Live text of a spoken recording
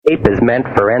tape is meant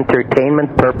for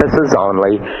entertainment purposes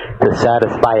only to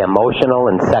satisfy emotional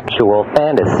and sexual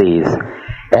fantasies.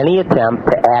 Any attempt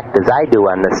to act as I do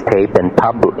on this tape in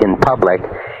public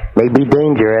may be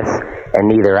dangerous, and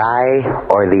neither I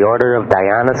or the Order of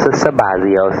Dionysus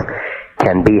Sabazios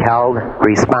can be held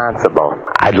responsible.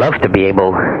 I'd love to be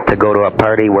able to go to a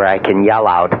party where I can yell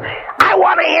out, "I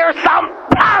want to hear some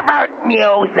pervert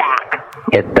music!"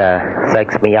 It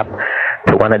psychs me up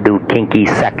to want to do kinky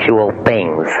sexual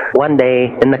things. One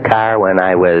day in the car when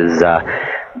I was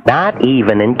not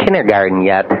even in kindergarten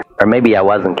yet, or maybe I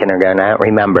was in kindergarten, I don't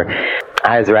remember.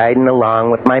 I was riding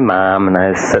along with my mom, and I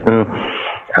was sitting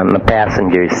on the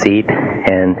passenger seat,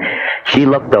 and she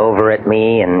looked over at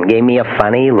me and gave me a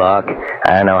funny look.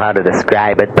 I don't know how to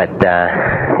describe it, but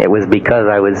it was because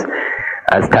I was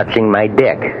touching my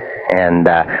dick and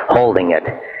holding it.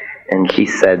 And she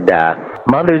said,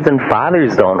 mothers and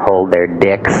fathers don't hold their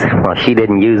dicks. Well, she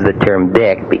didn't use the term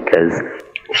dick because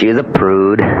she was a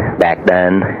prude back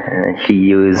then. She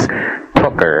used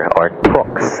tooker or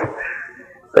tooks.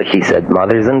 So she said,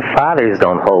 mothers and fathers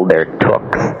don't hold their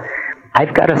tooks.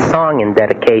 I've got a song in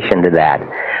dedication to that.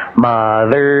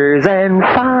 Mothers and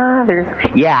fathers.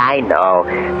 Yeah, I know.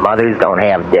 Mothers don't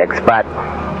have dicks, but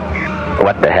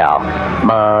what the hell?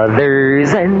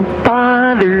 Mothers and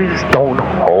fathers don't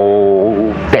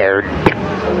hold their dicks.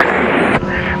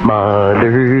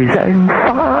 Mothers and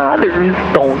fathers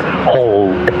don't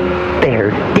hold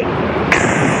their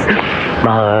dicks.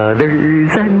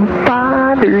 Mothers and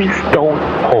fathers don't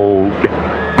hold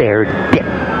their dicks.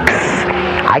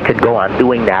 I could go on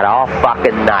doing that all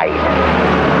fucking night.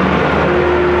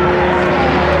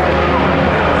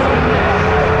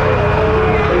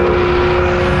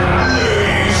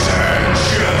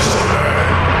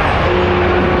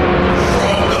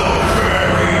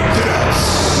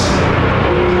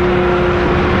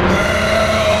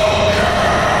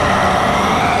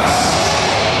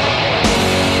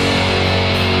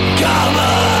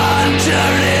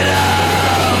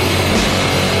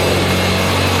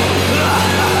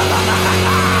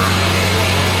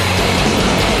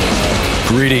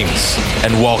 Greetings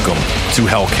and welcome to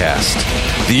Hellcast,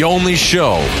 the only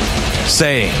show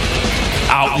saying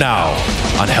out now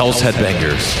on Hell's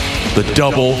Headbangers, the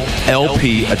double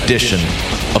LP edition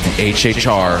of the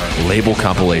HHR label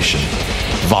compilation,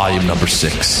 volume number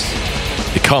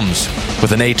 6. It comes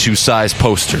with an A2 size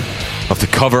poster of the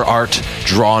cover art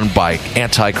drawn by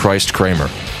Antichrist Kramer.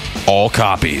 All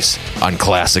copies on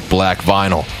classic black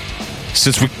vinyl.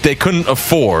 Since they couldn't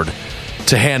afford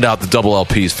to hand out the double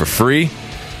LPs for free,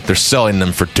 they're selling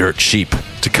them for dirt cheap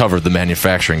to cover the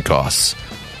manufacturing costs.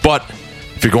 But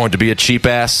if you're going to be a cheap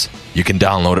ass, you can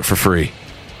download it for free.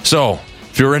 So,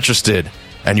 if you're interested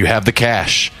and you have the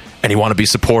cash and you want to be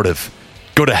supportive,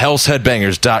 go to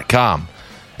hellsheadbangers.com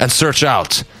and search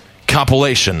out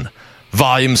Compilation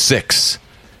Volume 6,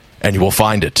 and you will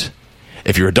find it.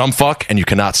 If you're a dumb fuck and you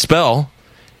cannot spell,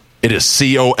 it is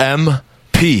COMPILATION.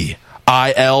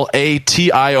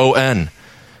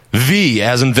 V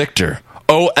as in Victor.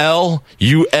 OLUME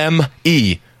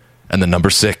and the number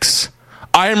 6.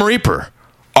 I am Reaper.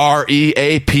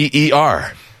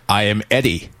 REAPER. I am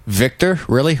Eddie. Victor?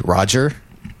 Really? Roger?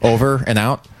 Over and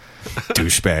out?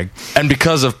 Douchebag. And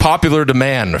because of popular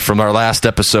demand from our last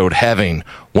episode having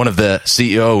one of the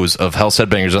CEOs of Hell's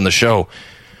Headbangers on the show,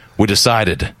 we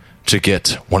decided to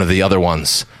get one of the other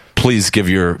ones. Please give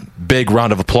your big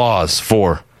round of applause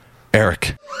for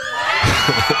Eric.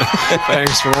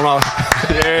 Thanks for rolling out.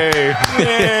 Yay.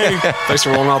 Thanks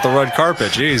for rolling out the red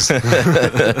carpet. Jeez.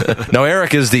 Now,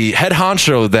 Eric is the head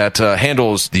honcho that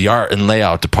handles the art and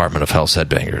layout department of Hell's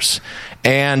Headbangers.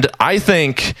 And I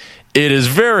think it is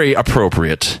very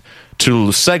appropriate to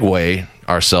segue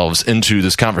ourselves into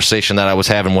this conversation that I was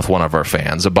having with one of our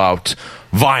fans about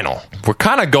vinyl. We're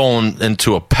kind of going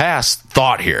into a past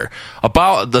thought here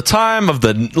about the time of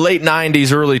the late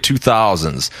 90s, early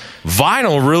 2000s.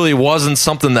 Vinyl really wasn't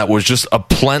something that was just a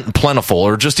plentiful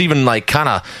or just even like kind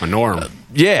of a norm.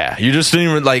 Yeah, you just didn't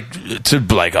even like to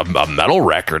like a metal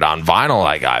record on vinyl.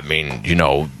 Like, I mean, you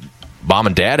know, mom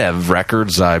and dad have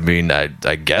records. I mean, I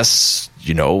guess,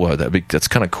 you know, that's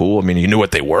kind of cool. I mean, you knew what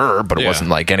they were, but it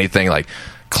wasn't like anything like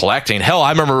collecting. Hell,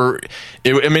 I remember,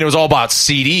 it was all about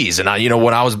CDs. And you know,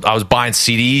 when I was buying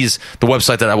CDs, the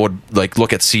website that I would like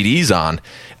look at CDs on,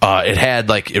 it had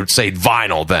like, it would say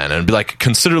vinyl then, and it'd be like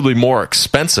considerably more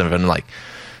expensive. And like,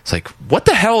 it's like, what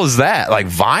the hell is that? Like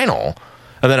vinyl?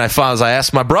 And then I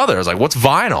asked my brother, I was like, what's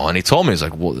vinyl? And he told me, he's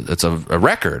like, well, it's a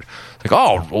record. Like,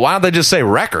 oh, why don't they just say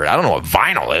record? I don't know what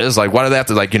vinyl is. Like, why do they have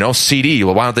to, like, CD?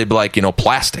 Well, why don't they be like,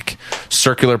 plastic,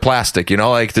 circular plastic,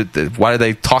 like, why are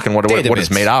they talking what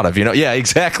it's made out of, Yeah,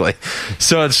 exactly.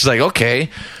 So it's just like, okay.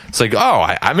 It's like,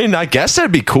 oh, I mean, I guess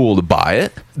that'd be cool to buy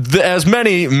it. As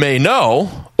many may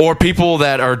know, or people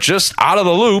that are just out of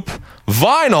the loop,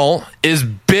 vinyl is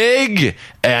big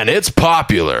and it's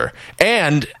popular.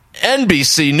 And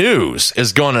NBC News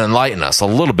is going to enlighten us a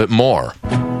little bit more.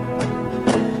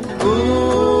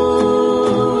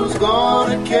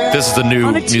 This is the new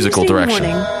on a musical Tuesday direction.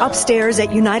 Morning, upstairs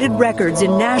at United Records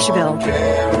in Nashville,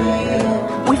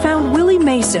 we found Willie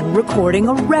Mason recording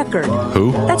a record.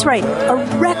 Who? That's right, a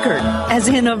record, as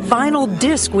in a vinyl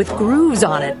disc with grooves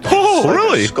on it. Oh,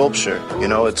 really? Sculpture.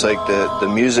 It's like the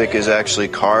music is actually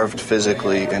carved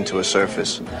physically into a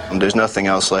surface. There's nothing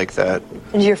else like that.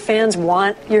 Do your fans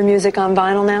want your music on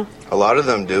vinyl now? A lot of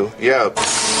them do, yeah.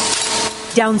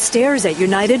 Downstairs at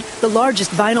United, the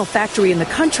largest vinyl factory in the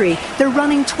country, they're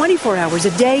running 24 hours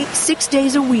a day, 6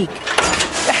 days a week.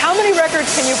 How many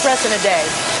records can you press in a day?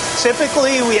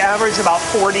 Typically, we average about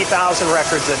 40,000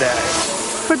 records a day.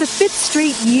 For the 5th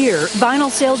straight year, vinyl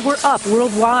sales were up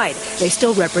worldwide. They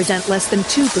still represent less than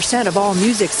 2% of all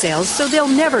music sales, so they'll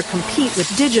never compete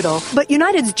with digital. But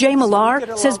United's Jay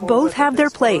Millar says both have their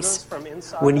place.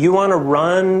 When you want to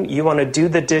run, you want to do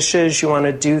the dishes, you want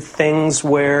to do things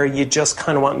where you just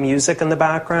kind of want music in the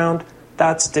background,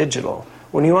 that's digital.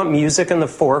 When you want music in the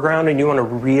foreground and you want to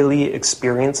really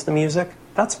experience the music,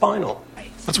 that's vinyl.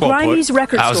 That's well Grindy's put.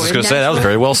 record store. I was just going to say, that was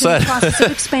very well said. In the process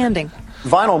of expanding.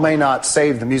 Vinyl may not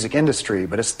save the music industry,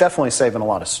 but it's definitely saving a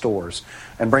lot of stores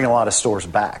and bringing a lot of stores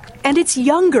back. And it's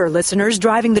younger listeners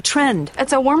driving the trend.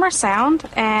 It's a warmer sound,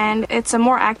 and it's a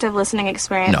more active listening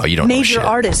experience. No, you don't Major know shit.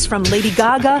 artists from Lady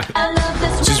Gaga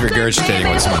She's regurgitating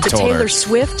what someone to told her. Taylor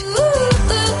Swift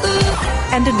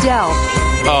and Adele.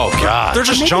 Oh, God. They're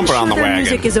just Making jumping sure on the their wagon.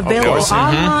 music is Of available course.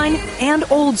 online and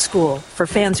old school for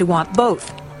fans who want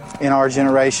both. In our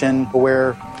generation,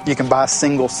 where you can buy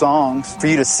single songs, for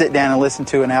you to sit down and listen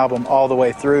to an album all the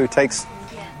way through takes,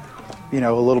 a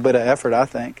little bit of effort, I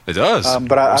think. It does.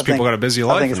 But I Most think, people got a busy I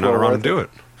life think and it's not well around worth to do it.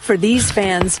 For these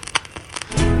fans,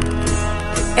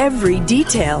 every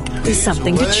detail is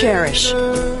something to cherish.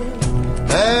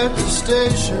 At the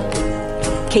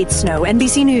station, Kate Snow,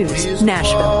 NBC News,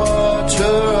 Nashville.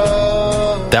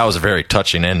 That was a very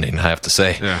touching ending, I have to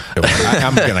say. Yeah.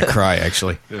 I'm going to cry,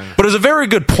 actually. But it's a very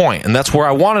good point, and that's where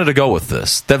I wanted to go with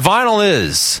this. That vinyl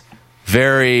is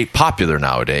very popular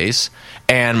nowadays,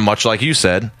 and much like you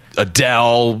said,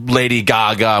 Adele, Lady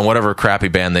Gaga, and whatever crappy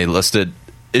band they listed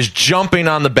is jumping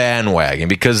on the bandwagon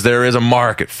because there is a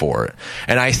market for it.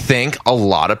 And I think a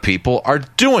lot of people are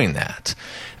doing that.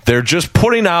 They're just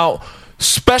putting out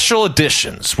special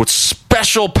editions with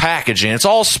special packaging. It's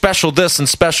all special this and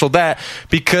special that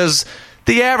because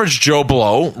the average Joe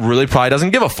Blow really probably doesn't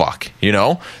give a fuck,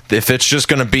 If it's just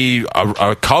going to be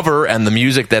a cover and the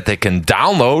music that they can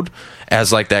download,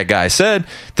 as like that guy said,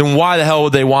 then why the hell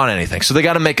would they want anything? So they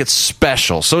got to make it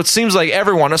special. So it seems like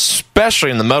everyone, especially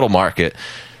in the metal market,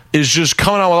 is just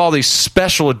coming out with all these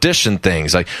special edition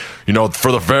things. Like,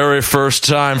 for the very first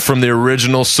time from the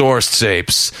original Source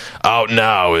tapes, out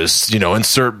now is,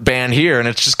 insert band here. And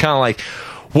it's just kind of like,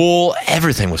 well,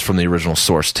 everything was from the original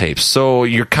Source tapes. So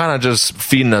you're kind of just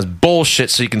feeding us bullshit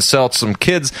so you can sell it to some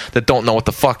kids that don't know what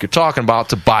the fuck you're talking about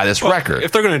to buy this record.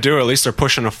 If they're going to do it, at least they're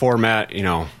pushing a format,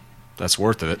 that's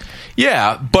worth it.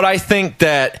 Yeah, but I think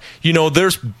that,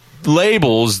 there's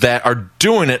labels that are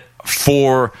doing it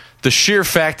for the sheer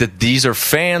fact that these are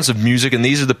fans of music and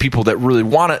these are the people that really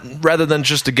want it rather than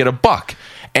just to get a buck.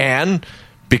 And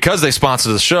because they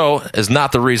sponsor the show is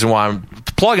not the reason why I'm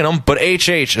plugging them, but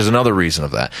HH is another reason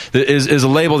of that. Is a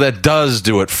label that does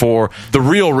do it for the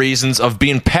real reasons of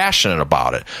being passionate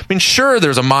about it. I mean, sure,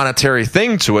 there's a monetary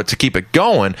thing to it to keep it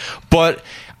going, but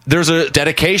there's a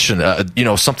dedication,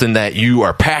 something that you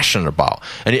are passionate about.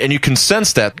 And you can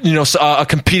sense that, a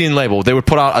competing label, they would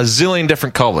put out a zillion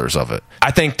different colors of it.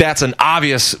 I think that's an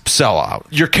obvious sellout.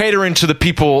 You're catering to the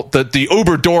people, the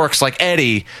uber dorks like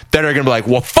Eddie, that are going to be like,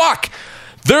 well, fuck,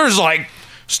 there's like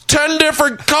 10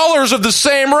 different colors of the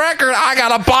same record. I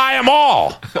got to buy them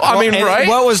all. Right?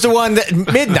 What was the one that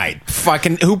Midnight?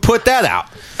 Fucking, who put that out?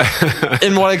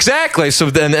 And what exactly?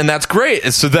 So then, and that's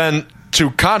great. So then, to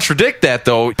contradict that,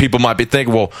 though, people might be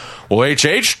thinking, well,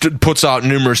 HH puts out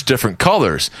numerous different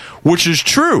colors, which is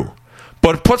true,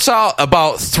 but it puts out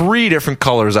about 3 different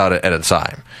colors out at a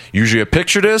time. Usually a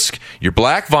picture disc, your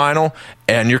black vinyl,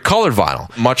 and your colored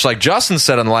vinyl. Much like Justin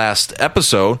said in the last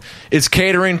episode, it's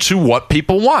catering to what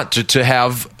people want, to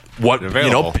have what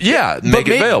available. make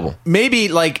it available. Maybe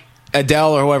like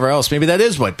Adele or whoever else, maybe that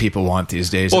is what people want these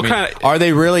days. Well, are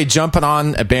they really jumping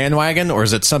on a bandwagon, or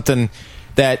is it something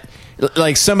that,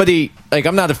 like, somebody, like,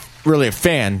 I'm not really a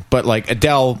fan, but like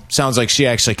Adele sounds like she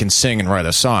actually can sing and write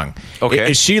a song.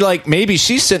 Okay. Is she like, maybe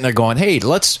she's sitting there going, hey,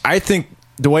 I think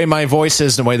the way my voice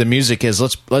is and the way the music is,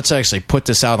 let's actually put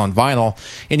this out on vinyl.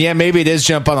 And yeah, maybe it is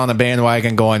jumping on a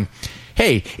bandwagon going,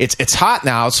 hey, it's hot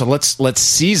now, so let's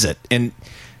seize it. And,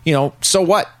 so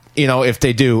what? If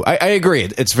they do, I agree.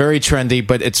 It's very trendy,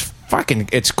 but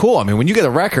it's cool. I mean, when you get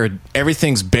a record,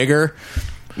 everything's bigger.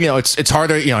 It's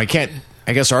harder.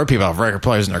 I guess our people have record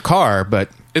players in their car, but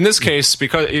in this case,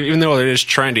 because even though it is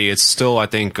trendy, it's still, I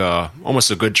think, almost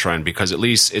a good trend, because at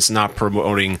least it's not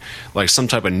promoting like some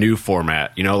type of new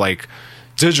format. Like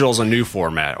digital's a new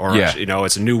format, or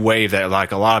it's a new wave that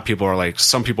like a lot of people are like.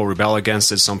 Some people rebel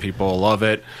against it, some people love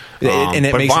it. And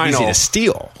it makes it easy to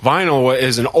steal. Vinyl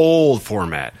is an old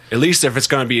format. At least if it's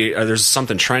going to be, there's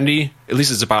something trendy, at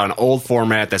least it's about an old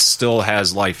format that still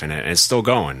has life in it, and it's still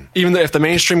going. Even if the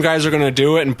mainstream guys are going to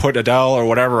do it and put Adele or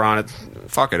whatever on it,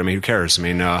 fuck it. I mean, who cares? I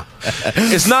mean,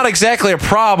 it's not exactly a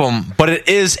problem, but it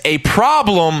is a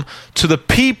problem to the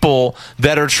people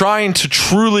that are trying to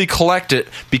truly collect it,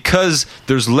 because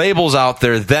there's labels out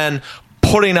there then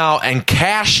putting out and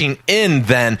cashing in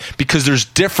then, because there's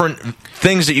different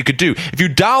things that you could do. If you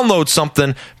download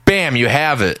something, bam, you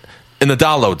have it in the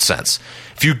download sense.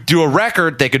 If you do a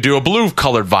record, they could do a blue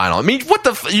colored vinyl. I mean, what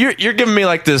the? You're giving me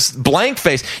like this blank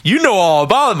face. You know all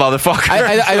about it, motherfucker.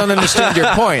 I don't understand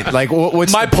your point. Like,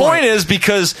 what's my the point? is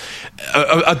because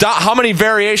how many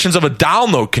variations of a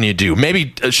download can you do?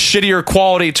 Maybe a shittier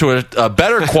quality to a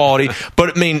better quality.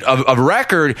 But I mean, a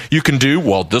record you can do.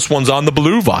 Well, this one's on the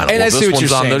blue vinyl. And this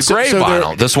one's on the gray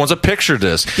vinyl. This one's a picture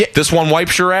disc. Yeah. This one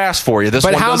wipes your ass for you. This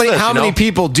one does this. How many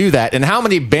people do that? And how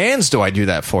many bands do I do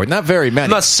that for? Not very many. I'm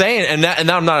not saying,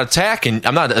 and I'm not attacking.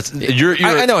 I'm not.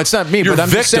 I know it's not me, but I'm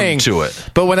just saying to it.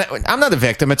 But when I'm not a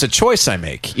victim, it's a choice I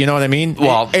make. You know what I mean?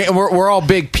 Well, and we're all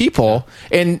big people,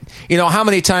 and how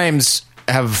many times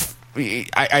have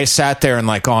I sat there and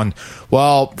like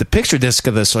well, the picture disc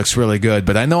of this looks really good,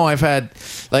 but I know I've had,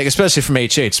 like, especially from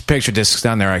HH, picture discs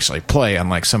down there actually play on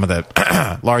like some of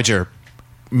the larger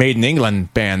made in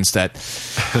England bands that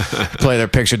play their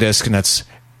picture disc, and it's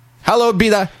hallowed be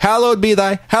thy.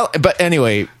 But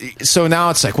anyway, so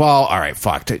now it's like, well, all right,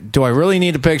 fuck. Do I really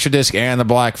need a picture disc and the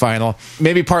black vinyl?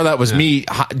 Maybe part of that was me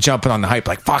jumping on the hype,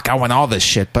 like, fuck, I want all this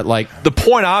shit. But like, the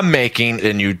point I'm making,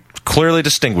 and you clearly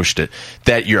distinguished it,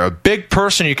 that you're a big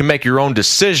person, you can make your own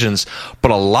decisions, but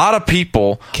a lot of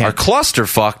people are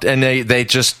clusterfucked, and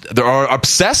they're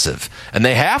obsessive, and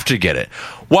they have to get it.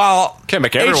 While can't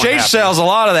make everyone happy. sells a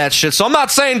lot of that shit, so I'm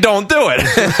not saying don't do it.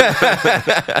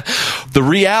 The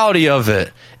reality of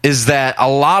it is that a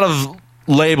lot of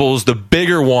labels, the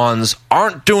bigger ones,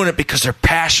 aren't doing it because they're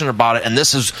passionate about it, and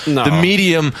this is the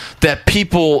medium that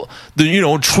people,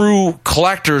 true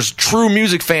collectors, true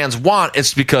music fans want.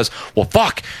 It's because, well,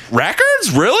 fuck,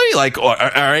 records? Really? Like,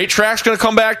 are 8-tracks going to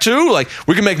come back too? Like,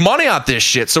 we can make money off this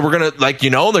shit, so we're going to, like,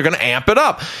 they're going to amp it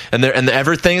up, and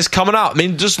everything is coming out. I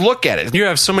mean, just look at it. You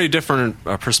have so many different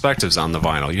perspectives on the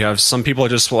vinyl. You have some people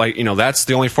just like, that's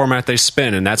the only format they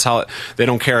spin, and that's how they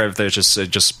don't care if there's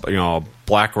just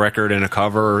black record and a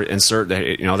cover insert.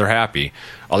 They're happy.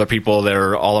 Other people,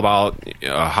 they're all about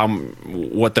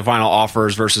what the vinyl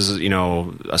offers versus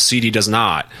a CD does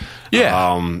not.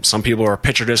 Yeah. Some people are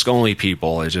picture disc only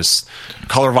people. It's just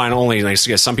color vinyl only. And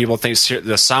some people think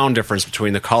the sound difference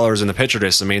between the colors and the picture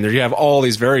disc. I mean, you have all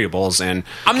these variables, and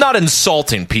I'm not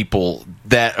insulting people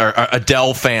that are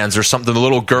Adele fans or something. The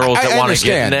little girls that want to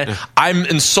get in it. I'm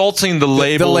insulting the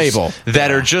label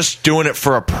that are just doing it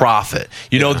for a profit.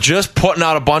 Just putting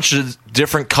out a bunch of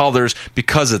different colors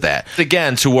because of that.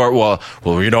 Again, to where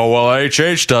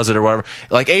HH does it or whatever.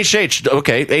 Like HH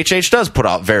does put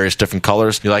out various different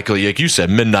colors. Like you said,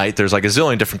 Midnight. There's like a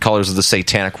zillion different colors of the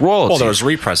Satanic Royalty. Well, there's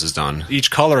represses done. Each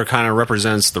color kind of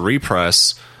represents the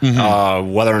repress.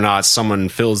 Mm-hmm. Whether or not someone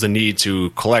feels the need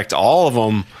to collect all of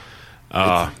them.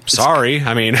 Sorry,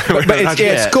 I mean, but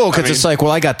it's cool because it's like,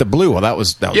 well, I got the blue. Well, that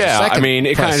was the second. I mean,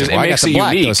 it kind of makes it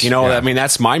unique. I mean,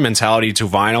 that's my mentality to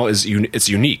vinyl is it's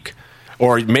unique.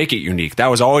 Or make it unique. That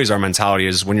was always our mentality.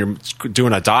 Is when you're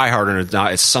doing a Die Hard and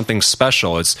it's something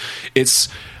special. It's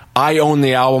I own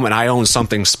the album and I own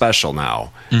something special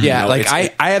now. Mm-hmm.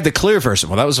 Yeah, I have the clear version.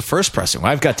 Well, that was the first pressing.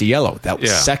 Well, I've got the yellow. That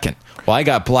was second. Well, I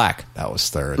got black. That was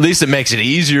third. At least it makes it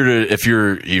easier to, if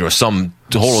you're some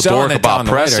Selling dork it about down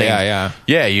the later, pressing.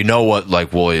 yeah. You know what?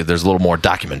 Like, well, there's a little more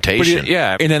documentation.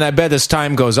 And then I bet as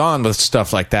time goes on with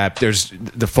stuff like that, there's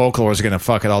the folklore is going to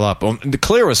fuck it all up. The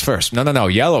clear was first. No.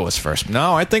 Yellow was first.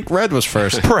 No, I think red was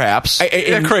first. Perhaps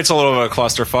it creates a little bit of a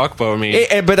clusterfuck, but I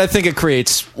mean, but I think it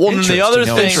creates. Well, interest, the other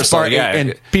thing,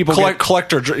 and people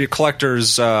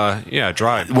collectors,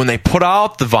 drive. When they put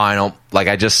out the vinyl, like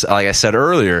I said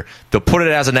earlier, they'll put it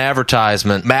as an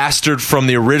advertisement, mastered from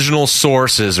the original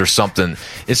sources or something.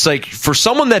 It's like, for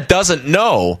someone that doesn't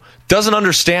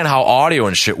understand how audio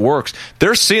and shit works,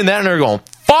 they're seeing that and they're going,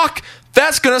 fuck,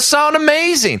 that's going to sound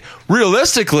amazing.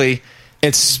 Realistically,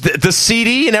 it's the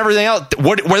CD and everything else.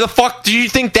 Where the fuck do you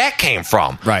think that came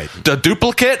from? Right. The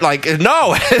duplicate? Like,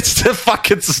 no, it's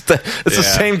the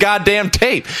same goddamn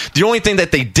tape. The only thing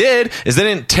that they did is they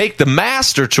didn't take the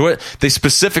master to it. They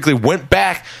specifically went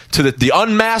back to the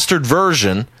unmastered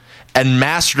version and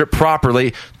mastered it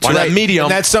properly to that medium.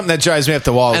 And that's something that drives me up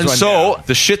the wall. And so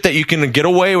the shit that you can get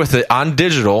away with it on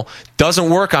digital doesn't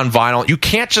work on vinyl. You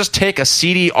can't just take a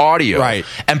CD audio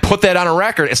and put that on a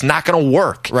record. It's not going to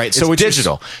work. Right. It's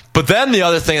digital. But then the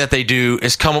other thing that they do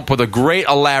is come up with a great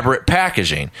elaborate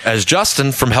packaging. As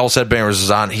Justin from Hell's Headbangers is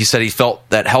on, he said he felt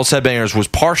that Hell's Headbangers was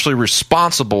partially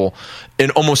responsible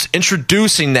in almost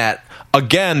introducing that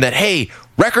again, that, hey,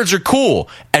 records are cool,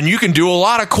 and you can do a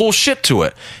lot of cool shit to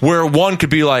it. Where one could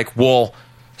be like, well,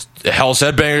 Hell's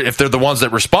Headbangers, if they're the ones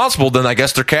that are responsible, then I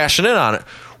guess they're cashing in on it.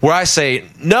 Where I say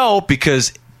no,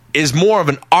 because it's more of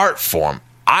an art form,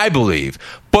 I believe.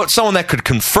 But someone that could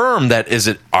confirm that is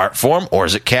it art form or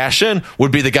is it cash in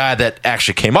would be the guy that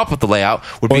actually came up with the layout,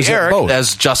 would be Eric,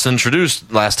 as Justin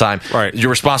introduced last time. Right. Your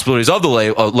responsibilities of the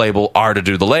label are to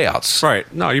do the layouts. Right.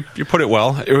 No, you put it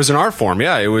well. It was an art form.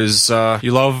 Yeah, it was.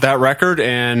 You love that record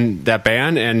and that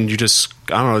band, and you just,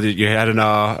 I don't know, you had an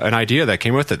idea that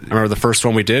came with it. I remember the first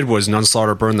one we did was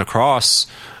Nunslaughter Burn the Cross.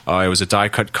 It was a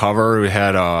die-cut cover. We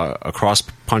had a cross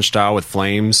punched out with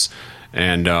flames.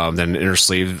 And then inner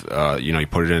sleeve, you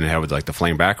put it in and have like the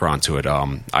flame background to it.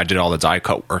 I did all the die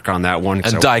cut work on that one.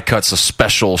 And die cut's a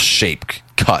special shape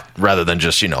cut rather than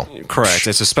just Correct.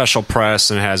 It's a special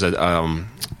press and it has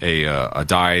a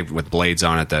die with blades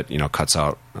on it that cuts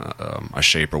out a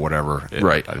shape or whatever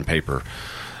in paper.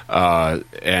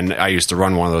 And I used to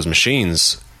run one of those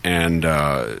machines, and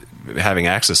having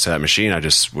access to that machine, I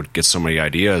just would get so many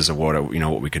ideas of what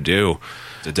we could do.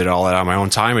 I did all that on my own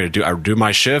time. I would do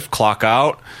my shift, clock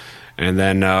out, and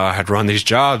then I'd run these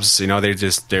jobs.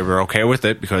 They were okay with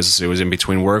it because it was in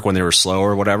between work when they were slow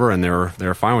or whatever, and they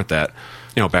were fine with that.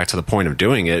 Back to the point of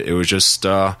doing it, it was just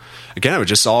again, it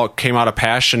just all came out of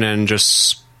passion and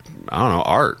just, I don't know,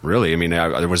 art, really. I mean,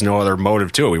 there was no other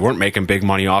motive to it. We weren't making big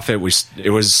money off it.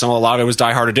 A lot of it was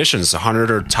die-hard editions, 100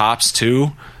 or tops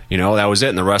 2. That was it,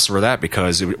 and the rest were that,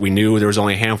 because we knew there was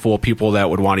only a handful of people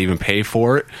that would want to even pay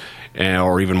for it.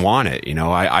 Or even want it.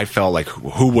 I felt like,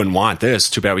 who wouldn't want this?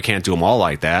 Too bad we can't do them all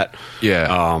like that.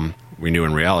 Yeah. We knew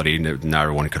in reality not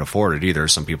everyone could afford it either.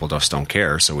 Some people just don't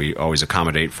care, so we always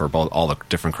accommodate for all the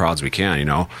different crowds we can.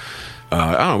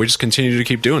 I don't know, we just continue to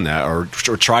keep doing that, or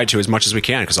try to as much as we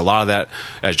can, because a lot of that,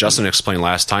 as Justin explained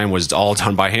last time, was all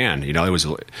done by hand. It was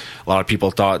a lot of people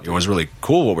thought it was really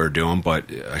cool what we were doing, but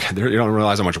you don't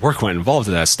realize how much work went involved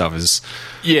in that stuff.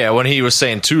 When he was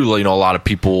saying too, a lot of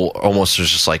people almost was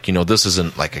just like, this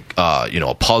isn't like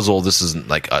a puzzle, this isn't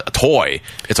like a toy,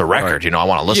 it's a record. I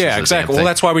want to listen to this. Yeah, exactly. Well,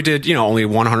 that's why we did only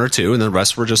 102, and the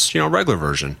rest were just regular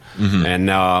version. Mm-hmm.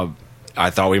 And I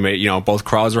thought we made, both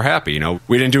crowds were happy.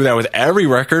 We didn't do that with every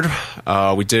record.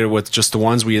 We did it with just the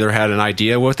ones we either had an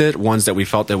idea with it, ones that we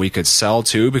felt that we could sell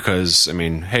to, because,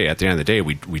 hey, at the end of the day,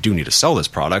 we do need to sell this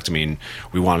product. We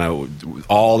want to,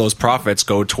 all those profits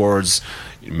go towards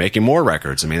making more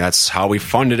records. That's how we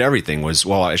funded everything. We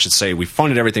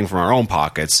funded everything from our own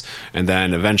pockets, and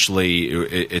then eventually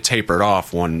it tapered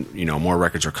off when, more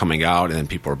records are coming out, and then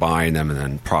people are buying them, and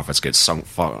then profits get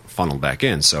funneled back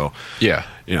in. So, yeah.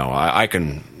 I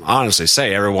can honestly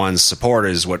say everyone's support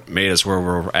is what made us where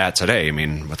we're at today.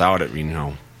 Without it,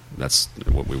 that's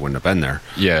what we wouldn't have been there.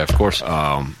 Yeah, of course.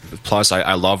 Plus,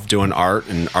 I love doing art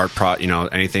and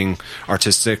anything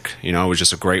artistic. It was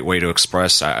just a great way to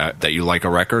express that you like a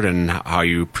record and how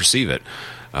you perceive it.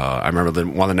 I remember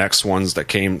one of the next ones that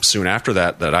came soon after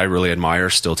that I really admire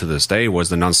still to this day was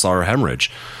the Nunslaughter Hemorrhage.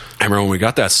 I remember when we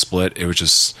got that split, it was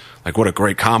just like, what a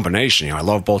great combination. I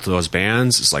love both of those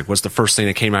bands. It's like, what's the first thing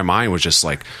that came to my mind was just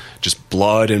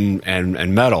blood and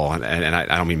metal. And I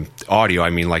don't mean audio. I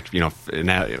mean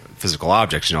physical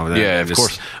objects, Yeah, of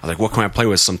course. I was like, what can I play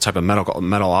with? Some type of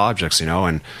metal objects,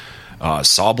 and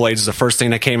saw blades is the first thing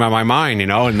that came out of my mind,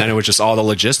 and then it was just all the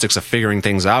logistics of figuring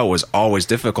things out was always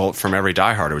difficult from every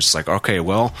diehard. It was just like, okay,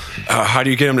 well, how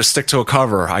do you get them to stick to a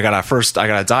cover? I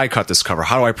gotta die cut this cover.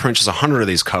 How do I print just 100 of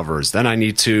these covers? Then I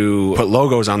need to put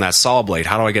logos on that saw blade.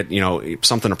 How do I get,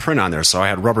 something to print on there? So I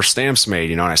had rubber stamps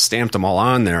made, and I stamped them all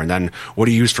on there. And then what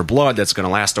do you use for blood that's going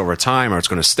to last over time or it's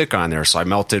going to stick on there? So I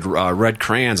melted red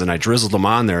crayons and I drizzled them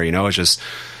on there, It's just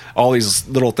all these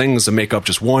little things to make up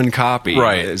just one copy.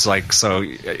 Right. It's like, so,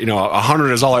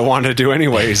 100 is all I wanted to do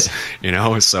anyways,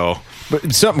 so.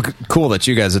 But something cool that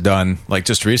you guys have done, like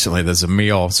just recently, the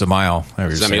Zemiel.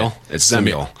 It's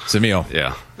Zemiel.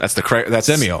 Yeah. That's the correct, that's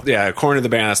Zemiel. Yeah. According to the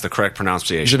band, that's the correct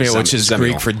pronunciation. Zemiel, which is Zemiel.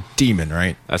 Greek for demon,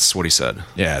 right? That's what he said.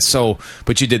 Yeah. So,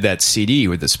 but you did that CD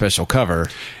with the special cover.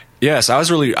 Yes. I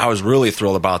was really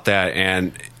thrilled about that.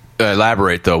 And,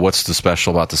 elaborate though. What's the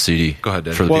special about the CD? Go ahead,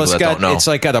 Dave. For the people that don't know, it's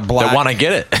like got a black. That want to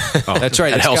get it. Oh, that's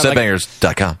right. At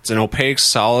hellsheadbangers.com. It's an opaque,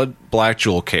 solid black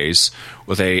jewel case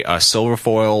with a silver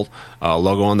foil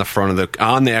logo on the front of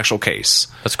on the actual case.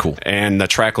 That's cool. And the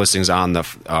track listings on the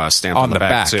stamp on the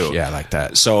back too. Yeah, like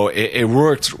that. So it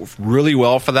worked really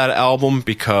well for that album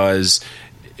because.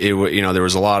 There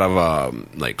was a lot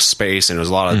of like space and there was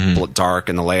a lot of dark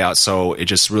in the layout, so it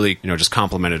just really just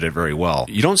complemented it very well.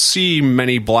 You don't see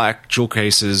many black jewel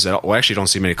cases. Well, actually, you don't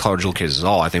see many colored jewel cases at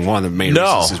all. I think one of the main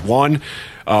reasons is one.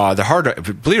 They're hard to,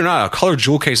 believe it or not, a colored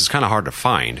jewel case is kind of hard to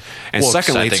find. And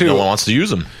secondly, I think too, no one wants to use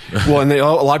them. Well, and a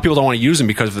lot of people don't want to use them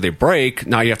because if they break,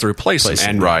 now you have to replace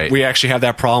them. And we actually have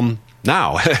that problem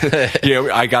now.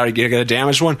 I got to get a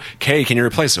damaged one. Okay, can you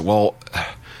replace it? Well.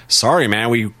 Sorry, man,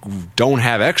 we don't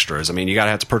have extras. I mean, you got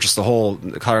to have to purchase the whole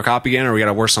color copy again, or we got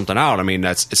to work something out. I mean,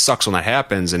 it sucks when that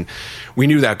happens, and we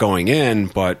knew that going in,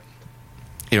 but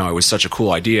it was such a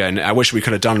cool idea, and I wish we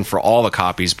could have done it for all the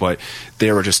copies, but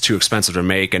they were just too expensive to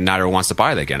make, and not everyone wants to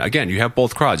buy that again. Again, you have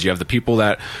both crowds. You have the people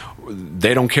that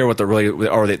they don't care what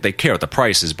they care what the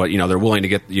price is, but they're willing to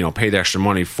get pay the extra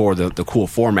money for the cool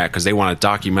format because they want to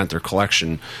document their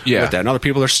collection with that. And other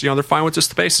people they're fine with just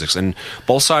the basics, and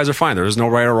both sides are fine. There's no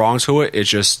right or wrong to it. It's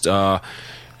just again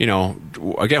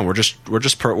we're just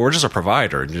a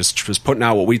provider, just putting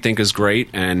out what we think is great,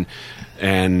 and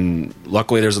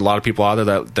luckily there's a lot of people out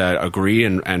there that agree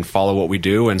and follow what we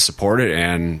do and support it,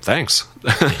 and thanks.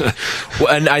 Well,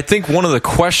 and I think one of the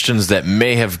questions that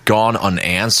may have gone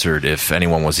unanswered, if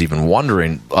anyone was even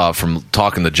wondering, from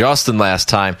talking to Justin last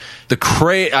time,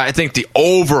 I think the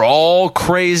overall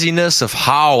craziness of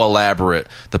how elaborate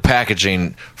the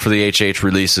packaging for the HH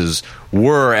releases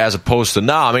were, as opposed to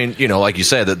now. I mean, like you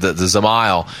said, the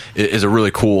Zemiel is a really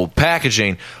cool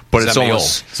packaging, but it's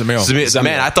almost Zemiel.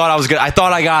 Man, I thought I was good. I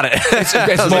thought I got it.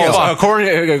 According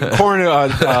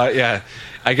to yeah.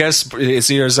 I guess it's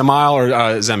either Zemiel or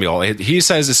Zemiel. He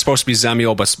says it's supposed to be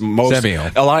Zemiel, but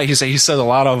Zemiel. He said a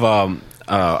lot of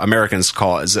Americans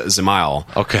call it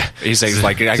Zemiel. Okay, he says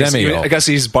like I guess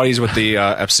he's buddies with the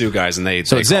Epsu guys, and they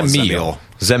Zemiel.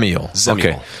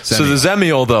 Okay, so the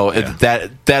Zemiel though,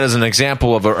 that is an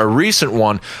example of a recent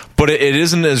one, but it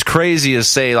isn't as crazy as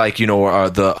say like a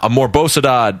more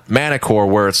Bosadad Manicore,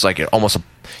 where it's like almost a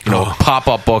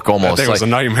pop-up book almost. I think it was a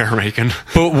nightmare making.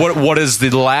 But what is the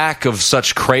lack of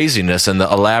such craziness and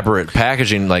the elaborate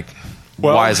packaging like?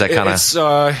 Well, why is that kind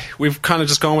of? We've kind of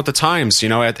just gone with the times.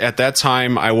 At that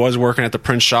time, I was working at the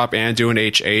print shop and doing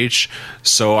HH,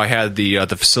 so I had the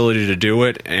facility to do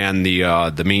it and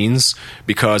the means,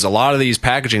 because a lot of these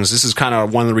packagings. This is kind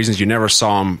of one of the reasons you never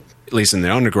saw them, at least in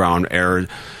the underground era.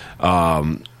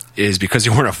 Is because they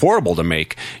weren't affordable to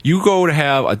make. You go to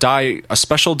have a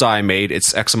special die made,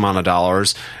 it's X amount of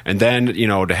dollars, and then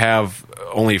to have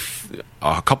only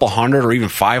a couple hundred or even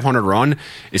 500 run,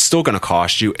 it's still going to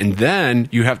cost you. And then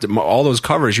you have to all those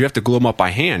covers, you have to glue them up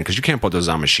by hand because you can't put those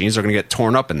on machines; they're going to get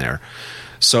torn up in there.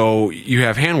 So you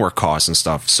have handwork costs and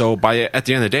stuff. So at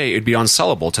the end of the day, it'd be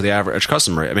unsellable to the average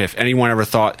customer. I mean, if anyone ever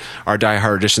thought our Die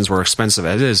Hard editions were expensive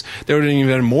as is, they would have even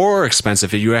been more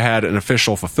expensive if you had an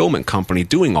official fulfillment company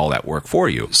doing all that work for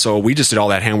you. So we just did all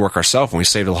that handwork ourselves, and we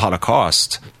saved a lot of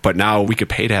cost. But now we could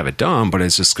pay to have it done, but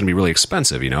it's just going to be really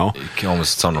expensive, It can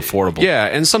almost sound unaffordable. Yeah,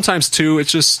 and sometimes too,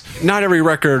 it's just not every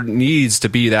record needs to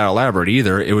be that elaborate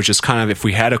either. It was just kind of, if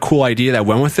we had a cool idea that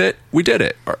went with it, we did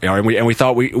it. And we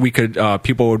thought we could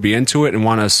people would be into it and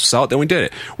want to sell it, then we did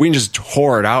it. We didn't just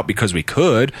whore it out because we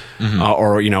could,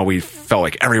 or we felt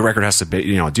like every record has to be,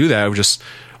 do that. We just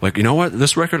like, what,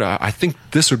 this record, I think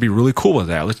this would be really cool with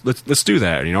that. Let's do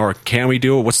that. Or can we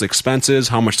do it? What's the expenses?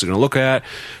 How much is it going to look at?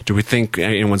 Do we think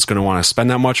anyone's going to want to spend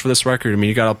that much for this record? I mean,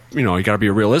 you gotta be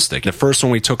realistic. The first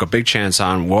one we took a big chance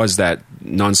on was that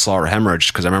Nunslaughter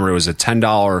Hemorrhage, because I remember it was a $10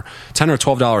 or $12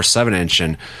 7-inch,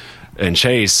 and And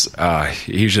Chase,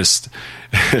 he was just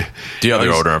the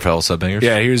other owner of Hell's Headbangers.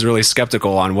 Yeah, he was really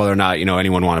skeptical on whether or not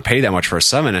anyone want to pay that much for a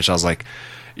 7-inch. I was like,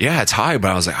 yeah, it's high,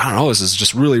 but I was like, I don't know, this is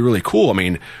just really, really cool. I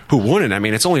mean, who wouldn't? I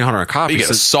mean, it's only 100 copies. You get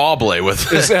a saw blade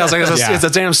with it. I was like, it's a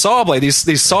damn saw blade.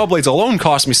 These saw blades alone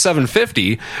cost me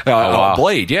 $750 a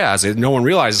blade. Yeah, no one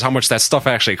realizes how much that stuff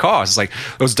actually costs. It's like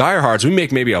those diehards, we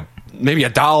make maybe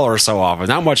 $1 or so off,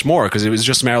 not much more, because it was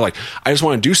just a matter of like, I just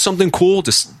want to do something cool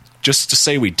just to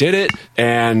say we did it,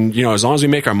 and as long as we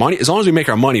make our money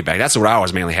back, that's what I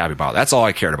was mainly happy about. That's all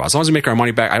I cared about. As long as we make our money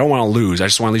back, I don't want to lose. I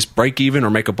just want to at least break even or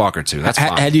make a buck or two. That's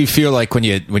fine. How do you feel like when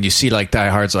you see like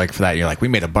diehards like for that, you're like, we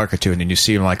made a buck or two, and then you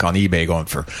see them like on eBay going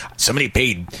for, somebody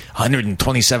paid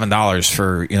 $127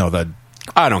 for the.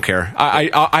 I don't care.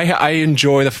 I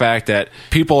enjoy the fact that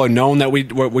people have known that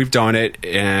we've done it,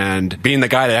 and being the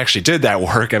guy that actually did that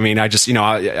work. I mean, I just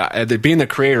being the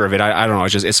creator of it. I don't know.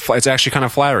 It's actually kind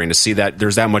of flattering to see that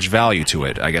there's that much value to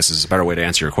it. I guess is a better way to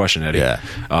answer your question, Eddie. Yeah.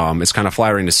 It's kind of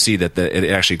flattering to see that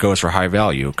it actually goes for high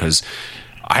value, because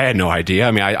I had no idea.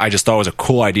 I mean, I just thought it was a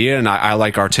cool idea, and I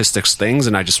like artistic things,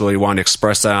 and I just really wanted to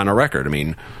express that on a record. I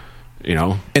mean.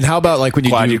 And how about like when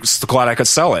glad I could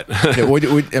sell it.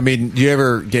 Do you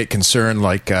ever get concerned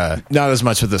like not as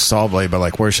much with the saw blade, but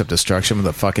like Worship Destruction with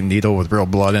a fucking needle with real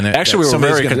blood in it? Actually, we were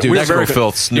very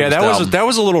Necrofilth's yeah, that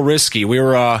was a little risky. We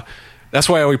were that's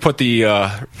why we put the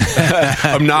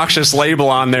obnoxious label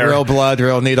on there. Real blood,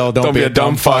 real needle. Don't be a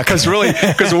dumb fuck. Because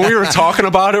when we were talking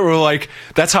about it, we were like,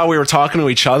 that's how we were talking to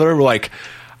each other. We're like,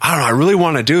 I don't know, I really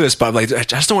want to do this, but like, I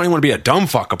just don't want anyone to be a dumb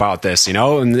fuck about this,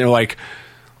 And they're like,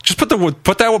 just put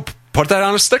that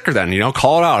on a sticker then,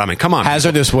 call it out. I mean, come on.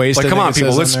 Hazardous waste. Like, come on,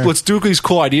 people. Let's do these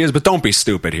cool ideas, but don't be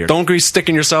stupid here. Don't be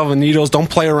sticking yourself in needles. Don't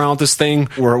play around with this thing.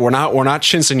 We're not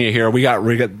chinsing you here. We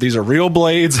got these are real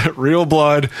blades, real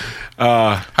blood.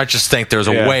 I just think there's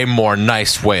a way more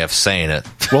nice way of saying it.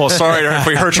 Well, sorry if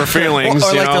we hurt your feelings.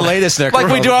 Or like the latest like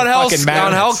we do on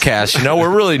Hellcast.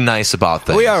 We're really nice about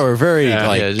things. We are. We're very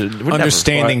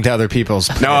understanding to other people's.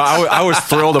 No, I was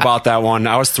thrilled about that one.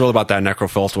 I was thrilled about that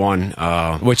Necrofilth one.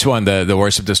 Which one? The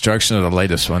Worship Destruction or the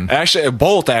latest one? Actually,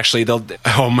 both. Actually,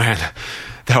 oh man,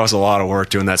 that was a lot of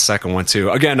work doing that second one too.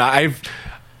 Again, I've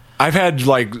had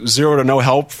like zero to no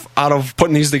help out of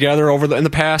putting these together in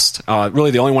the past. Really,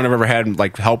 the only one I've ever had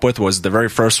like help with was the very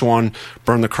first one,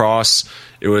 Burn the Cross.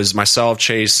 It was myself,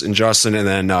 Chase, and Justin, and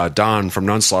then Don from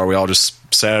Nunslaughter. We all just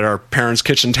sat at our parents'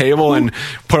 kitchen table and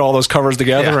put all those covers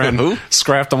together and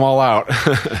scrapped them all out.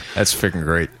 That's freaking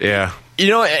great. Yeah.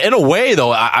 In a way,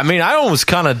 though, I mean, I almost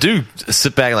kind of do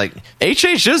sit back like,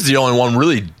 HH is the only one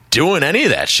really doing any of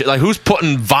that shit. Like, who's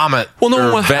putting vomit or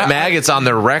maggots on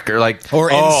their record? Like, or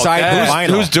inside the vinyl.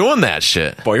 Who's doing that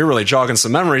shit? Boy, you're really jogging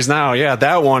some memories now. Yeah,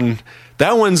 that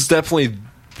one's definitely,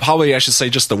 probably I should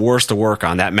say, just the worst to work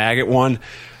on. That maggot one.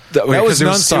 That was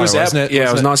Nunslaughter, wasn't it? Yeah,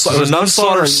 it was Nunslaughter. It was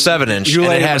Nunslaughter 7-inch, and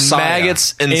it had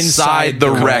maggots inside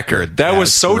the record. That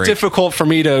was so difficult for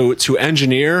me to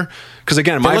engineer. Because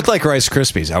again, they look like Rice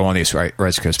Krispies. I want these Rice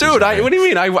Krispies. Dude, what do you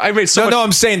mean? I made so much. No,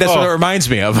 I'm saying that's what it reminds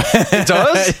me of. It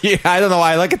does? Yeah, I don't know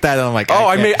why I look at that and I'm like,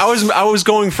 I was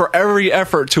going for every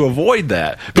effort to avoid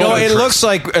that. No, it looks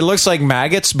like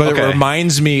maggots, but it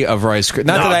reminds me of Rice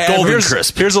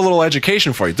Krispies. Here's a little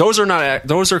education for you. Those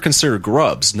are considered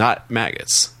grubs, not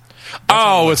maggots.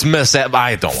 It's missed.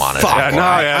 I don't want it.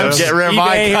 I'm getting rid of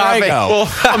my copy.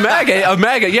 Well, a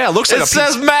maggot, yeah, it looks like it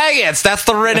says maggots. That's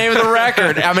the name of the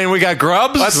record. I mean, we got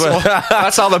grubs.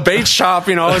 That's how the bait shop,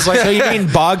 is like. So you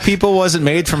mean Bog People wasn't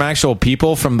made from actual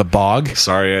people from the bog?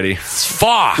 Sorry, Eddie.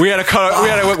 Fuck. We had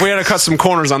to cut some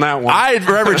corners on that one. I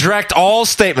retract all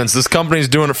statements. This company's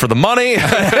doing it for the money.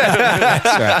 That's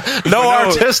right. No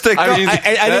artistic. I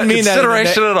didn't mean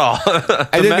consideration at all.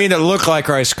 I didn't mean to look like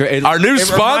Rice Krispies. Our new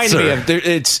sponsor.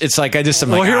 It's like I just.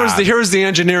 Well, here's the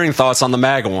engineering thoughts on the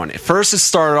MAGA one. First, it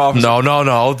started off.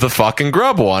 No, the fucking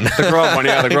grub one. The grub one,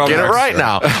 yeah, the grub. Get it right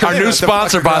now. Our new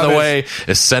sponsor, by the way,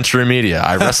 is Century Media.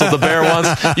 I wrestled the bear once.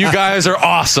 You guys are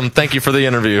awesome. Thank you for the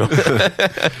interview.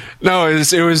 No, it was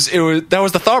that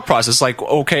was the thought process. Like,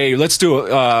 okay, let's do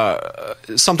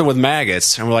something with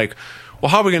maggots, and we're like, well,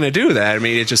 how are we going to do that? I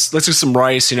mean, let's do some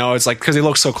rice, It's like, because they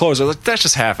look so close. Like, that's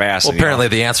just half-assed. Well, apparently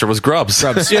the answer was grubs.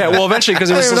 Yeah, well, eventually,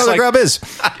 because it was just like... grub is.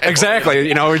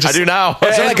 Exactly, I do now.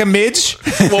 Is it like a midge?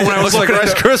 Well, when I was looking at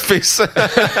Rice Krispies.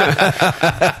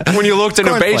 When you looked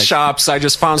into bait shops, I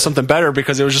just found something better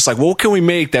because it was just like, well, what can we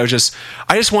make that was just...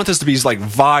 I just want this to be like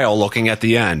vile looking at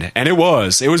the end. And it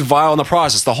was. It was vile in the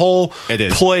process. The whole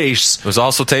place... It was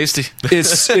also tasty.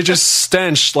 It just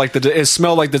stench like it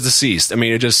smelled like the deceased. I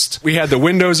mean, we had the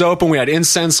windows open. We had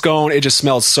incense going. It just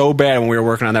smelled so bad when we were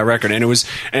working on that record. And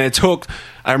it took,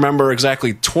 I remember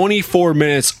exactly 24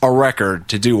 minutes a record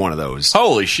to do one of those.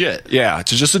 Holy shit. Yeah,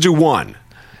 to do one.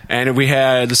 And we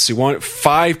had,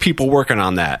 5 people working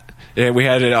on that. And we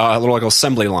had a little like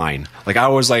assembly line. Like I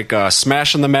was like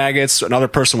smashing the maggots. Another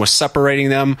person was separating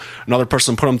them. Another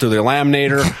person put them through the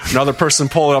laminator. Another person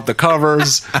pulled up the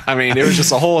covers. I mean, it was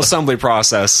just a whole assembly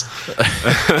process.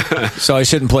 So I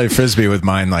shouldn't play Frisbee with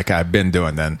mine like I've been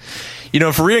doing then. You know,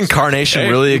 if reincarnation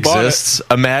really exists,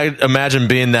 imagine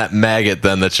being that maggot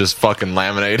then that's just fucking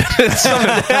laminated. It's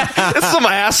some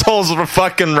assholes with a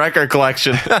fucking record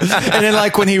collection. And then,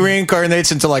 like, when he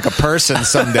reincarnates into, like, a person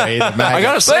someday, the maggot, I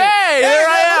gotta say, hey, there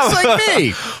I am. That's like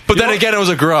me. But then again, it was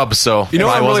a grub, so you know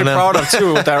what I'm really proud of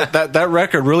too. That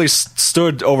record really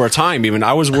stood over time. Even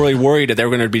I was really worried that they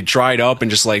were going to be dried up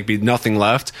and just like be nothing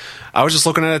left. I was just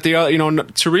looking at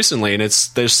it too recently, and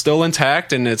they're still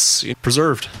intact and it's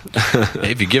preserved.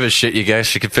 Hey, if you give a shit, you guys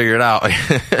should figure it out.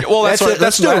 Well,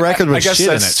 that's still a record with I guess shit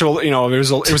that's in it. still, it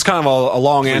was kind of a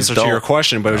long answer to your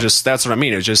question, but it was just that's what I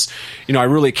mean. It was just I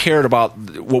really cared about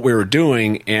what we were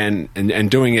doing and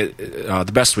doing it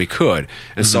the best we could,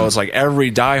 and so it's like every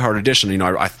Die Hard edition.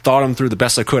 I thought them through the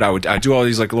best I could. I do all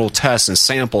these like little tests and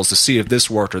samples to see if this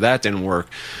worked or that didn't work,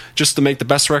 just to make the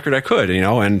best record I could.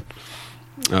 And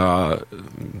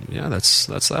yeah, that's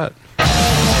that.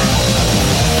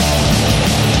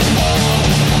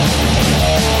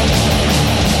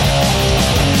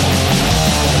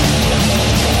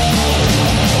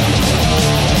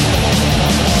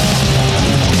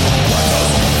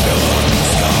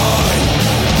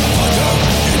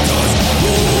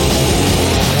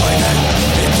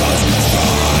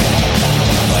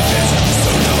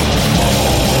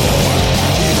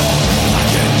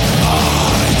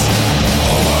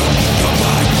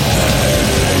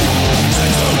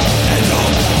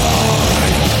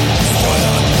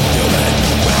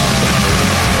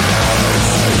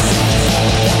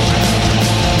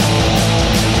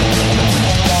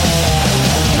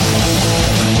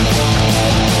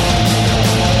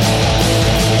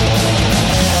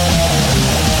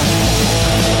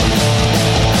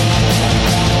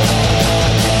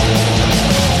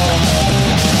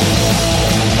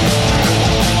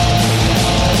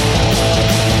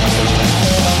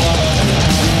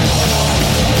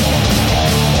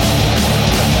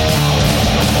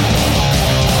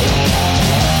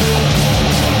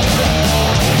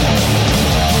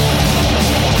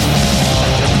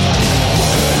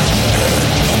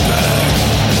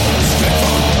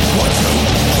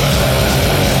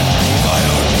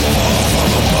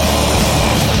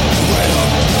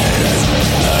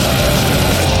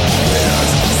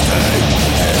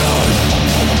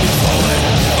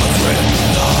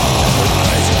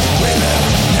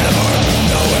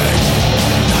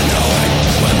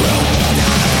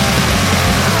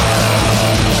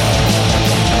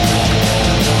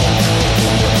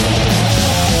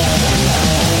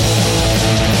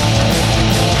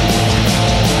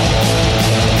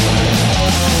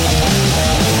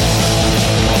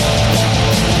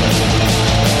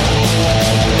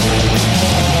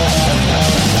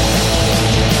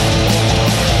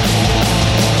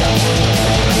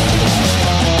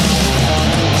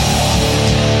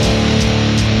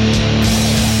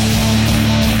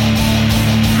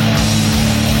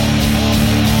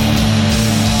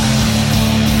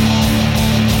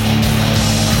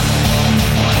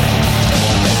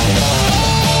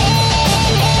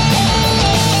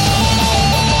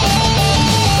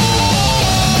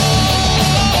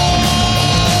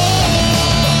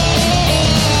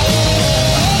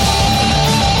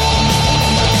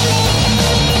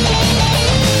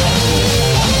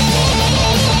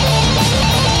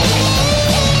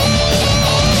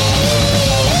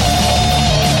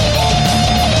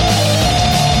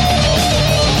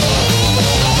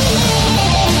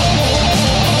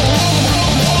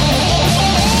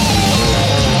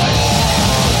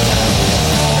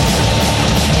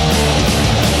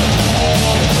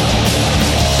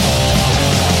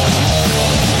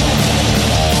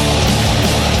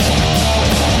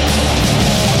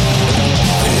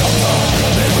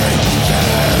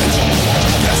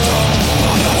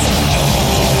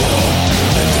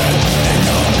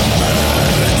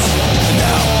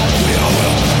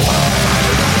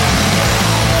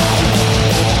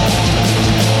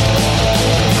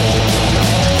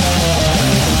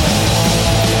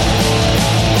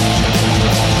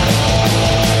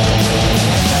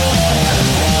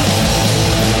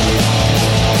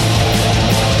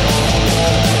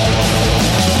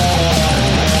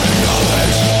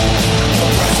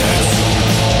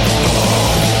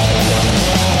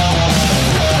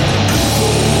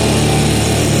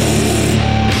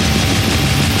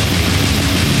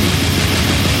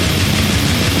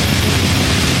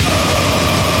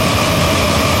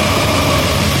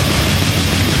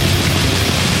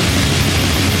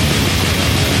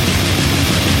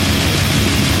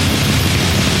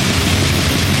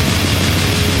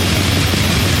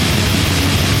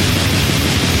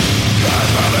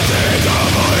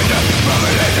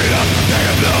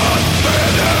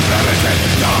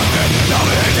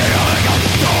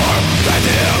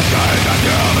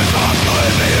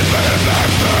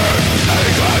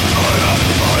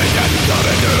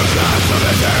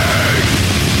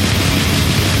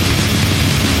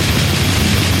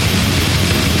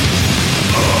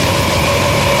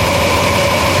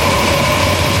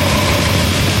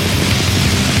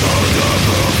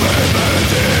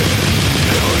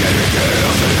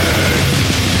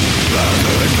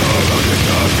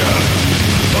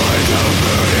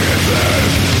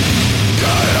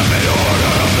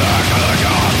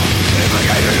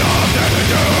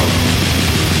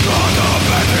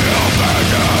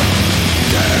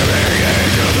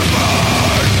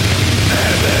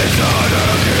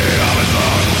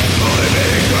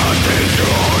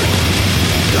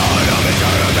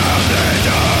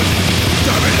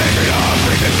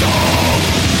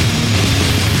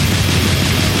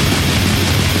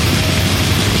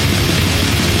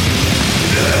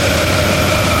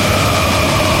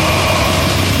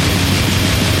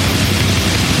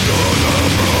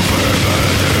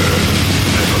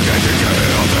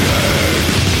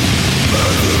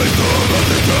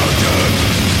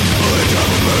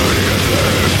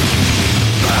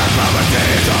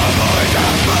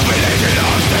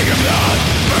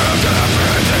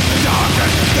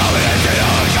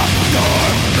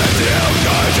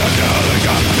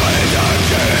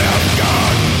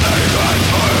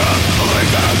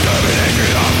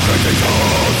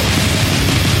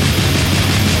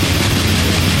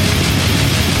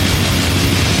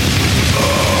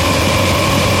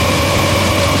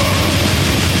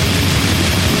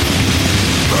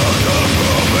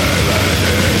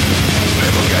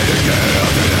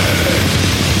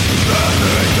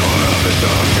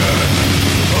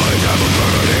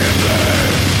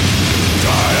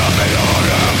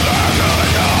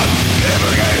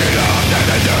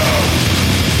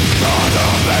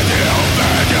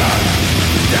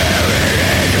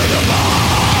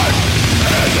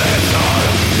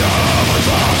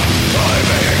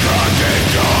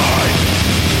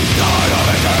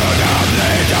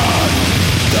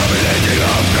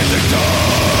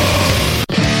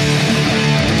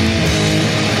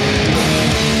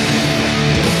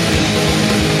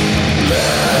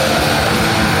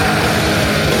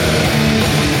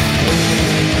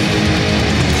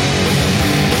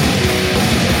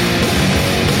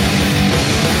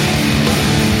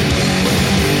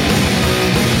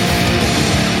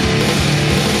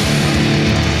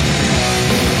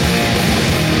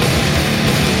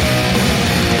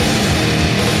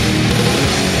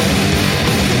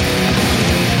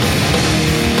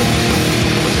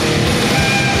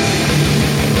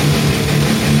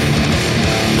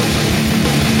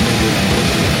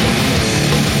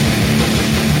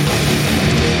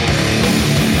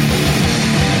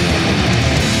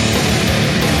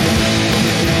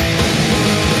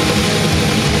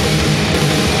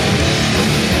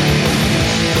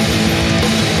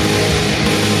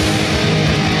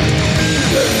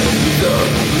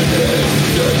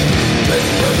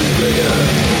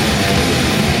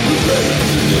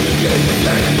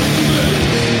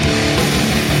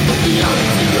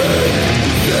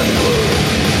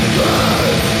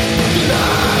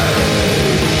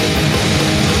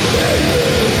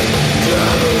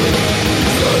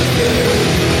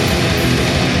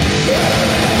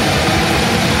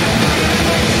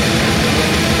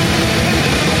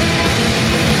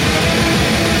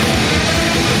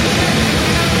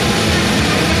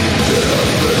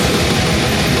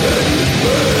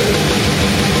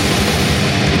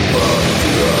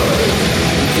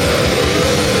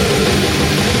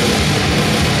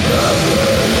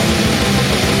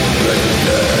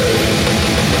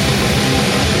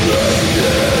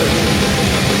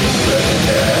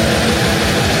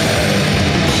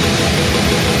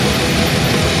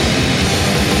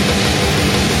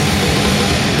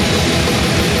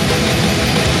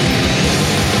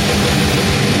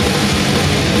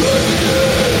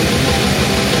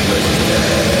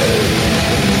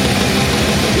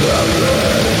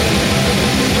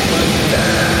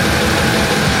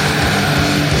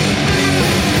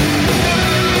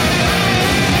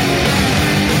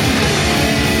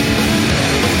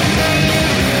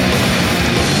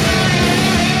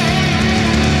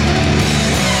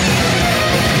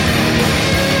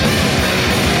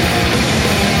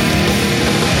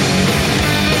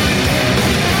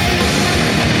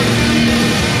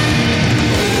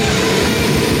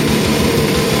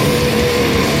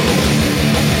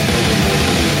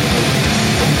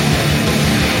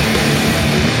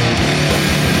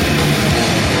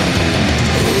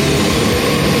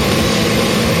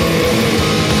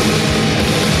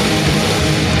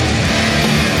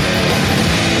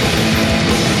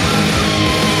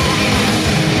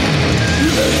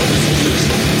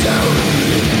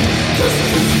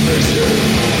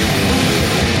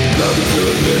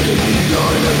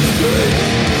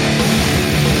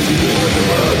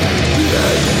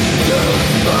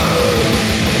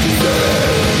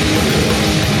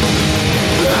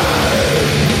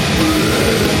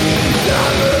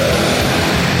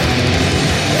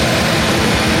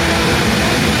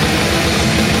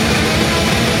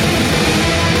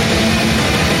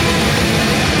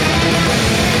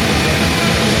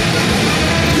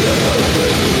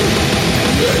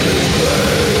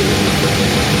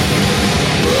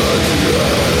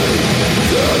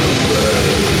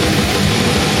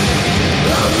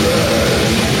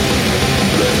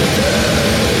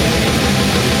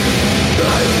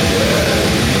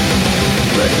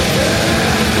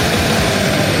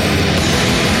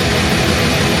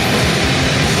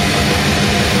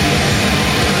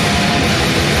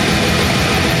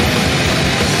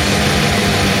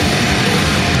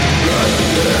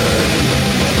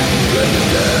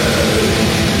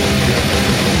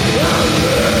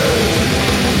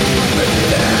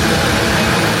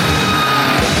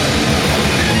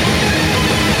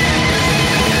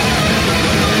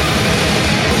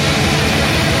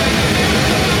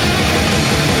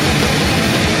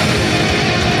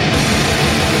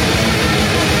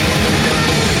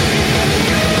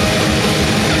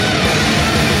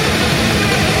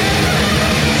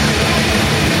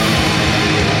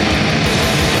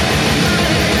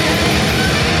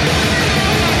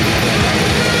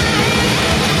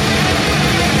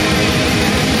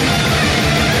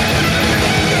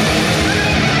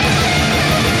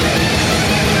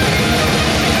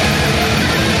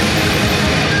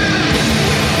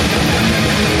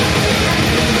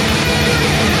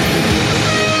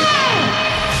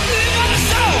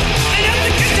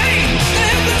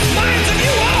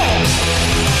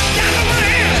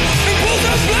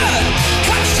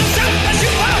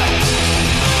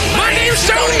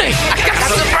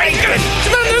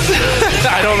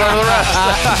 I don't remember the rest.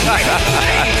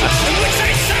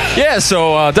 Yeah,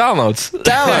 so downloads.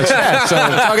 Yeah. So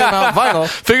talking about vinyl.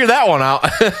 Figure that one out.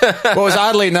 Well, it was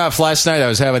oddly enough, last night I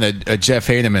was having a Jeff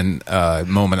Hanneman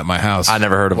moment at my house. I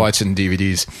never heard of him. Watching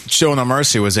DVDs. Show No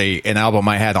Mercy was an album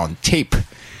I had on tape.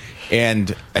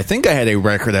 And I think I had a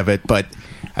record of it, but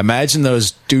imagine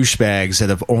those douchebags that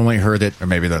have only heard it, or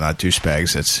maybe they're not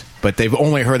douchebags, but they've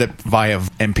only heard it via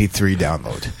MP3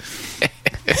 download.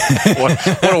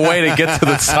 what a way to get to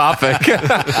the topic.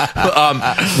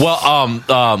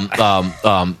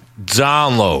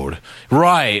 Download.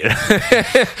 Right.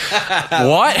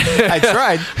 What? I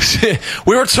tried.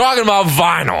 We were talking about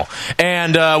vinyl,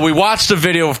 and we watched a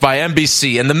video by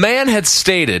NBC, and the man had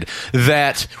stated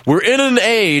that we're in an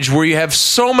age where you have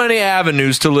so many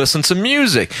avenues to listen to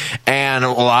music, and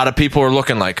a lot of people are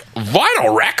looking like,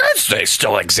 vinyl records? They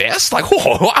still exist? Like,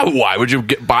 why would you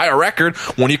buy a record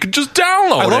when you could just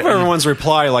download it? I love everyone's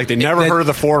reply, like they never heard of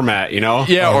the format, you know?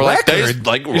 Yeah, or like,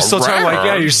 you still talking like,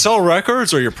 yeah, you sell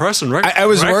records or you're pressing records? I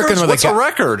was working with What's a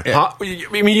record? Yeah. Huh?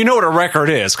 I mean, you know what a record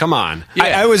is. Come on.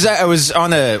 Yeah. I was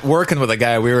working with a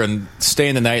guy. We were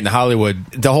staying the night in Hollywood.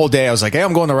 The whole day I was like, hey,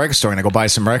 I'm going to the record store and I go buy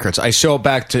some records. I show up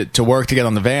back to work to get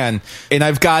on the van, and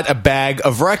I've got a bag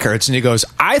of records. And he goes,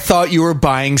 I thought you were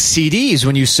buying CDs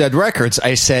when you said records.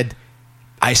 I said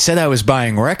I was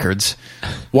buying records.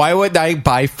 Why would I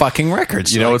buy fucking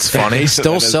records? You know what's funny? They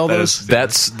still sell those.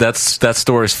 That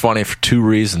story is funny for two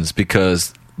reasons.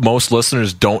 Because most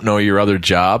listeners don't know your other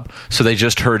job, so they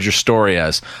just heard your story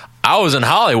as, I was in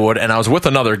Hollywood and I was with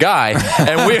another guy,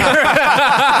 and we.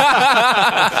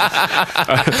 I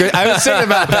was thinking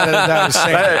about that as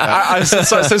I was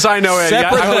saying. Since I know it,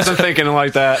 I wasn't thinking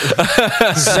like that.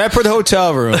 Separate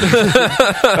hotel room.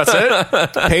 That's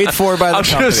it. Paid for by the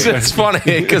company. It's funny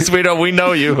because we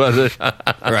know you. Right.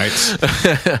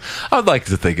 I'd like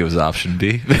to think it was option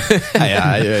B.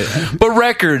 Yeah. But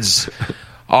records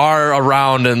are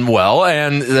around and well,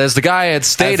 and as the guy had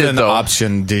stated, though,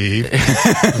 option D.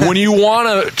 When you want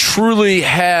to truly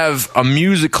have a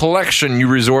music collection, you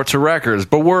resort to records.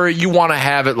 But where you want to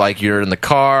have it, like you're in the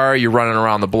car, you're running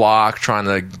around the block, trying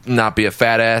to not be a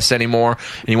fat ass anymore,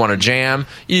 and you want to jam,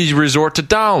 you resort to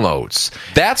downloads.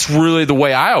 That's really the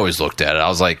way I always looked at it. I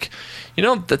was like, you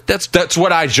know, that's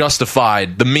what I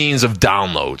justified the means of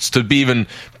downloads to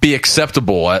be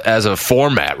acceptable as a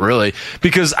format, really.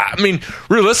 Because, I mean,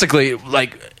 realistically,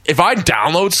 like, if I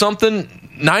download something,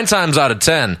 9 times out of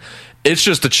 10, it's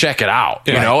just to check it out,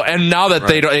 you know? And now that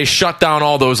they shut down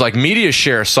all those, like, media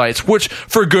share sites, which,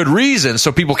 for good reason,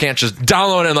 so people can't just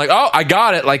download it and, like, oh, I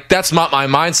got it. Like, that's not my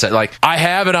mindset. Like, I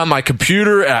have it on my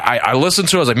computer. I listen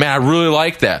to it. I was like, man, I really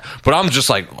like that. But I'm just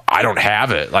like, I don't have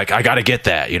it. Like, I got to get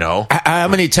that, you know? How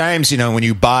many times, you know, when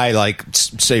you buy, like,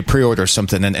 say, pre-order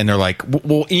something, and they're like,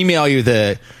 we'll email you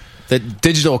the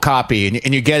digital copy,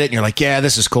 and you get it, and you're like, yeah,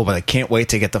 this is cool, but I can't wait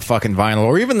to get the fucking vinyl,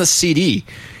 or even the CD.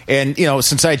 And, you know,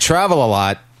 since I travel a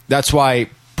lot, that's why,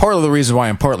 part of the reason why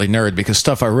I'm partly nerd, because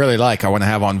stuff I really like, I want to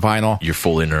have on vinyl. You're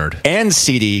fully nerd. And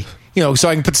CD, you know, so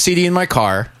I can put the CD in my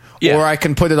car, or I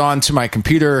can put it onto my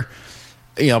computer,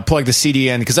 you know, plug the CD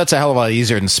in, because that's a hell of a lot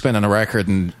easier than spinning a record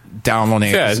and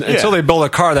downloading it. Yeah, until they build a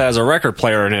car that has a record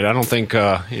player in it, I don't think,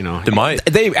 you know. They might.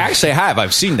 They actually have.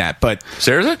 I've seen that, but...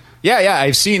 Seriously? Yeah,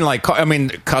 I've seen, like,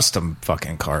 custom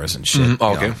fucking cars and shit.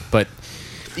 Okay. Know? But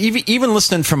even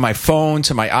listening from my phone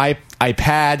to my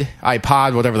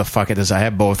iPod, whatever the fuck it is, I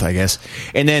have both, I guess,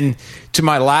 and then to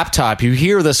my laptop, you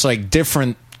hear this, like,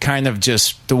 different kind of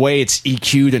just the way it's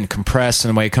EQ'd and compressed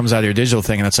and the way it comes out of your digital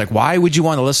thing, and it's like, why would you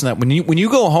want to listen to that when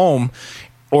you go home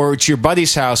or to your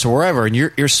buddy's house or wherever, and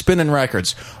you're spinning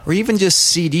records or even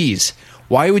just CDs?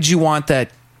 Why would you want that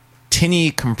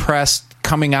tinny compressed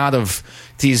coming out of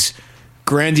these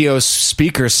grandiose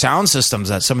speaker sound systems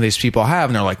that some of these people have,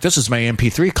 and they're like, this is my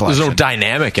MP3 collection. There's no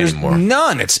dynamic anymore.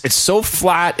 None. It's so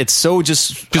flat. It's so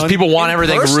just because people want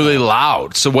everything really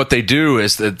loud. So what they do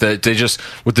is that they just,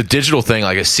 with the digital thing,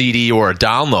 like a CD or a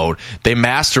download, they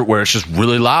master it where it's just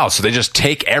really loud. So they just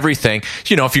take everything.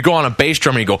 You know, if you go on a bass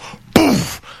drum and you go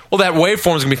boof, well, that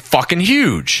waveform is going to be fucking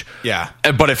huge. Yeah.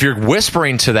 But if you're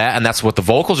whispering to that, and that's what the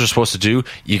vocals are supposed to do,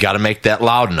 you got to make that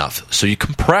loud enough. So you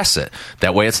compress it.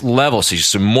 That way it's level, so you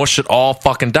just mush it all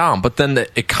fucking down. But then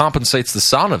it compensates the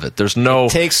sound of it. There's no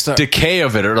decay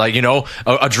of it. Or, like, you know,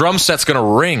 a drum set's going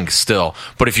to ring still.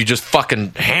 But if you just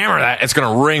fucking hammer that, it's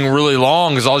going to ring really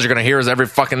long, because all you're going to hear is every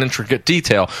fucking intricate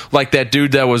detail. Like that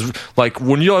dude that was, like,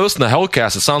 when you listen to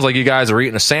Hellcast, it sounds like you guys are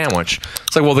eating a sandwich.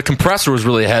 It's like, well, the compressor was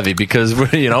really heavy because,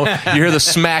 you know, you hear the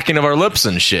smacking of our lips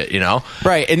and shit, you know?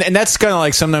 Right, and that's kind of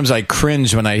like sometimes I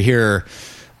cringe when I hear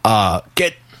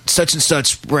get such and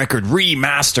such record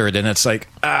remastered, and it's like,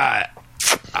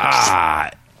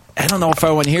 I don't know if I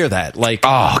want to hear that. Like,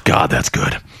 oh God, that's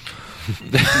good.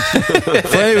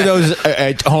 For any of those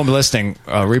at home listening,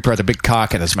 Reaper had a big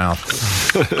cock in his mouth.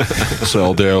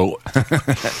 So do.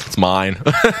 It's mine.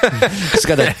 He's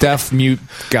got a deaf mute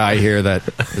guy here that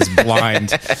is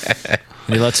blind.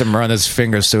 And he lets him run his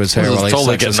fingers through his hair while he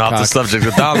totally sucks his getting off cock. the subject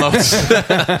of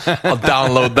downloads. I'll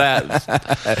download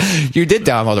that. You did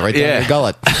download it right there in your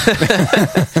gullet.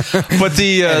 But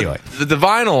Anyway. the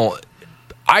vinyl,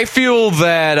 I feel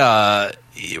that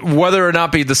whether or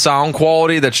not be the sound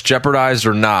quality that's jeopardized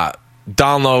or not,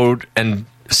 download and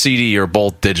CD are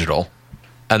both digital,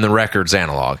 and the record's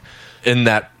analog. In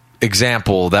that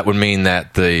example, that would mean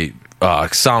that the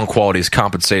sound quality is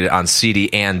compensated on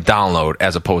CD and download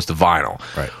as opposed to vinyl.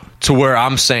 Right. To where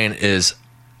I'm saying is,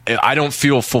 I don't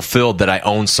feel fulfilled that I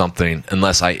own something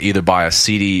unless I either buy a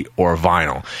CD or a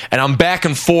vinyl. And I'm back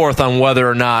and forth on whether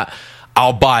or not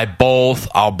I'll buy both.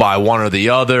 I'll buy one or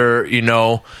the other, you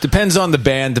know. Depends on the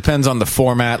band, depends on the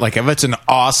format. Like if it's an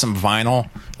awesome vinyl,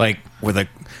 like with the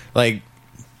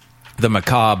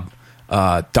Macabre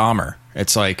Dahmer,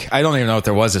 it's like I don't even know if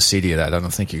there was a CD of that. I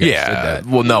don't think you guys did that.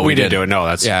 Well, no, we didn't do it. No,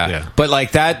 that's yeah. But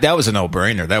like that was a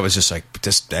no-brainer. That was just like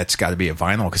that's got to be a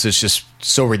vinyl because it's just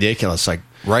so ridiculous. Like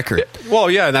record.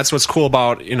 Well, yeah, and that's what's cool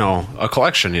about a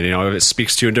collection. It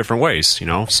speaks to you in different ways.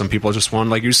 Some people just want,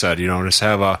 like you said, just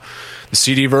have the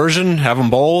CD version, have them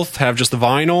both, have just the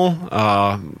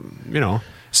vinyl.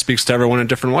 Speaks to everyone in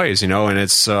different ways. And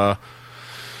it's to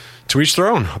each their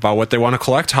own about what they want to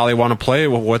collect, how they want to play it,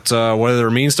 what are their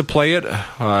means to play it.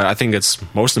 I think it's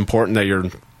most important that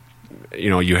you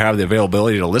have the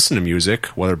availability to listen to music,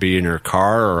 whether it be in your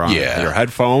car or on your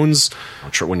headphones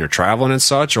when you're traveling and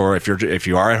such, or if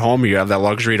you are at home, you have that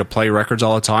luxury to play records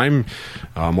all the time.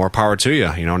 More power to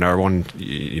you. Not everyone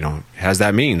has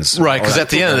that means, right? Because at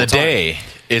the end of the day,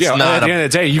 it's not. At the end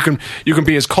of the day, you can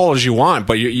be as cold as you want,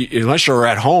 but unless you're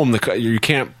at home, you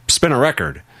can't spin a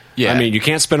record. Yeah. I mean, you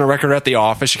can't spin a record at the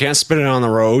office. You can't spin it on the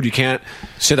road. You can't.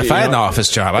 Shit, if I had an office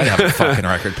job, I'd have a fucking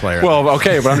record player. Well,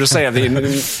 okay, but I'm just saying,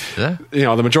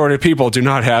 the majority of people do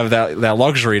not have that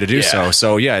luxury to do so.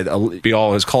 So, be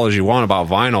all as cool as you want about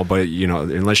vinyl, but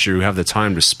unless you have the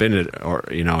time to spin it, or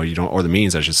you don't, or the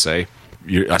means, I should say,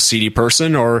 you're a CD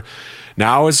person, or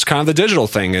now it's kind of the digital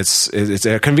thing. It's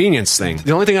a convenience thing.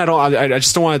 The only thing I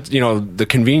just don't want the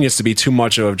convenience to be too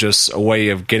much of just a way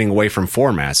of getting away from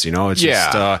formats. It's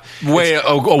just way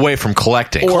away from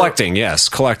collecting. Collecting. Yeah.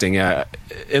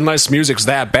 Unless music's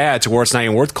that bad to where it's not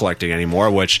even worth collecting anymore.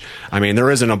 Which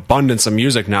there is an abundance of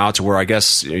music now to where I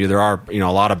guess there are a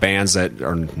lot of bands that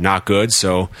are not good.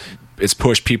 So it's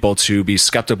pushed people to be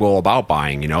skeptical about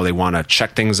buying. They want to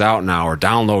check things out now or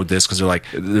download this because they're like,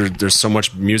 there's so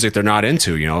much music they're not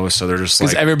into, so they're just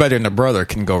like, everybody and their brother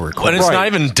can go record. But it's not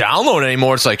even download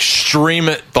anymore. It's like stream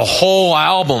it, the whole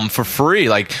album for free,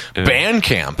 like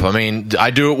Bandcamp.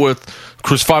 I do it with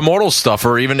Crucified Mortal stuff,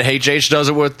 or even HH does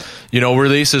it with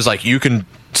releases. Like you can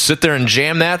sit there and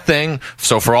jam that thing.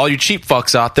 So for all you cheap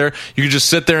fucks out there, you can just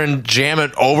sit there and jam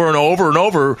it over and over and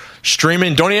over,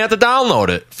 streaming. Don't even have to download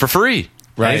it for free.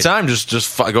 Right. Anytime,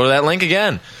 just go to that link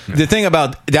again. The thing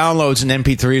about downloads and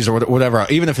MP3s or whatever,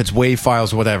 even if it's WAV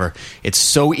files or whatever, it's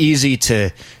so easy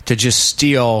to just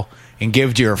steal and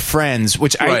give to your friends,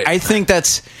 which I think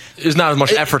there's not as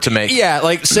much effort to make. Yeah,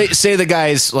 like say the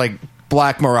guys like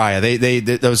Black Mariah, they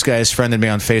those guys friended me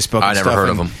on Facebook. I never heard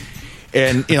of them.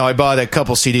 And, I bought a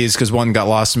couple CDs because one got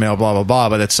lost in mail, blah, blah, blah.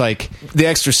 But it's like the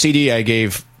extra CD I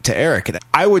gave to Eric.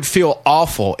 I would feel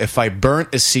awful if I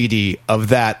burnt a CD of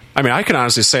that. I can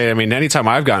honestly say, anytime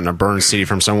I've gotten a burned CD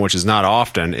from someone, which is not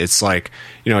often, it's like,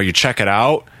 you check it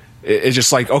out. It's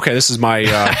just like, okay, this is my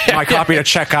my copy to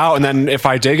check out, and then if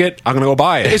I dig it, I'm going to go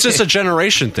buy it. It's just a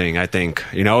generation thing, I think.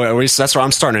 At least that's what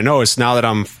I'm starting to notice now that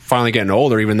I'm finally getting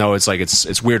older, even though it's like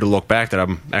it's weird to look back that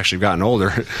I'm actually gotten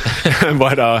older.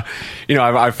 But,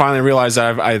 I finally realized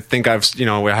that I think I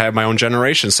have my own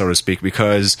generation, so to speak,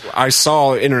 because I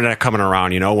saw internet coming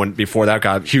around, when before that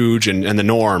got huge and the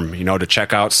norm, to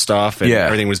check out stuff, and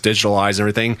everything was digitalized and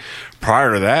everything.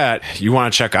 Prior to that, you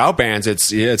want to check out bands,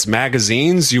 it's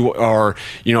magazines, you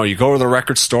go to the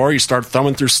record store, you start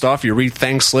thumbing through stuff, you read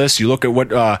thanks lists, you look at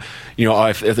what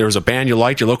if there was a band you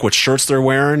liked, you look what shirts they're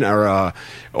wearing, or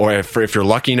if you're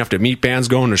lucky enough to meet bands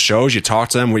going to shows, you talk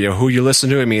to them, who you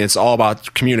listen to. It's all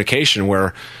about communication,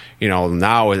 where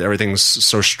now everything's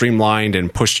so streamlined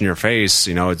and pushed in your face.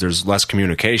 There's less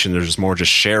communication. There's more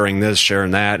just sharing this,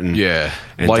 sharing that, and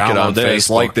and like it on this,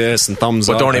 Facebook, like this, and thumbs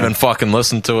up. But don't even fucking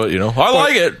listen to it. I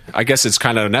like it. I guess it's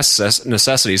kind of a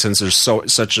necessity since there's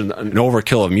such an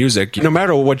overkill of music. No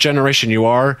matter what generation you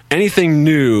are, anything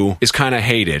new is kind of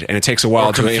hated, and it takes a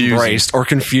while to be embraced or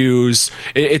confused.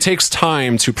 It takes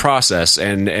time to process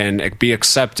and be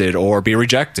accepted or be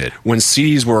rejected. When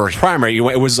CDs were primary,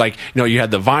 it was like you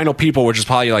had the vinyl people, which is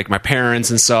probably like my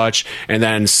parents and such, and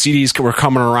then CDs were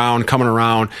coming around.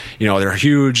 They're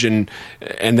huge, and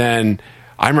then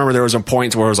I remember there was a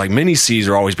point where it was like mini CDs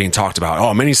are always being talked about.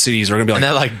 Oh, mini CDs are going to be like,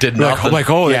 and that did nothing.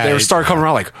 They started coming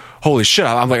around like, holy shit!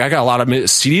 I'm like, I got a lot of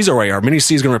CDs already. Are mini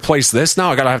CDs going to replace this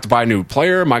now? I got to have to buy a new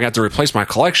player. Am I going to have to replace my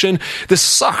collection? This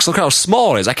sucks. Look how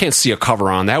small it is. I can't see a cover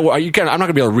on that. I'm not going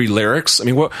to be able to read lyrics. I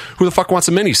mean, who the fuck wants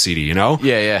a mini CD?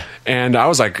 Yeah. And I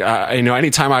was like,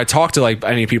 anytime I talk to like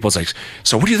any people, it's like,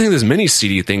 so what do you think of this mini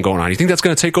CD thing going on? You think that's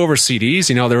going to take over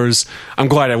CDs? I'm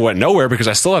glad I went nowhere because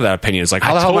I still have that opinion. It's like,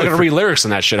 how the hell am I going to read lyrics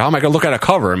in that shit? How am I going to look at a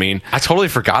cover? I mean, I totally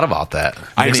forgot about that.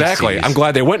 Exactly. I'm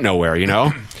glad they went nowhere.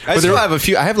 I still have a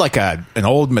few. I have like an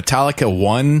old Metallica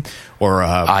 1 or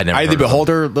Eye of the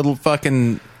Beholder little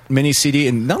fucking mini CD,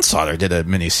 and Nunslaughter did a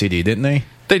mini CD, didn't they?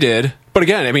 They did. But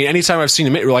again, I mean, anytime I've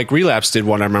seen like Relapse did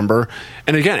one, I remember.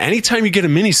 And again, anytime you get a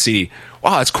mini CD,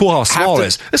 wow, it's cool how small it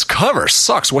is. This cover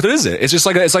sucks. What is it? It's just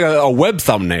like a web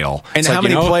thumbnail. And how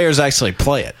many players actually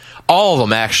play it? All of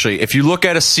them, actually. If you look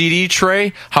at a CD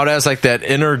tray, how it has like that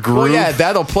inner groove. Well, yeah,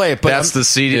 that'll play it. But that's the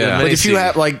CD. Yeah. But if you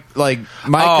have like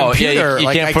my computer, you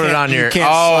can't put it on your.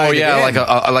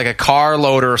 Like a car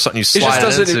loader or something. You slide it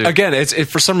just into. Again, it's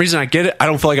for some reason I get it. I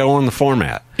don't feel like I own the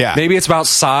format. Yeah, maybe it's about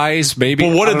size. Maybe.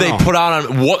 But what did they put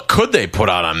on? What could they put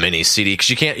on mini CD? Because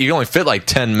you can't. You only fit like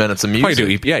 10 minutes of music.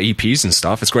 Probably do EPs and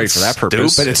stuff. It's great for that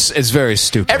purpose. But it's very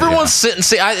stupid. Everyone's sitting.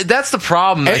 That's the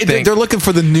problem. I think they're looking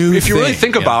for the new. If you really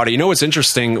think about it, what's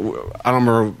interesting. I don't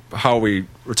remember how we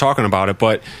were talking about it,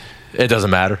 but it doesn't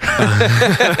matter.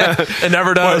 It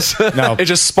never does. No, it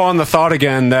just spawned the thought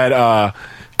again that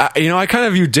I kind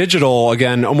of view digital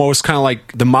again almost kind of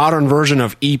like the modern version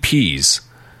of EPs.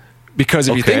 Because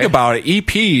if you think about it,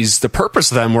 EPs, the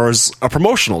purpose of them was a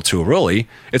promotional tool, really.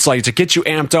 It's like to get you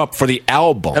amped up for the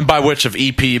album. And by which of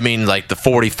EP you mean like the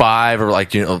 45 or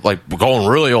like going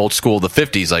really old school, the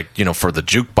 50s, like, for the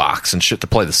jukebox and shit to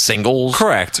play the singles.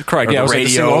 Correct. Yeah, it was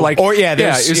radio. Like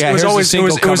the single, it was always a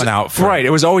single coming out. Right.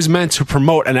 It was always meant to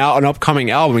promote an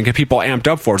upcoming album and get people amped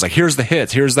up for it. It's like, here's the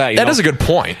hits, here's that. That is a good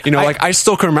point. I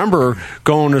still can remember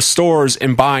going to stores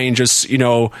and buying just,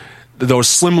 those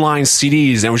slimline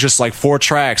CDs, and it was just like 4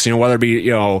 tracks, whether it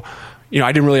be, I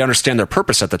didn't really understand their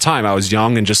purpose at the time. I was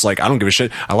young and just like, I don't give a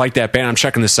shit. I like that band. I'm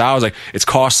checking this out. I was like, it's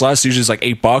cost less. Usually it's like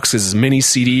 $8 because it's a mini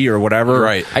CD or whatever.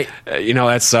 Right.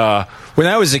 That's when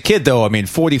I was a kid though. I mean,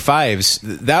 45s.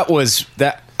 That was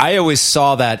that. I always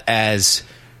saw that as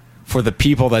for the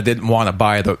people that didn't want to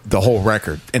buy the whole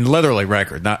record, and literally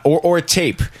record, not or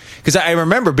tape. Because I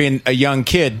remember being a young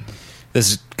kid. This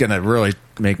is gonna really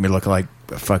make me look like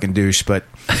a fucking douche, but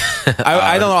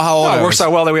I don't know how old I was. It works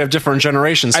out well that we have different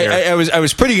generations here. I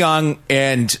was pretty young,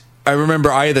 and I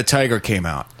remember Eye of the Tiger came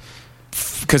out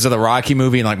because of the Rocky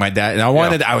movie, and like my dad, and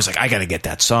I was like, I got to get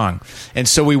that song, and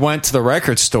so we went to the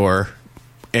record store,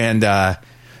 and I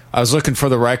was looking for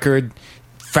the record,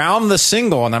 found the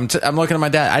single, and I'm looking at my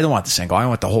dad. I don't want the single, I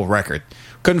want the whole record.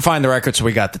 Couldn't find the record, so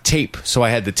we got the tape. So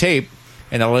I had the tape,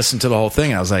 and I listened to the whole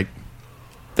thing, and I was like,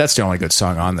 that's the only good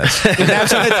song on this.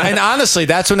 And honestly,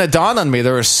 that's when it dawned on me.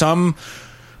 There were some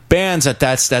bands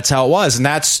that's how it was,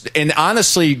 and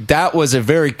honestly, that was a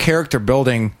very character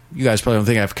building. You guys probably don't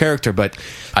think I have character, but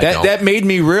that made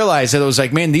me realize that it was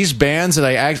like, man, these bands that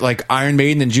I act like Iron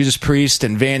Maiden and Judas Priest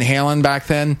and Van Halen back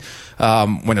then,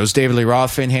 when it was David Lee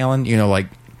Roth, Van Halen, like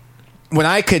when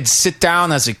I could sit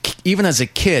down even as a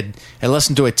kid and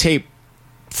listen to a tape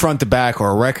front to back or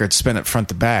a record, spin it front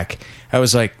to back. I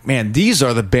was like, man, these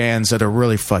are the bands that are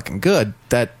really fucking good.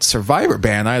 That Survivor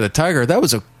band, Eye of the Tiger, that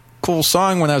was a cool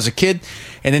song when I was a kid.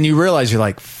 And then you realize you're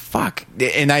like, fuck.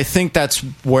 And I think that's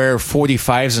where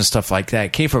 45s and stuff like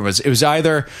that came from. It was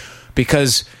either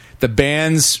because the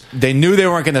bands, they knew they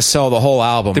weren't going to sell the whole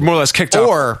album. They more or less kicked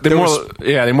out. They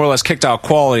more or less kicked out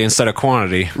quality instead of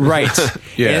quantity. Right.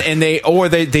 Yeah. And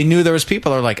they knew there was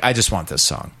people that were like, I just want this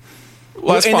song.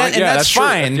 Well, that's fine. That's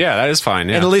fine. Yeah, that is fine.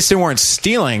 Yeah. And at least they weren't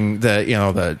stealing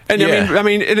the. I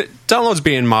mean, downloads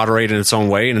being moderated in its own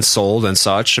way and sold and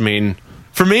such. I mean,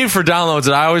 for me, for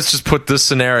downloads, I always just put this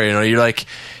scenario. You're like,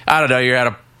 I don't know, you're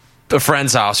at a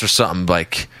friend's house or something.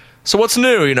 Like, so what's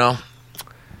new?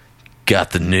 Got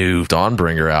the new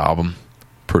Dawnbringer album.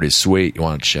 pretty sweet. You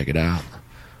want to check it out?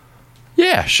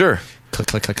 Yeah, sure. Click,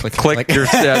 click, click, click, Click. click. Your,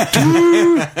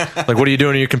 like, what are you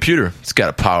doing on your computer? It's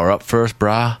got to power up first,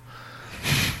 brah.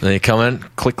 Then you come in,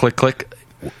 click, click, click.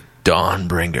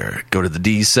 Dawnbringer. Go to the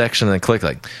D section and then click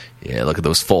like, yeah, look at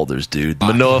those folders, dude.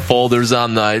 Manila folders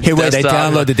on the Hey, wait, they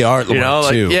downloaded the art, you know,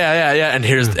 like, too. Yeah. And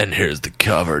here's the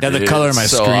cover. Yeah, dude. the color of my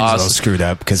It's so screen's a awesome. little screwed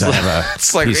up because I have a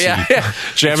It's like, PC. yeah.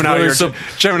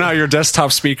 Jamming out your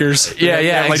desktop speakers. Yeah,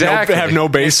 Like exactly. have no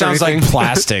bass. It sounds or like anything.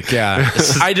 plastic, yeah.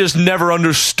 I just never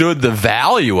understood the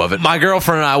value of it. My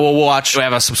girlfriend and I will watch. We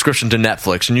have a subscription to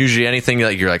Netflix, and usually anything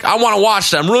that you're like, I want to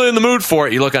watch that. I'm really in the mood for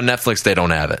it. You look on Netflix, they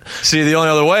don't have it. See, the only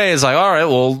other way is like, all right,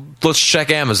 well, let's check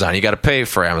Amazon. You got to pay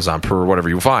for Amazon per whatever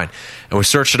you find. And we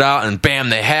search it out, and bam,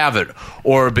 they have it.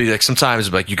 Or it'd be like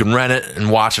sometimes like you can rent it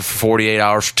and watch it for 48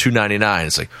 hours for $2.99.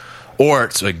 It's like, or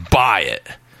it's like buy it.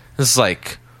 It's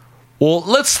like, well,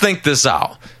 let's think this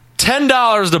out.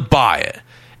 $10 to buy it.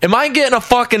 Am I getting a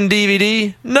fucking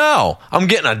DVD? No. I'm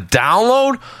getting a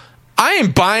download? I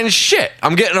ain't buying shit.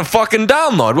 I'm getting a fucking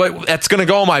download. Wait, that's going to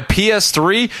go on my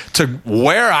PS3 to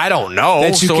where? I don't know.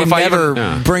 That you so can if I never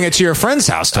even, bring it to your friend's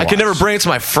house to I can watch. never bring it to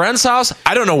my friend's house.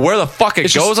 I don't know where the fuck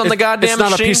it goes on the goddamn It's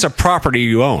not machine. a piece of property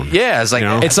you own. Yeah, it's like,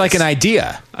 It's like an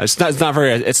idea. It's not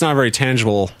a very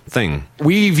tangible thing.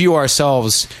 We view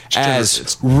ourselves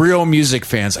as real music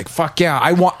fans. Like, fuck yeah,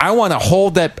 I want to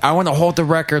hold that. I want to hold the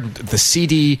record, the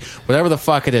CD, whatever the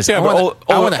fuck it is. Yeah, but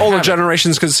older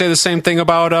generations could say the same thing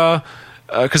about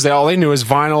because all they knew is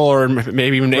vinyl or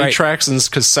maybe even 8-tracks and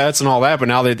cassettes and all that. But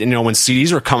now they, when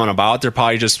CDs were coming about, they're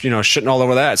probably just shitting all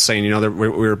over that, saying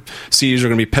we're CDs are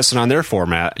going to be pissing on their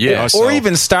format. Yeah, or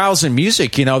even styles in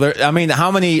music. I mean, how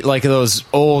many like those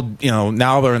old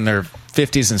now they're in their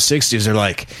 50s and 60s are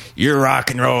like, you're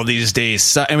rock and roll these days.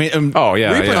 So, I mean, Reaper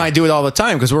and I do it all the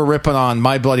time because we're ripping on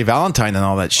My Bloody Valentine and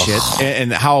all that shit,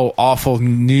 and how awful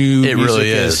new it music really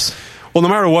is. Well, no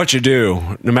matter what you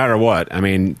do, no matter what, I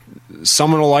mean,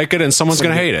 someone will like it and someone's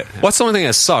going to hate it. What's the only thing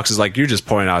that sucks is like you just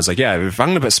pointed out. It's like, yeah, if I'm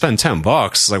going to spend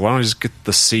 $10, like why don't I just get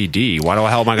the CD? Why the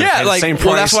hell am I going to pay the same price?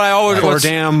 Well, that's what I always or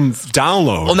damn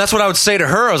download. Well, and that's what I would say to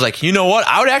her. I was like, you know what?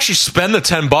 I would actually spend the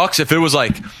 $10 if it was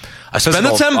like, I spend the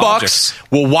 $10.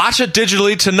 We'll watch it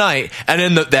digitally tonight, and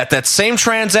in that same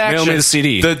transaction, mail me the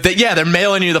CD. They're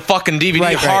mailing you the fucking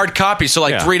DVD hard copy. So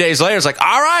 3 days later, it's like,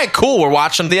 all right, cool, we're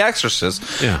watching The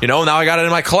Exorcist. Yeah. Now I got it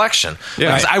in my collection.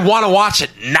 Yeah. I want to watch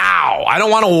it now. I don't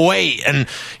want to wait, and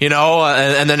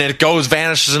and then it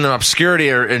vanishes into obscurity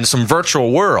or in some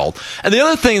virtual world. And the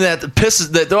other thing that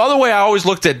pisses the other way I always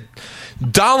looked at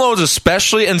downloads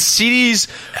especially, and CDs,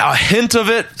 a hint of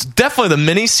it, definitely the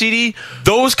mini CD,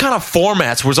 those kind of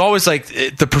formats was always like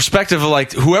the perspective of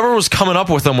like whoever was coming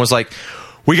up with them was like,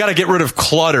 we got to get rid of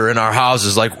clutter in our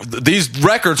houses. Like these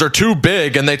records are too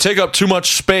big and they take up too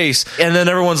much space. And then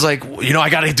everyone's like, I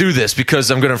got to do this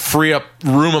because I'm going to free up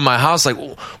room in my house. Like,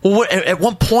 well, at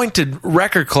what point did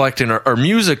record collecting or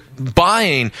music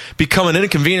buying become an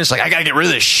inconvenience? Like, I got to get rid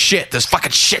of this shit. This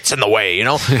fucking shit's in the way,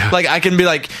 Yeah. Like, I can be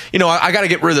like, I got to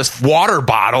get rid of this water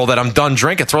bottle that I'm done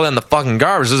drinking. Throw that in the fucking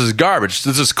garbage. This is garbage.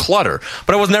 This is clutter.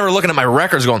 But I was never looking at my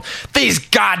records going, these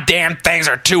goddamn things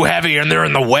are too heavy and they're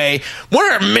in the way.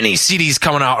 When are mini CDs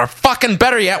coming out? Or fucking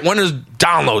better yet, when is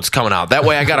downloads coming out? That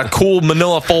way I got a cool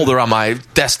manila folder on my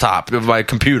desktop of my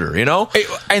computer,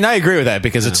 And I agree with that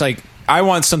because it's like, I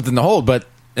want something to hold, but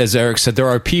as Eric said, there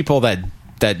are people that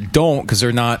don't because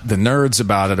they're not the nerds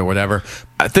about it or whatever.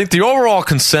 I think the overall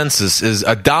consensus is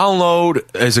a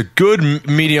download is a good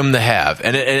medium to have,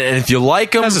 and if you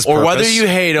like them or whether you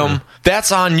hate them,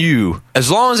 that's on you. As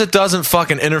long as it doesn't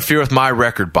fucking interfere with my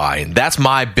record buying, that's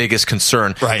my biggest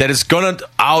concern. Right. That it's going to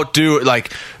outdo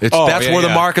that's where the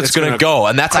market's going to go,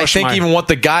 and that's I think even what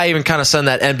the guy even kind of said in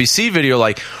that NBC video.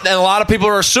 Like, and a lot of people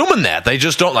are assuming that they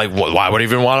just don't like. Why would you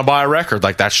even want to buy a record?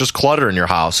 Like that's just clutter in your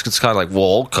house. It's kind of like,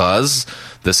 well, cause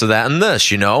this or that and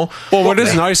this, Well, what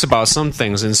is nice about some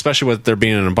things, and especially with there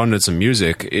being an abundance of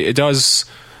music, it does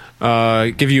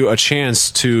give you a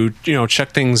chance to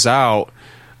check things out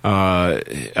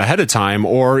ahead of time,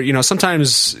 or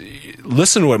sometimes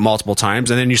listen to it multiple times,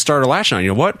 and then you start latching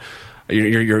on. What?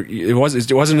 It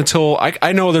wasn't until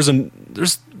I know there's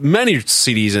many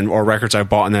CDs or records I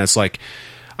bought, and then it's like.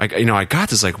 I got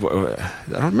this, like, I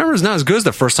don't remember, it's not as good as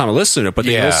the first time I listened to it, but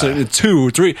then you listen to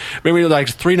 2, 3, maybe like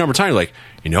 3 number times, like,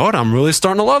 you know what, I'm really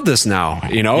starting to love this now.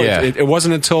 You know, it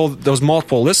wasn't until those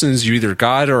multiple listens you either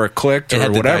got or clicked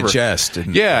or whatever. Digest.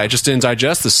 Yeah, it just didn't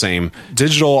digest the same.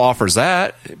 Digital offers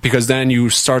that because then you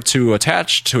start to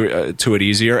attach to it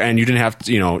easier, and you didn't have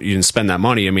to, you didn't spend that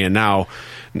money. I mean, now.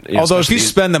 Although if you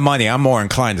spend the money, I'm more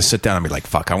inclined to sit down and be like,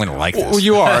 "Fuck, I'm going to like this." Well,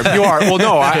 you are. Well,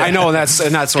 no, I know, and that's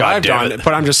what I've done.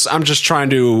 But I'm just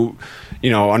trying to,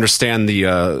 understand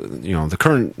the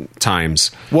current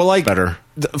times. Well, like better.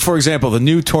 For example, the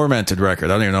new Tormented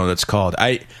record. I don't even know what it's called.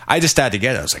 I just had to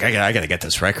get it. I was like, I got to get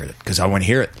this record because I want to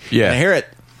hear it. Yeah, and I hear it,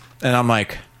 and I'm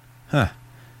like, huh.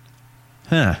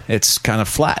 It's kind of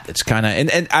flat. It's kind of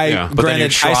and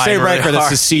granted, I say record,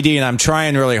 it's a CD, and I'm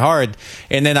trying really hard.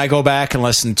 And then I go back and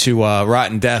listen to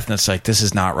Rotten Death, and it's like, this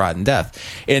is not Rotten Death.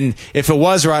 And if it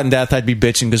was Rotten Death, I'd be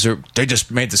bitching because they just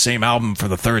made the same album for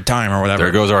the third time or whatever.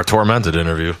 There goes our Tormented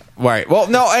interview. Right. Well,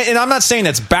 no, and I'm not saying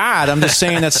it's bad. I'm just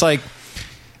saying it's like.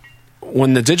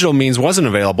 When the digital means wasn't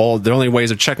available, the only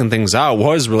ways of checking things out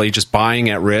was really just buying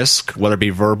at risk, whether it be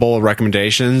verbal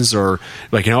recommendations or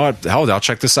like, you know what, hell, I'll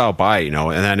check this out, buy it,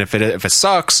 And then if it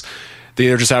sucks, they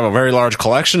either just have a very large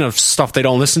collection of stuff they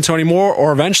don't listen to anymore,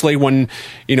 or eventually when,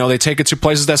 they take it to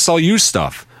places that sell used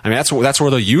stuff. I mean, that's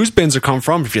where the used bins are come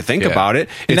from. If you think about it,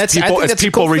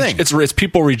 it's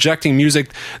people rejecting music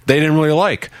they didn't really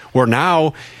like. Where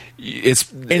now.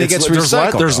 It gets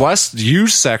recycled. There's less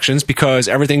used sections because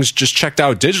everything's just checked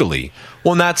out digitally.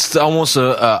 Well, and that's almost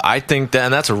I think that,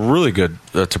 and that's a really good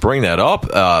to bring that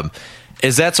up.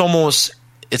 Is that's almost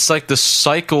it's like the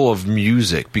cycle of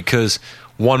music because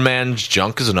one man's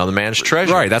junk is another man's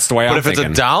treasure. Right, that's the way. But if it's a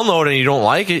download and you don't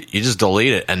like it, you just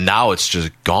delete it, and now it's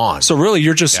just gone. So really,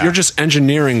 you're just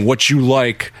engineering what you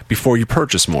like before you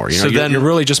purchase more. You're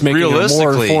really just making a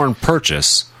more informed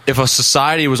purchase. If a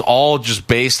society was all just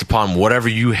based upon whatever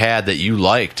you had that you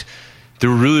liked,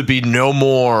 there would really be no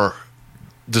more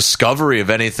discovery of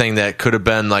anything that could have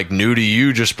been like new to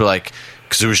you, just be like,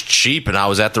 because it was cheap and I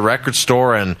was at the record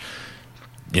store and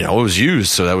it was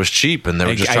used, so that was cheap, and they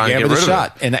were just trying to get rid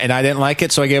of it. And I didn't like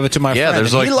it, so I gave it to my friend. And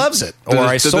he loves it, or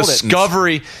I sold it. The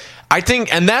discovery, I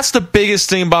think, and that's the biggest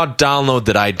thing about download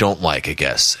that I don't like, I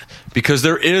guess, because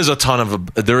there is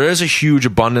a huge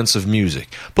abundance of music.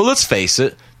 But let's face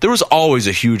it, there was always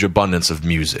a huge abundance of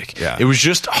music. Yeah. It was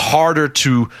just harder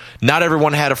to. Not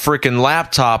everyone had a freaking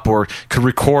laptop or could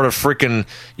record a freaking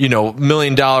 $1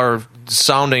 million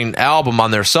sounding album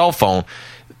on their cell phone.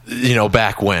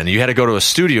 Back when you had to go to a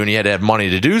studio and you had to have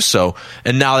money to do so,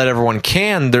 and now that everyone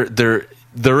can,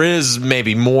 there is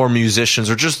maybe more musicians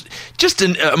or just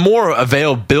more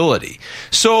availability.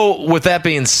 So with that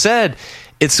being said,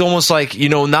 it's almost like,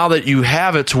 now that you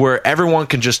have it to where everyone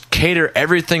can just cater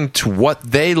everything to what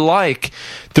they like,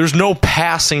 there's no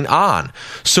passing on.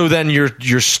 So then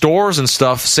your stores and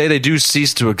stuff, say they do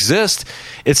cease to exist,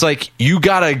 it's like you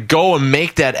got to go and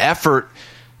make that effort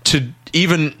to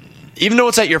even though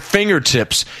it's at your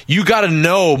fingertips, you got to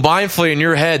know mindfully in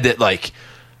your head that, like,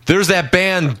 there's that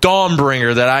band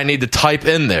Dawnbringer that I need to type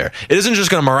in there. It isn't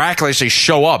just going to miraculously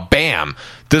show up, bam,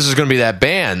 this is going to be that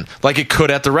band, like it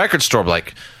could at the record store.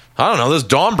 Like, I don't know, this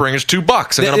Dawnbringer's $2.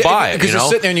 I'm going to buy it. Because you're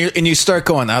sitting there and you start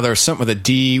going, there's something with a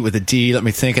D, let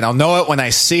me think, and I'll know it when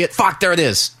I see it. Fuck, there it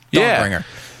is. Dawnbringer. Yeah.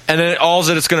 And then all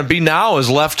that it's going to be now is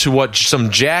left to what some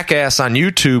jackass on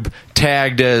YouTube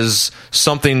tagged as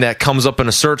something that comes up in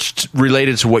a search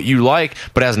related to what you like,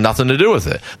 but has nothing to do with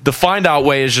it. The find out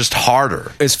way is just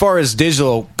harder. As far as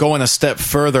digital, going a step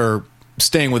further,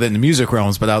 staying within the music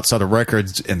realms, but outside of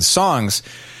records and songs,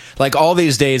 like all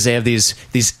these days they have these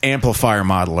amplifier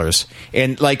modelers.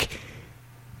 And like,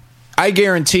 I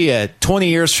guarantee you, 20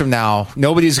 years from now,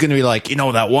 nobody's going to be like,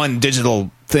 that one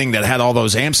digital thing that had all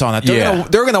those amps on it. They're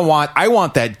going to want, I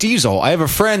want that diesel. I have a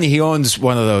friend, he owns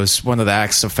one of the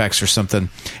Axe Effects or something,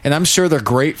 and I'm sure they're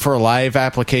great for a live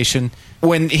application.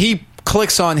 When he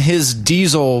clicks on his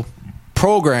diesel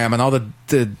program and all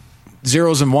the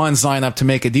zeros and ones line up to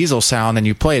make a diesel sound and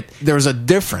you play it, there's a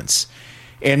difference.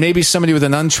 And maybe somebody with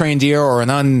an untrained ear or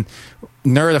an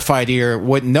nerdified ear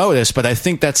wouldn't notice, but I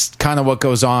think that's kind of what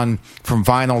goes on from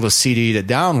vinyl to CD to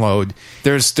download.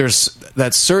 There's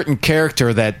that certain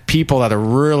character that people that are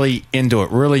really into it,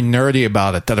 really nerdy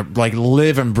about it, that are like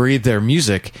live and breathe their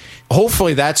music.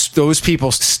 Hopefully those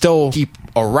people still keep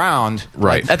around.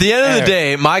 Right. At the end of the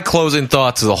day, my closing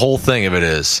thought to the whole thing of it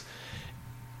is,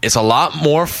 it's a lot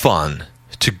more fun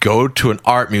to go to an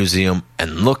art museum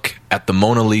and look at the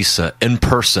Mona Lisa in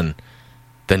person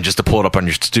than just to pull it up on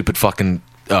your stupid fucking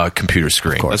computer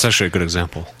screen. That's actually a good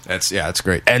example. That's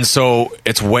great. And so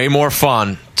it's way more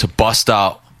fun to bust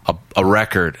out a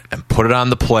record and put it on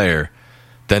the player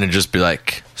than to just be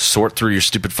like, sort through your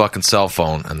stupid fucking cell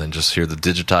phone and then just hear the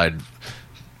digitized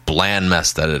bland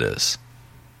mess that it is.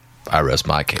 I rest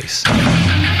my case.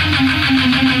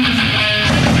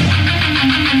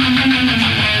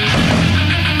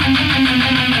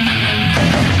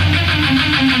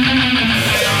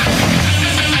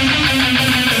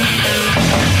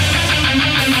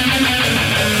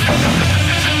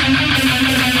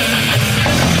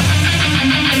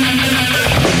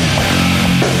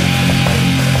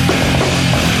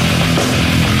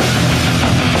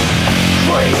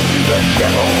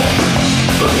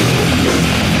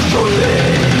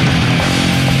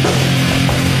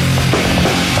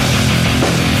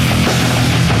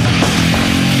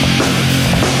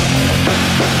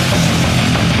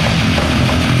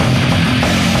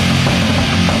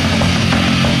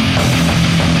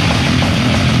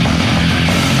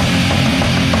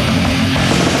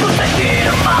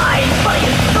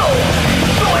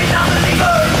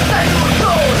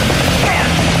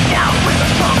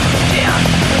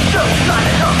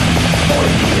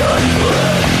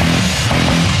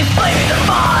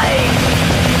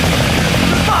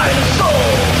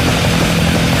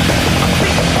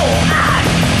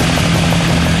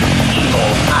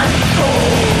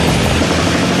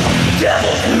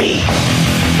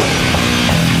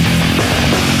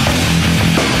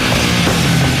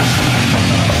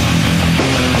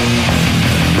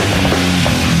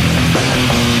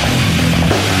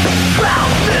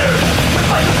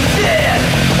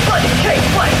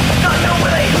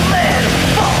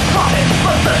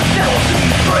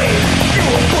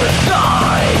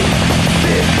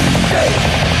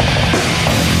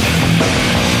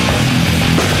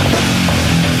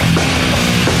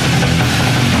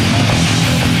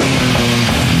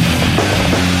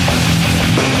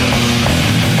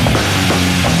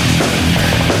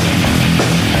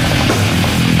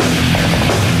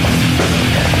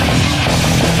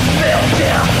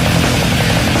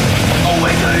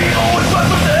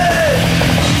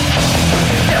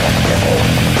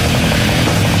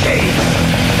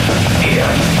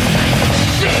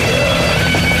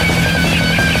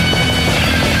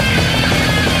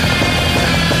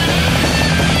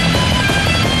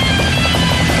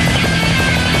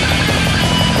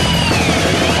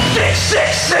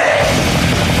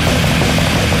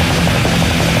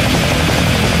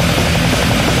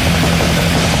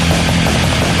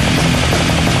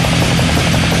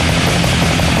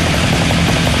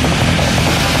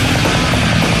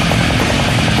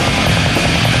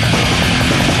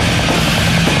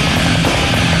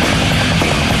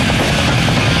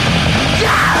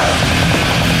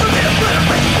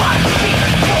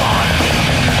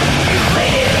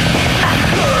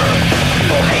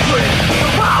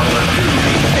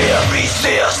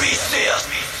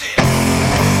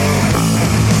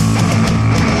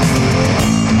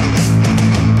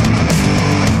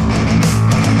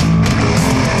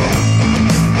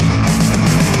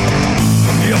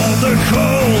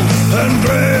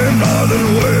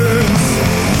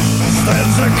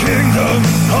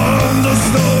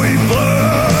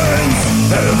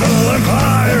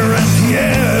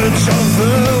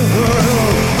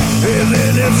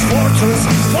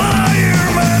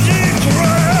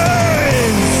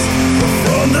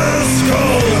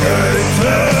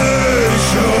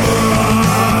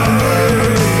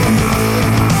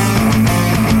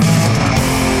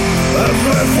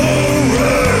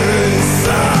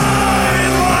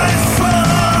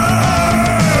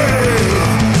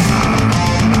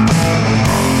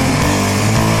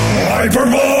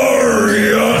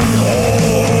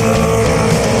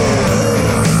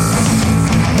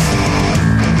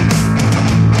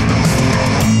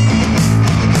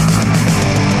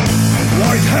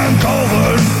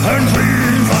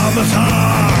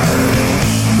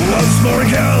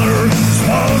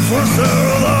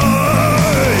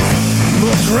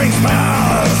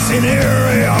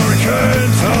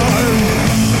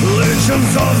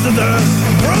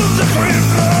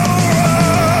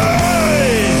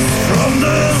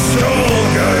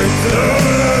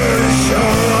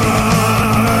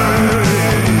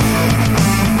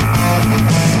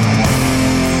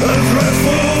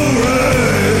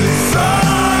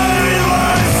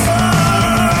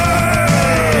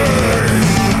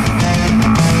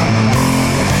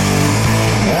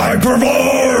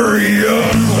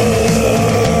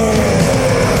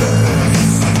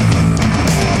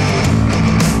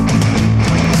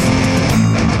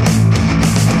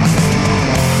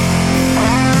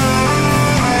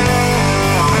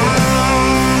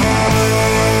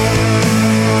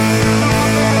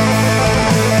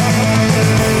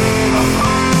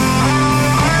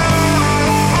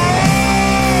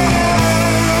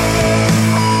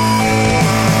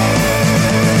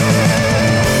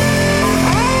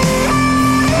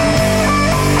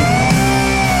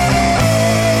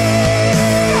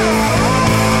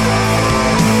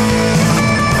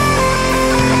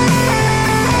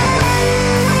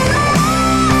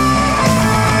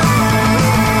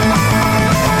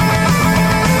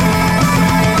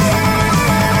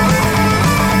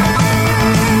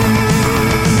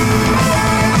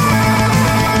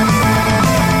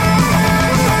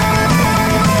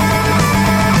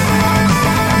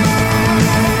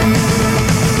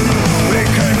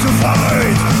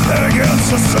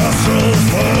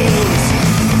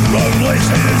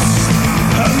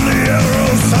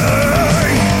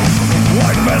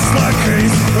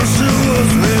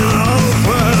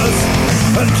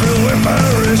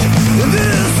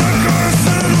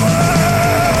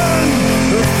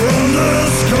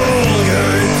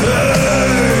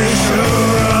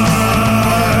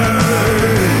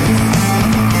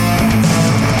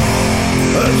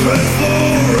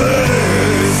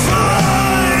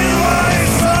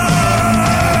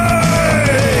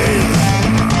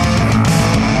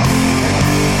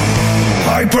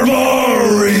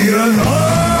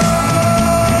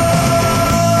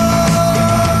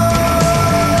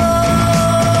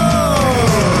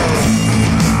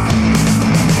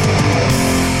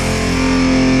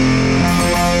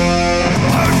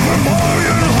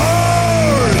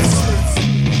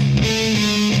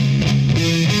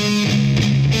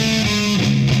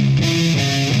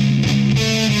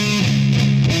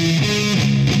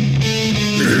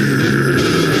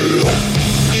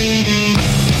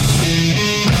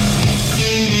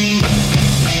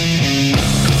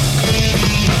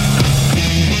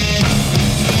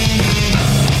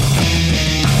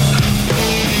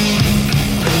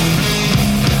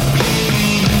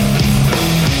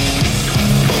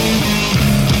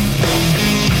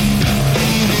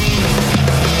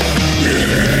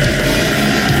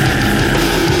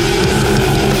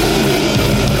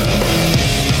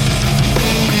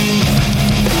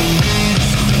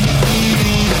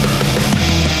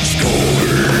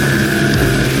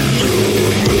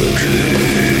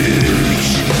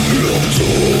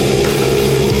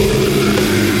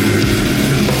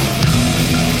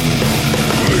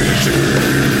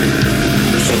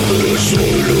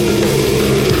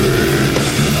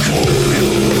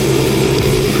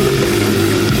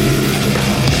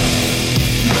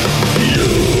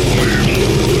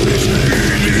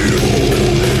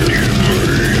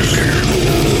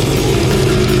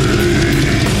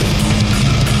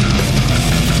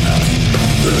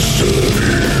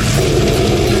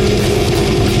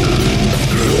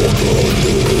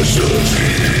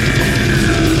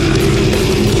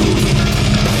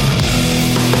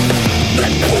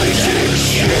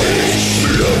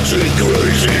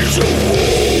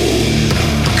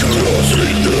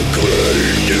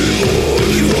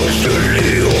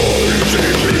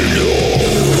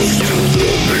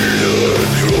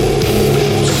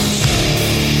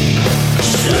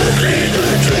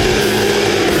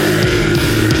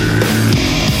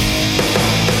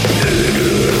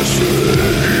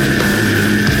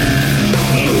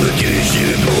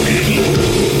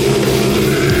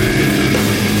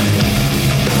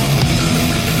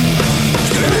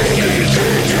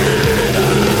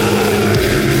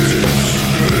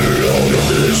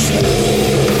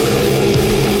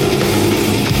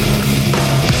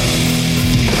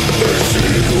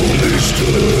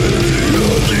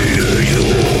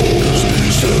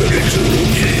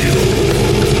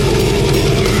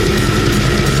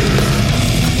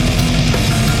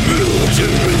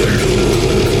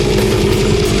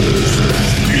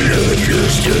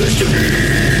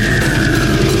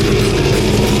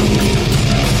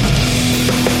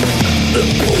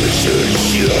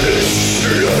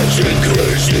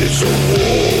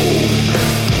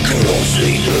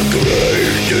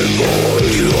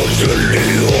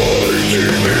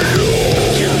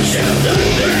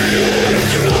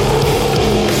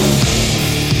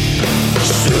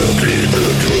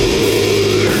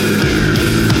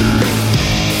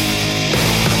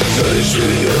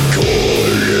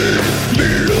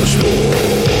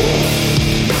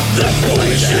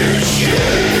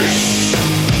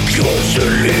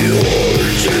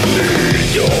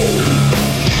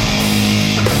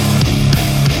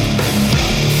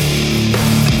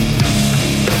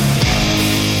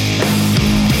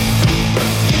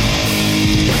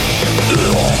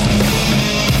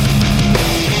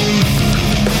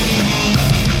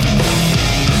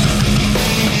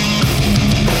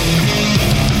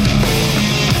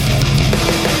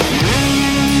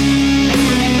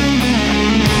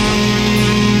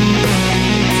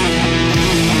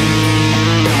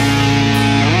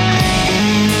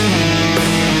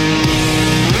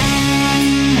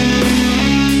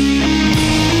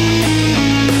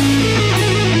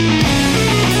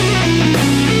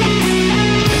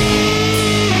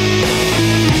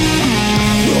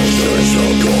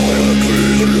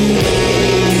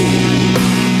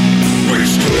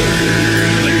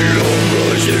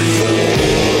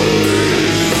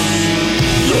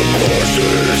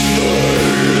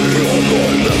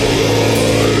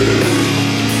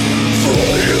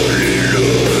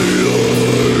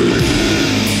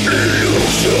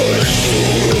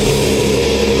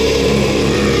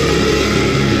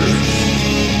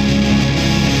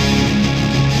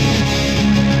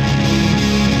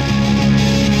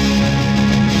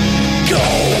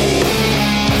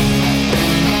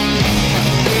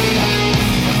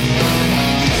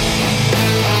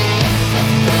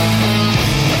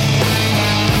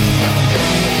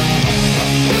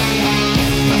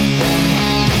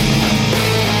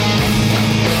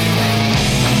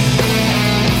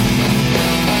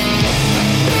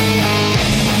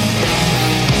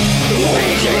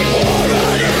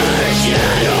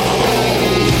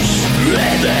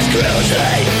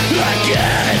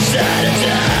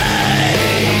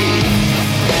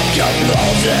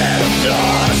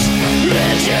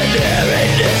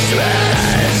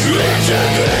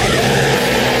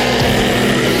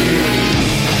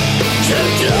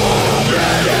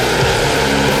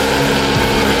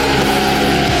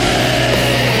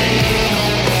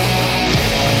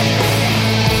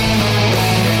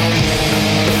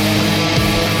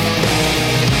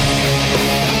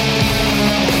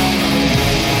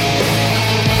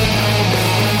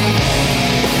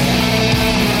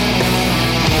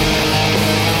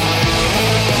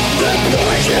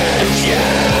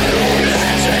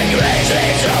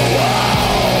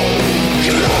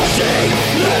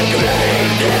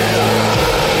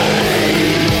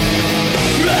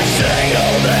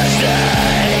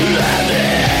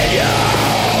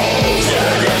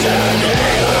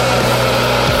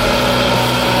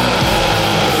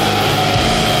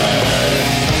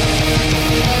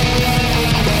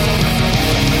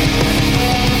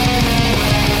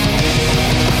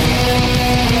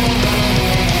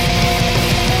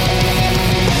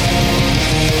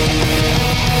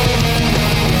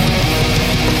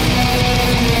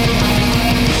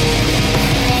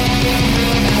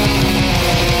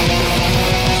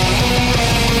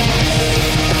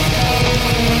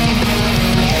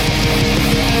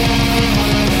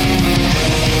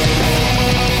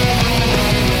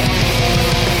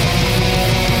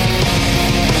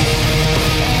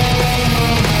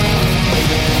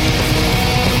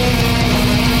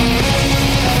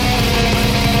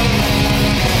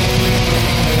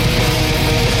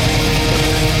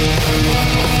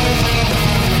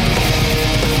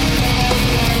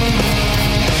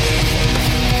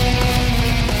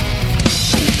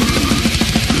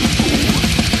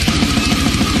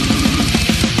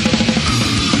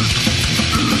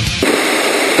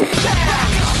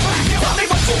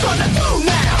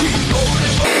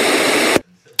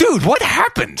 Dude, what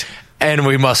happened? And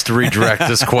we must redirect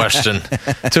this question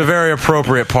to a very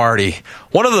appropriate party.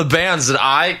 One of the bands that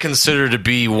I consider to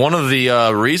be one of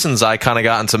the reasons I kind of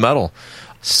got into metal,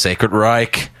 Sacred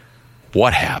Reich.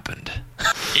 What happened?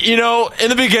 You know, in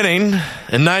the beginning,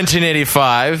 in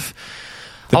 1985,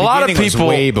 a lot of people... was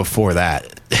way before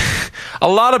that. A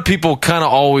lot of people kind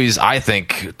of always, I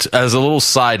think, as a little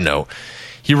side note,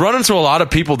 you run into a lot of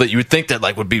people that you would think that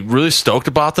like would be really stoked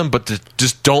about them, but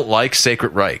just don't like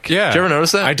Sacred Reich. Yeah. Did you ever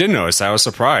notice that? I did notice that. I was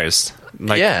surprised.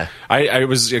 Like, yeah. I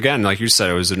was, again, like you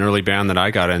said, it was an early band that I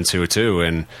got into, too,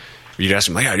 and you'd ask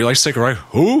me, like, yeah, do you like Sacred Reich?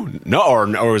 Who? No, or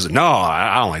was it, no,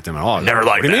 I don't like them at all. Never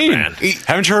liked that, mean? Man.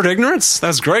 Haven't you heard Ignorance?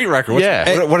 That's a great record.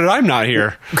 What did I not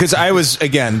hear? Because I was,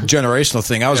 again, generational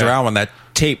thing. I was around when that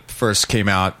tape first came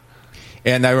out,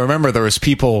 and I remember there was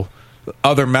people,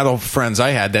 other metal friends I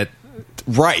had that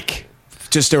Reich,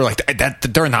 they were like,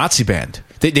 they're a Nazi band.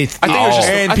 I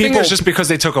think it's just because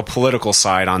they took a political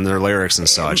side on their lyrics and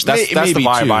such. That's the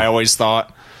vibe I always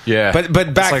thought. Yeah,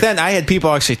 but back then I had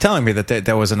people actually telling me that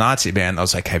there was a Nazi band. I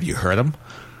was like, have you heard them?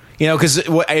 You know, because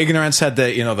Ignorance had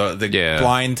the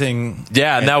blind thing.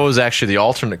 Yeah, and that was actually the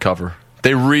alternate cover.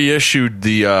 They reissued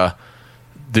the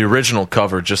original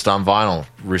cover just on vinyl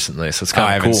recently, so it's kind of cool.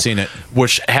 I haven't seen it.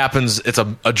 Which happens, it's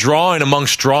a drawing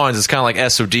amongst drawings. It's kind of like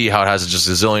SOD, how it has just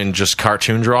a zillion just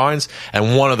cartoon drawings,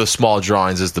 and one of the small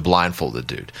drawings is the blindfolded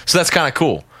dude. So that's kind of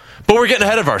cool. But we're getting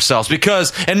ahead of ourselves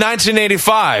because in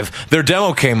 1985, their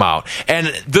demo came out, and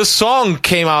this song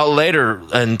came out later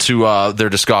into their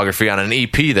discography on an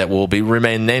EP that will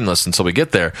remain nameless until we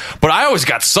get there. But I always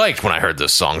got psyched when I heard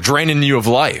this song, Draining You of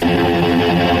Life.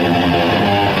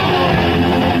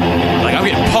 I'm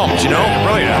getting pumped, you know?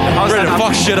 Brilliant. How's ready to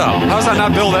fuck shit up. How's that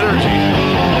not build energy?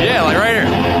 Yeah, like right here.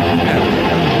 There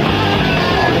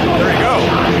you go.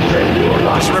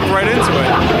 Just rip right into it.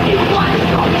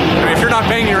 I mean, if you're not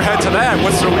banging your head to that,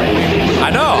 what's the... I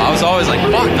know. I was always like,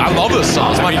 fuck, I love this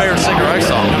song. It's my favorite Sacred Reich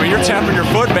song. I mean, you're tapping your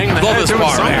foot, banging the head. Love this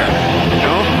part right here. You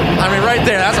know? I mean, right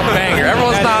there, that's a banger.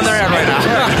 Everyone's down their head right now.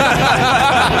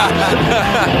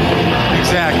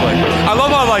 Exactly. I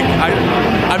love how, like,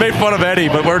 I made fun of Eddie,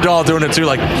 but we're all doing it too.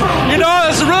 Like, you know,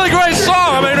 it's a really great song.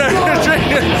 I mean,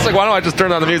 it's like, why don't I just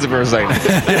turn on the music for a second?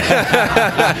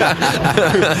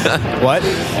 What?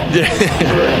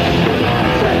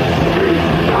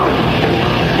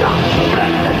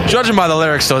 Judging by the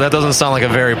lyrics, though, that doesn't sound like a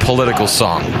very political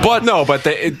song. But no, but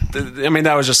I mean,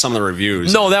 that was just some of the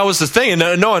reviews. No, that was the thing.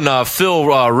 And knowing Phil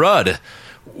Rudd,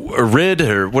 or Ridd,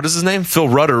 or what is his name? Phil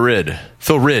Rudd or Ridd?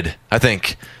 Phil Ridd, I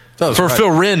think. For Phil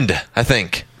Rind, I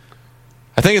think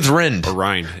I think it's Rind. Or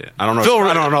Rind. I don't know. Phil,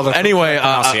 I don't know the anyway, a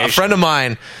pronunciation. friend of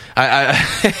mine, I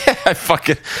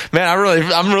fucking, man,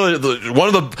 I'm really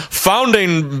one of the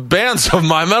founding bands of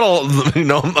my metal,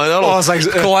 it's like,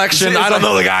 collection. I don't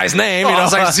know the guy's name.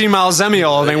 It's like Zemal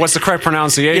Zemiel. I mean, what's the correct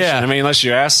pronunciation? Yeah. I mean, unless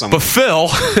you ask someone. But Phil,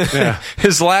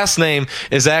 his last name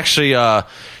is actually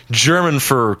German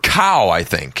for cow, I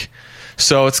think.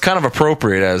 So it's kind of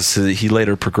appropriate as he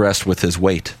later progressed with his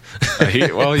weight. But he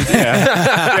was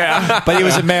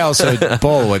a male, so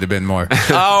bull would have been more.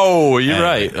 Oh, you're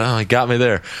right. Oh, he got me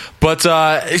there. But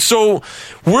so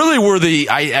really, were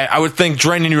I would think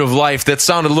draining you of life. That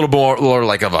sounded a little more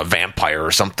like of a vampire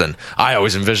or something. I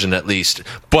always envisioned at least.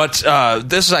 But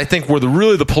this is, I think, where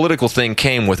the political thing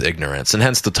came with Ignorance, and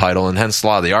hence the title, and hence a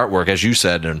lot of the artwork, as you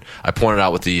said, and I pointed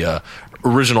out with the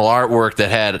original artwork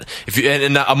that had,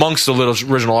 and amongst the little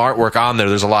original artwork on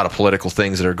there's a lot of political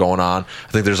things that are going on.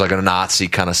 I think there's like a Nazi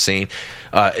kind of scene.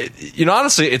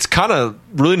 Honestly, it's kind of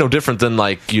really no different than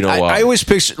I always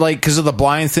picture, because of the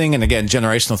blind thing, and again,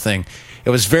 generational thing,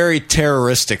 it was very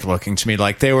terroristic looking to me.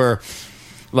 Like they were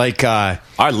I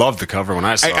loved the cover when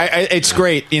I saw it. It's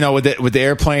great, with the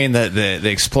airplane, the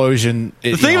explosion.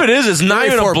 The thing of it is, it's not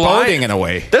even a foreboding in a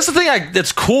way. That's the thing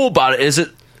that's cool about it, is it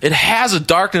has a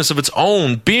darkness of its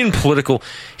own. Being political,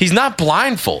 he's not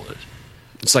blindfolded.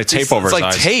 It's like tape over his eyes.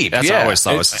 It's like tape. That's yeah. I always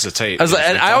thought it's a tape.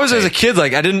 I always, as a kid,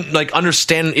 I didn't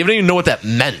understand. I didn't even know what that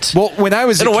meant. Well, when I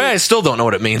was in a way, I still don't know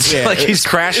what it means. Yeah, he's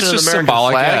crashing it's an just American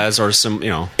symbolic, flag, or some,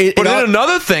 But then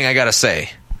another thing I gotta say: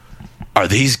 are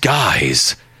these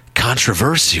guys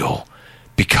controversial?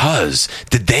 Because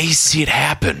did they see it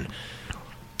happen?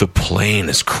 The plane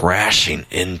is crashing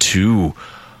into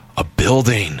a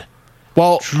building.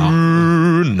 Well,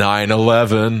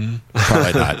 9/11.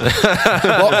 Probably not.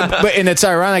 And it's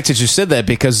ironic that you said that,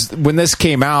 because when this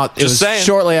came out, it was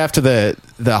shortly after the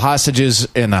hostages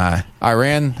in Iraq.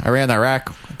 I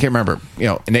can't remember.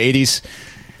 In the 80s,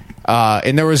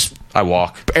 and there was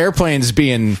airplanes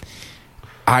being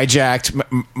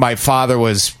hijacked. My father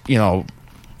was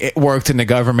worked in the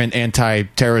government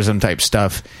anti-terrorism type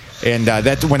stuff, and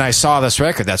that when I saw this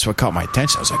record, that's what caught my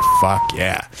attention. I was like, "Fuck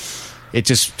yeah." It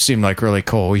just seemed like really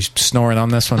cool. Were you snoring on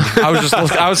this one? I was just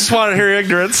wanting to hear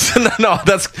Ignorance. In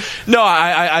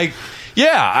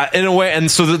a way.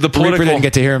 And so the political Reaper didn't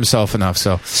get to hear himself enough.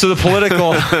 So the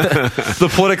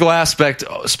political aspect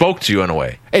spoke to you in a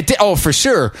way. It did, for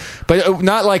sure, but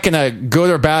not like in a good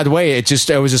or bad way. I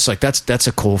was just like, that's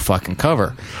a cool fucking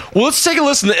cover. Well, let's take a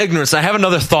listen to Ignorance. I have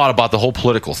another thought about the whole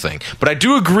political thing, but I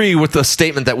do agree with the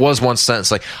statement that was one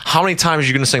sentence. Like, how many times are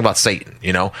you going to sing about Satan?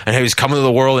 And how he's coming to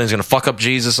the world and he's going to fuck up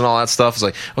Jesus and all that stuff. It's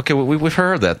like, okay, we've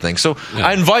heard that thing. So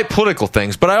I invite political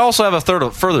things, but I also have a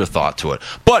further thought to it.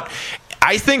 But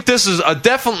I think this is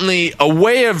definitely a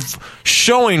way of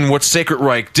showing what Sacred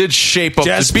Reich did shape up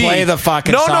to be. Just play the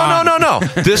fucking song. No.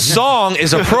 This song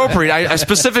is appropriate. I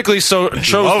specifically chose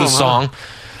the song.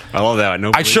 I love that.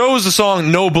 I chose the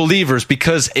song "No Believers"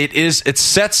 because it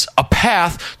sets a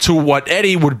path to what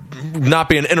Eddie would not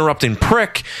be an interrupting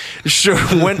prick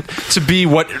went to be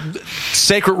what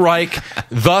Sacred Reich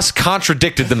thus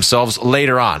contradicted themselves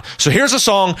later on. So here's a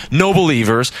song, "No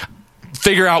Believers."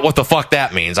 Figure out what the fuck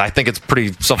that means. I think it's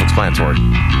pretty self-explanatory.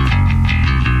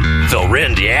 Phil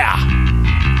Rind, yeah.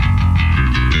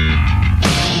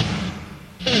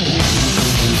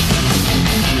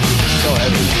 So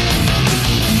heavy.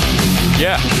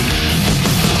 Yeah.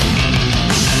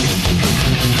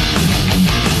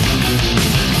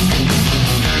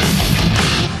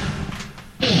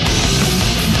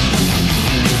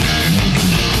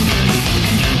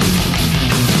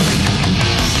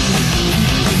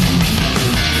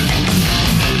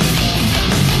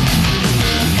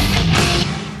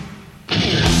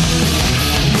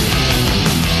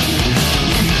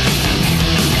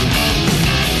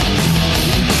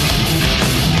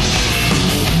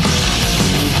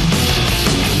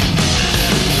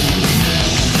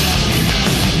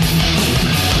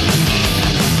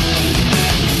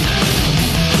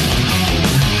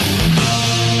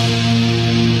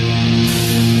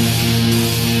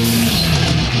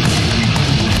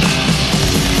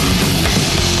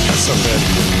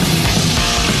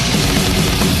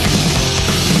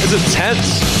 It's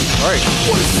intense. Right.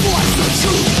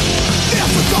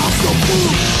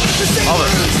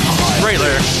 Great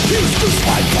lyrics. It's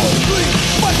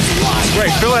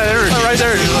great. Feel that energy right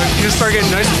there. You just start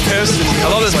getting nice and pissed. I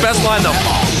love this best line though.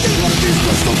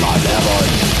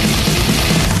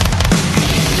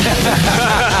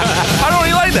 I don't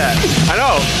really like that. I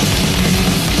know.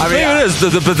 I mean, it is.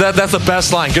 That's the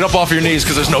best line. Get up off your knees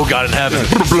because there's no God in heaven.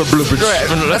 That's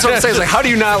what I'm saying. It's like, how do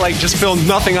you not like just feel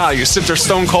nothing out? You sit there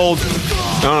stone cold.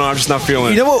 No, I'm just not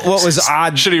feeling it. You know what was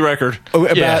odd? Shitty record.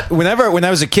 About when I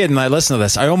was a kid and I listened to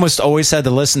this, I almost always had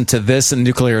to listen to this and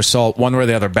Nuclear Assault one way or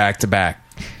the other back to back.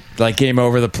 Like Game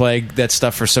Over, The Plague, that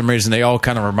stuff. For some reason, they all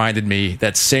kind of reminded me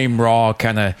that same raw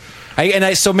kind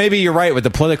of. So maybe you're right with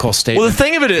the political statement. Well, the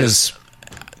thing of it is,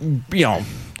 you know,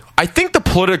 I think the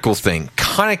political thing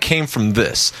kind of came from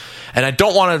this, and I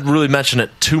don't want to really mention it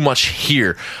too much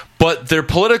here. But their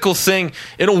political thing,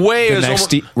 in a way, the is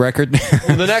next record.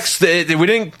 The next, we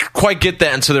didn't quite get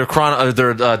that into their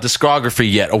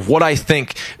discography yet. Of what I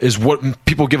think is what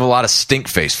people give a lot of stink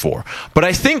face for. But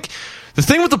I think the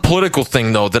thing with the political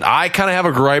thing, though, that I kind of have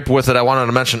a gripe with that I wanted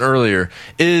to mention earlier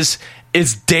is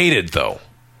it's dated, though.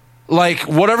 Like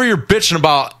whatever you're bitching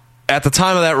about at the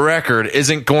time of that record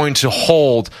isn't going to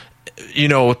hold.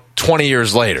 20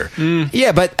 years later.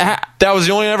 Yeah, but that was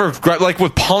the only ever, like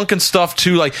with punk and stuff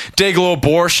too, like Dayglow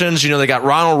abortions, they got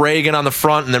Ronald Reagan on the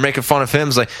front and they're making fun of him.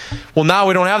 It's like, well, now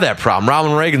we don't have that problem.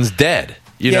 Ronald Reagan's dead.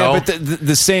 You know? But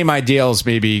the same ideals,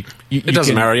 maybe. It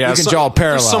doesn't matter. Yeah, you can draw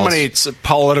parallels. There's so many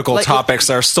political topics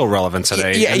that are still relevant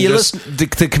today. Yeah, you listen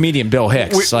to comedian Bill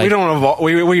Hicks. We don't evolve.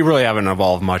 We really haven't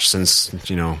evolved much since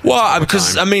Well,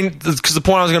 because the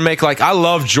point I was going to make, like, I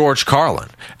love George Carlin,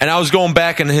 and I was going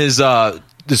back in his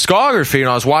discography, and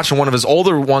I was watching one of his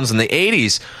older ones in the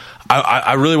 '80s.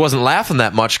 I really wasn't laughing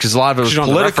that much because a lot of it was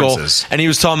political, and he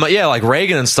was talking about like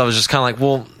Reagan and stuff. Is just kind of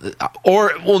like,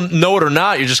 know it or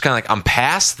not, you're just kind of like, I'm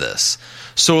past this.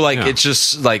 So it's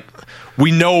just like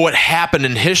we know what happened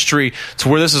in history to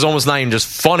where this is almost not even just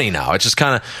funny now. It just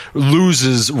kind of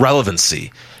loses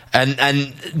relevancy. And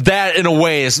that in a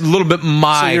way is a little bit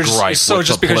my gripe. So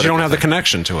just because you don't have the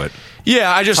connection to it. Yeah,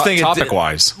 I just think topic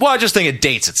wise. Well, I just think it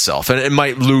dates itself, and it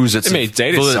might lose its. It may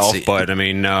date itself, but I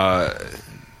mean.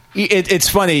 It's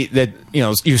funny that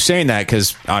you're saying that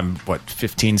because I'm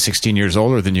 15, 16 years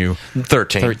older than you.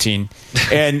 13.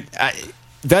 And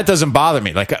that doesn't bother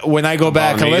me. Like when I go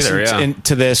back and listen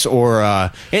to this, or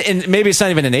and maybe it's not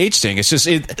even an age thing. It's just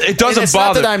it doesn't it's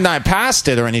bother. Not that I'm not past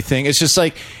it or anything. It's just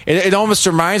like it almost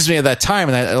reminds me of that time,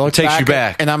 and I look takes you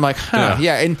back, and I'm like,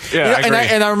 and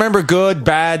I I remember good,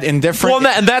 bad, indifferent. Well,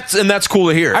 and that's cool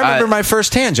to hear. I remember my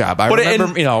first hand job. I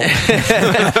remember, well,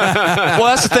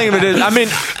 that's the thing of it is, I mean,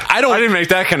 I didn't make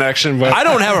that connection, but I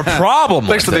don't have a problem.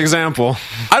 Thanks for the example.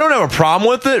 I don't have a problem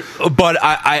with it, but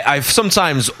I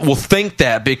sometimes will think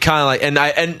that. Be kind of like,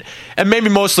 and maybe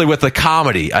mostly with the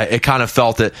comedy, I kind of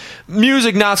felt it.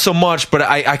 Music, not so much, but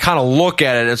I kind of look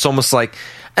at it. It's almost like,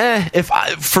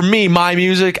 for me, my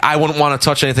music, I wouldn't want to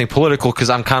touch anything political because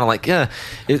I'm kind of like,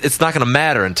 it's not going to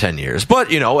matter in 10 years. But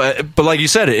but like you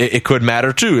said, it could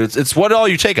matter too. It's what all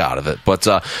you take out of it. But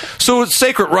so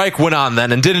Sacred Reich went on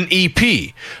then and did an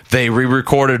EP. They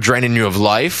re-recorded "Draining You of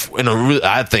Life," and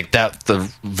I think that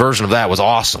the version of that was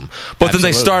awesome. But then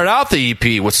they started out the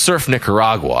EP with "Surf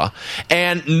Nicaragua,"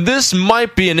 and this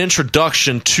might be an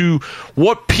introduction to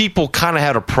what people kind of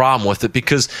had a problem with it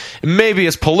because maybe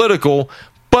it's political.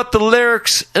 But the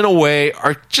lyrics, in a way,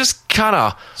 are just kind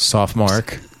of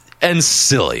sophomoric and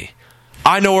silly.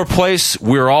 I know a place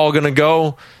we're all going to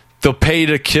go. They'll pay you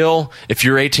to kill if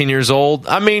you're 18 years old.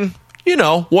 I mean,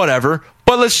 whatever.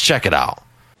 But let's check it out.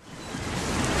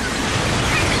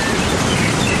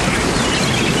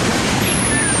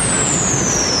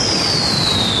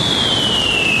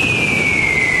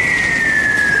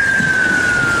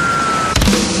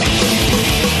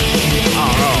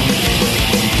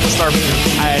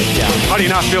 How do you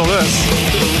not feel this?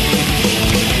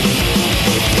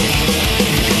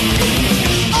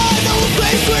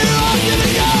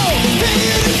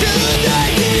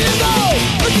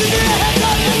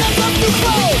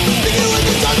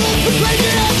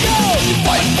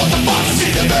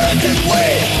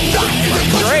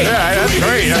 Great. Yeah, that's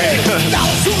great.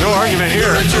 No argument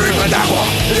here. There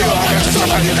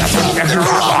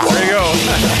you go.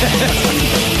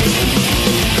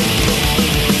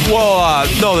 Well,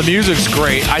 no, the music's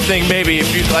great. I think maybe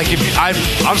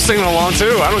I'm singing along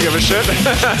too. I don't give a shit.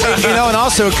 And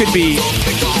also it could be.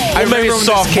 Maybe it's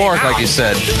sophomore, like you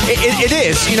said. It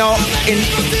is. And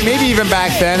maybe even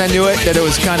back then I knew that it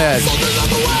was kind of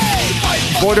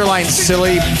borderline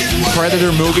silly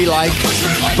Predator movie like,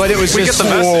 but it was we just get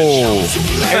the message.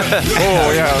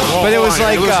 Oh yeah. But it was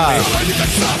like.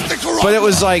 But it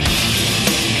was like.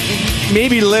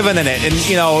 Maybe living in it, and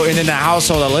and in the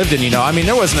household I lived in, I mean,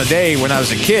 there wasn't a day when I was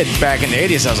a kid back in the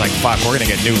 '80s I was like, "Fuck, we're gonna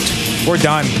get nuked." we're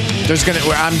done. There's gonna,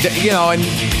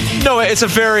 and no, it's a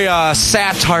very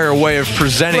satire way of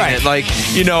presenting it. Like,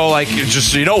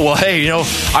 well, hey,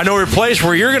 I know your place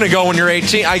where you're gonna go when you're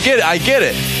 18. I get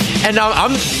it, and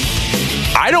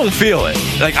I don't feel it.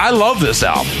 Like, I love this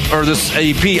album or this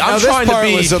EP. I'm trying to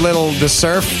be the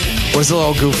surf was a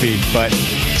little goofy, but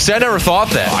see, I never thought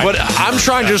that. But I'm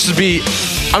trying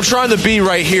to be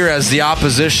right here as the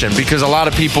opposition, because a lot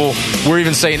of people were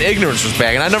even saying ignorance was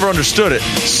bad, and I never understood it.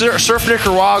 Surf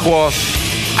Nicaragua,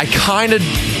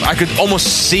 I could almost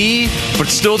see, but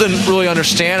still didn't really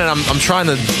understand, and I'm trying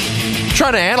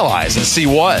to analyze and see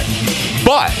what.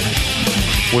 But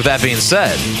with that being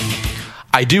said,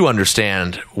 I do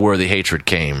understand where the hatred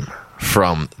came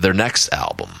from their next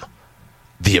album,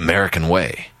 The American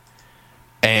Way.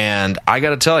 And I got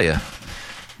to tell you,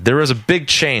 there is a big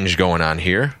change going on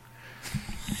here.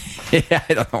 Yeah,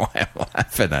 I don't know why I'm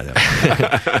laughing at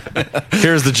it.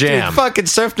 Here's the jam. Dude, fucking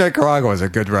Surf Nicaragua is a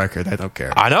good record. I don't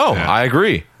care. I know. Yeah. I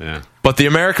agree. Yeah. But The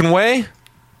American Way?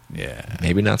 Yeah.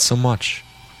 Maybe not so much.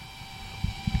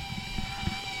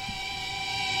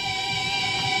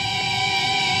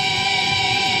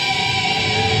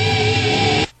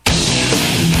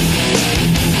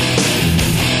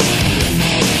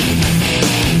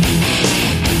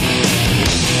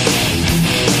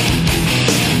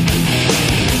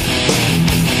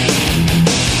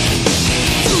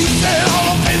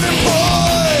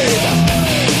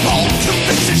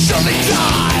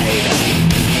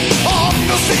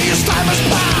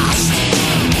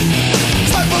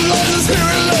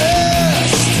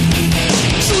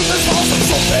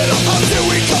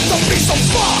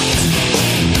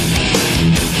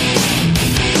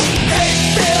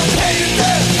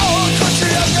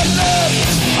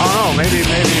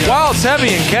 While it's heavy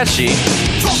and catchy,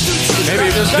 maybe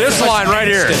this line right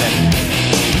here.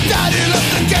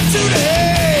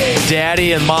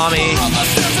 Daddy and Mommy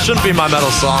shouldn't be my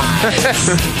metal song.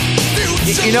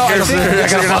 I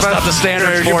gotta bust out the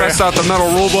standard. You bust out the metal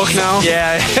rule book now.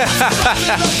 Yeah.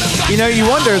 You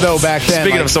wonder though back then.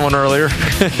 Speaking of someone earlier,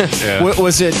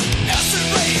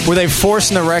 were they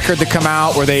forcing the record to come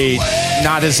out? Were they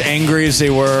not as angry as they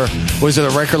were? Was it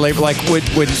a record label like what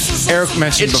Eric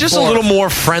mentioned? It's before? just a little more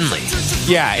friendly.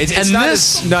 Yeah, it's not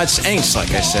as nuts angst,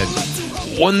 like I said.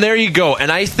 Well, there you go.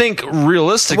 And I think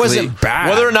realistically, it wasn't bad.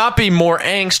 Whether or not be more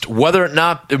angst, whether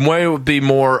it would be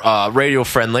more radio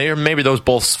friendly, or maybe those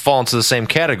both fall into the same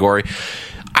category.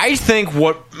 I think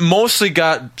what mostly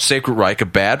got Sacred Reich a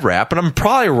bad rap, and I'm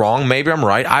probably wrong, maybe I'm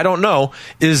right, I don't know,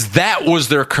 is that was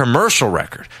their commercial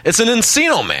record. It's an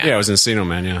Encino Man. Yeah, it was Encino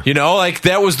Man, yeah.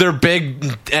 That was their big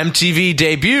MTV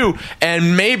debut,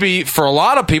 and maybe for a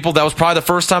lot of people, that was probably the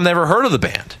first time they ever heard of the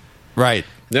band. Right.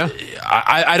 Yeah.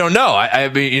 I don't know. I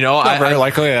mean, very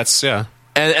likely, that's, yeah.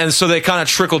 And so they kind of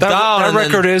trickled down. That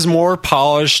record is more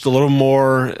polished, a little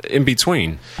more in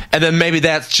between. And then maybe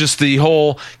that's just the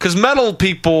whole... Because metal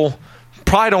people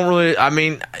probably don't really... I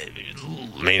mean,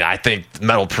 I think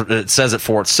metal, it says it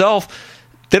for itself.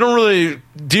 They don't really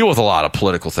deal with a lot of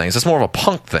political things. It's more of a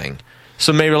punk thing.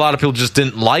 So maybe a lot of people just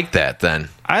didn't like that then.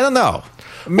 I don't know.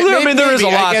 Well, there is a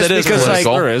lot that is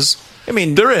political. There is. I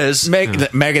mean, there is.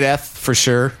 Megadeth, for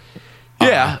sure.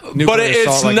 Yeah, but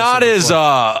it's not as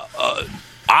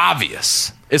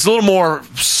obvious. It's a little more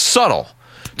subtle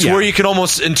to where you can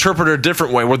almost interpret it a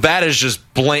different way, where that is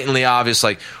just blatantly obvious.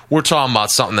 Like, we're talking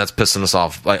about something that's pissing us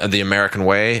off, like The American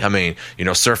Way. I mean,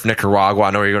 Surf Nicaragua,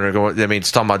 I know where you're going to go. I mean,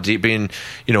 it's talking about being,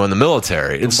 in the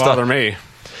military. It didn't bother me.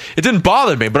 It didn't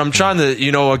bother me, but I'm trying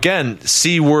to, again,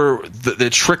 see where the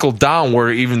trickled down, where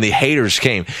even the haters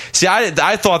came. See,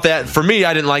 I thought that, for me,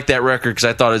 I didn't like that record because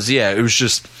I thought it was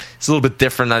just, it's a little bit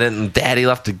different. Daddy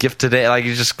left a gift today. Like,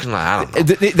 you just, I don't know.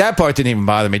 That part didn't even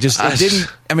bother me.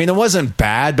 It wasn't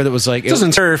bad, but it was like... It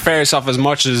doesn't tear your face off as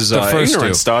much as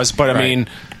Ignorance does, but I mean...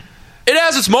 It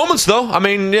has its moments, though. I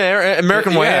mean,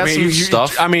 American Way has some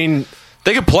stuff. I mean...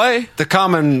 They could play. The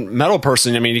common metal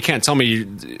person, I mean, you can't tell me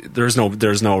there's no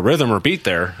rhythm or beat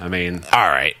there. I mean... All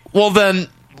right. Well, then,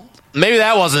 maybe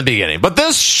that wasn't the beginning. But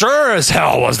this sure as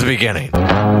hell was the beginning. Oh,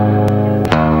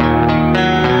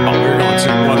 we're going to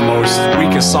one of the most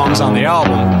weakest songs on the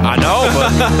album. I know,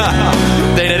 but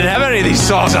they didn't have any of these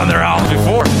songs on their album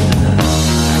before.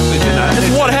 They did not. It's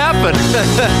what happened.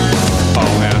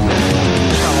 Oh, man.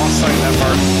 I lost sight of that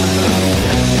part.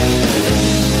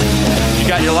 You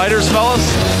got your lighters, fellas?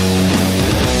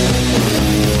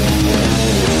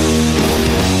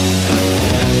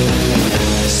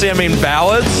 See, I mean,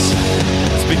 ballads,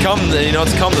 it's come to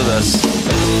this.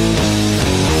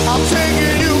 I'm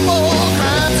taking you for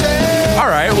granted. All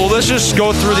right, well, let's just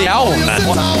go through the album then.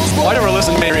 Well, I never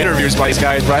listened to many interviews by these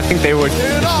guys, but I think they would do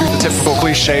the typical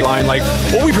cliche line like,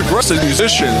 well, we progressive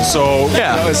musicians, so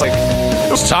Yeah. it's like,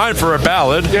 It's time for a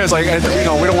ballad. yeah, it's like, we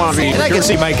don't want to be. And I can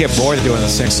see you might get bored of doing the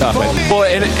same stuff. But Well,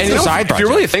 and a side if you project.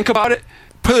 really think about it,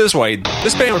 put it this way: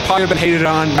 this band would probably have been hated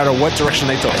on no matter what direction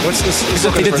they took. Let's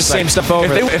look they at did for a the same second. stuff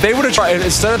over. If they would have tried,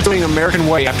 instead of doing American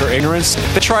Way after Ignorance,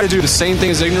 they try to do the same thing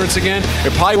as Ignorance again,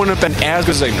 it probably wouldn't have been as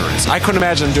good as Ignorance. I couldn't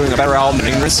imagine them doing a better album than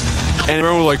Ignorance. And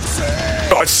everyone was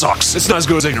like, oh, it sucks. It's not as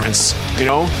good as Ignorance, you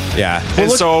know? Yeah.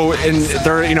 And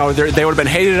they would have been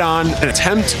hated on an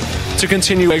attempt to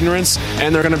continue Ignorance,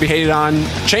 and they're going to be hated on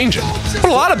changing. But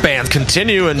a lot of bands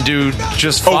continue and do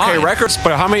just fine. Okay, records,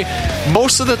 but how many?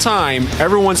 Most of the time,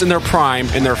 everyone's in their prime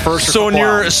in their first. So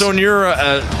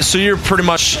you're pretty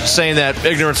much saying that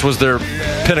Ignorance was their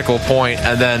pinnacle point,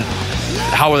 and then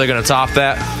how are they going to top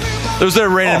that? It was their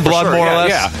Rain and Blood, more or less.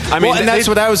 Yeah, I mean, and that's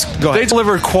what I was going. They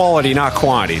delivered quality, not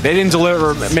quantity. They didn't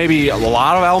deliver maybe a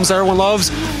lot of albums that everyone loves,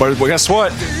 but guess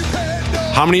what?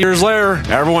 How many years later,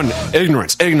 everyone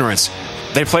Ignorance.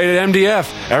 They played at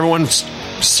MDF. Everyone's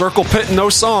circle pitting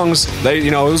those songs.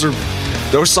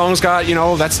 Those songs got,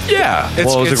 that's... Yeah. It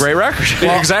was a great record.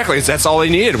 Yeah, exactly. That's all they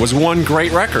needed was one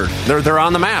great record. They're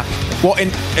on the map. Well,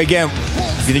 and again,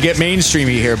 to get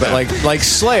mainstreamy here, but like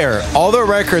Slayer, all their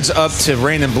records up to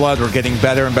Rain and Blood were getting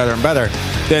better and better and better.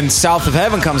 Then South of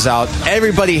Heaven comes out.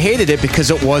 Everybody hated it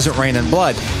because it wasn't Rain and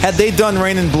Blood. Had they done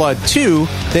Rain and Blood 2,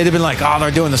 they'd have been like, oh,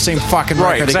 they're doing the same fucking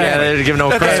record exactly. again. They'd give no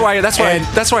credit. That's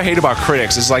why I hate about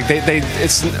critics. It's like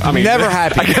I'm never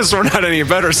happy. I guess we're not any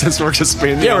better since we're just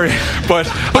being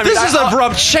but this is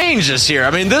abrupt changes here.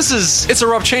 I mean, it's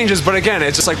abrupt changes, but again,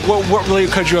 it's just like what really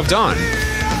could you have done?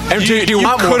 And do you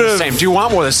want more of the same? Do you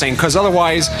want more of the same? Because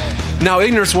otherwise, now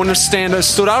Ignorance wouldn't have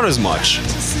stood out as much.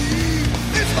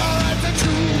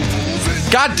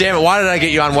 God damn it! Why did I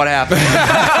get you on What Happened?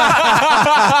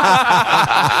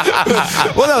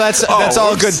 Well, no, that's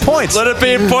all good points. Let it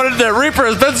be pointed that Reaper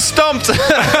has been stumped.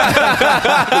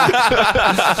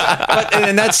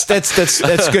 And that's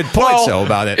good points though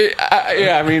about it.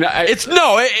 It's but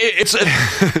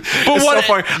it's what? So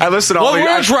funny. I listened to all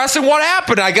we're addressing what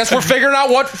happened. I guess we're figuring out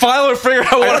what finally figuring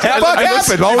out what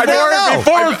happened.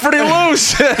 Before it was pretty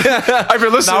loose. I've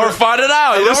been listening. Now we're finding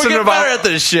out. We're getting better at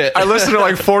this shit. I listened to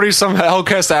like 40 some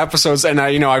Hellcast episodes, and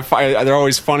they're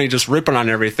always funny, just ripping on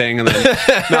everything. And then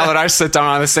now that I sit down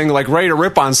on this thing, like ready to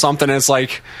rip on something, it's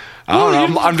like I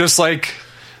don't know. I'm just like.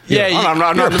 Yeah, I'm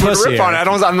not going to rip on it.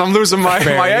 I'm losing my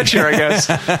edge here, I guess.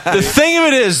 The thing of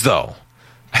it is, though,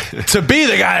 to be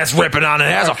the guy that's ripping on it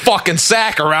has a fucking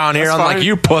sack around here, unlike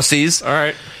you pussies. All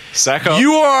right. Sacco.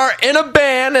 You are in a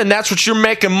band, and that's what you're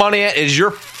making money at. Is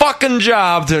your fucking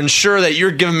job to ensure that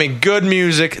you're giving me good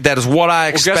music. That is what I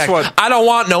expect. Guess what? I don't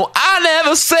want I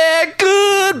never said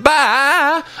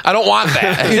goodbye. I don't want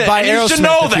that. You'd buy you should Aerosmith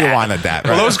know if that. you wanted that.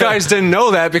 Right? Well, those guys didn't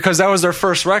know that because that was their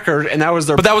first record, and that was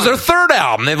their. But that was their third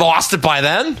album. They've lost it by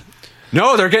then.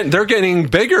 No, they're getting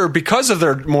bigger because of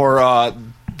their more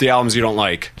the albums you don't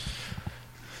like.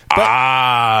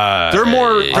 They're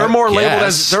more labeled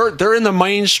as they're in the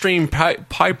mainstream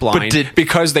pipeline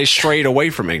because they strayed away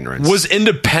from Ignorance. Was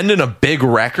Independent a big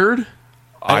record?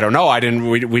 I don't know. I didn't.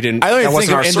 We didn't. I don't even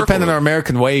think our Independent or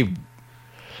American Way.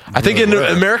 I think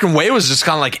American Way was just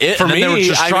kind of like it. For me, they were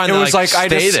just trying to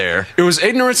stay there. It was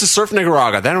Ignorance and Surf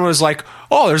Nicaragua. Then it was like,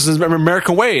 oh, there's this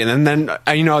American Way, and then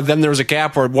there was a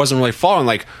gap where it wasn't really following.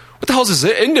 Like, what the hell is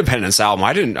this Independence album?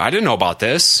 I didn't know about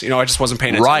this. I just wasn't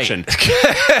paying attention.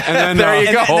 Right. And then there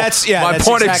you go. That's my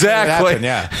point exactly.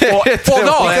 Yeah. Well,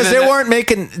 no, because they weren't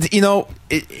making.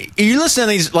 You listen to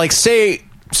these, like, say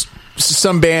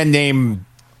some band named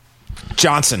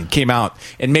Johnson came out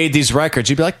and made these records,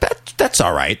 you'd be like, that's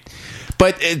all right.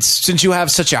 But since you have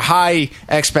such a high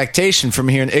expectation from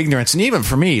hearing Ignorance, and even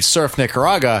for me, Surf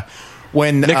Nicaragua,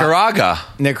 when Nicaragua,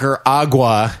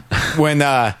 when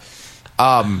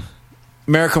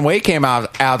American Way came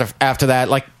out after that,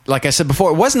 like I said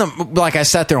before, it wasn't like I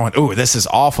sat there and went, "Ooh, this is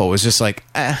awful." It was just like,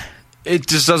 it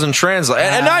just doesn't translate.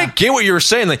 And I get what you were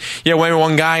saying. Like, yeah, when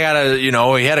one guy got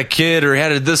he had a kid or he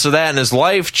had this or that and his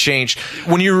life changed.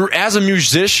 When you're, as a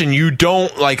musician, you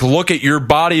don't look at your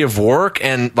body of work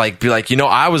and be like,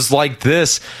 I was like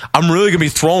this. I'm really going to be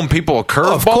throwing people a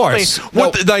curveball. Of course.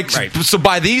 Right. So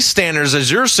by these standards,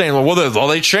 as you're saying,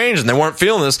 they changed and they weren't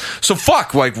feeling this. So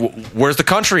fuck, where's the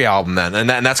country album then? And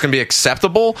that's going to be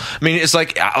acceptable? I mean, it's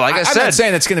like I said. I'm not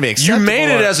saying it's going to be acceptable. You made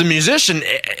it as a musician.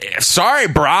 Sorry,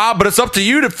 brah, but it's up to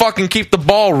you to fucking keep the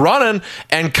ball running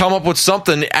and come up with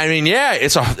something. I mean, yeah,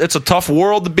 it's a tough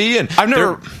world to be in. I'm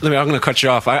going to cut you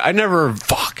off. I never.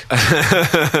 Fuck.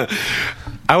 I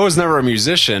was never a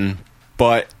musician,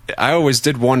 but I always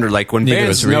did wonder, like, when Neither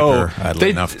bands does know, Reaper,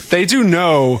 oddly enough. they do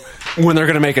know when they're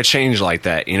going to make a change like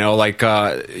that. You know, like,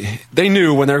 they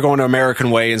knew when they're going to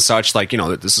American Way and such, like, you know,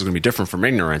 that this is going to be different from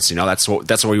Ignorance. You know, that's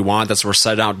what we want. That's what we're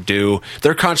set out to do.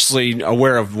 They're consciously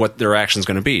aware of what their action's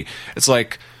going to be. It's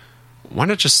like, why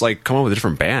not just like come up with a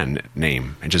different band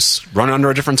name and just run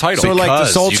under a different title? So, like the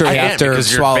Sultry after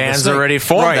because your Swallow the band's Snake. already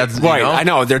formed. Right, That's, right. You know? I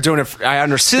know they're doing it. I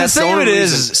understand. See, the thing of it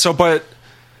is, so, but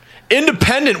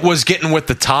Independent was getting with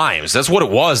the times. That's what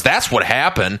it was. That's what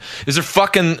happened. Is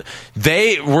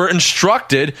they were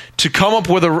instructed to come up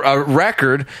with a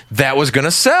record that was going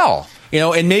to sell. You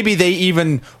know, and maybe they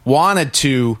even wanted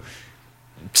to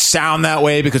sound that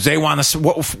way because they want to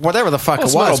whatever the fuck it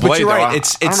was. Metal But Blade, you're though.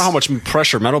 right. I don't know how much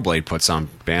pressure Metal Blade puts on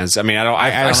bands. I mean, I don't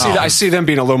know. I see them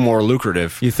being a little more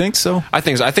lucrative. You think so? I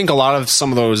think a lot of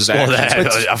some of those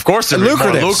actions, of course, they're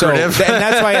lucrative. more lucrative. So, and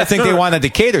that's why I think they wanted to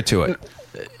cater to it.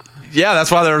 Yeah,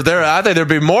 that's why they're there. I think there'd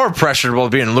be more pressure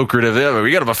about being lucrative. Yeah, we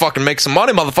got to fucking make some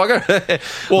money, motherfucker.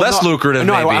 Less lucrative,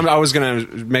 No, maybe. I was going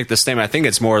to make the statement. I think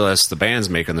it's more or less the bands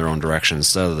making their own direction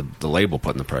instead of the label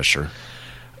putting the pressure.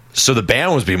 So the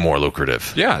band was being more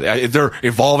lucrative. Yeah, they're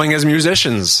evolving as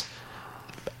musicians.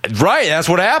 Right, that's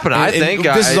what happened. I think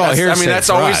this is all hearsay. I mean, that's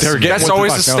for always us. that's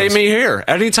always the statement you hear.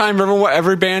 Anytime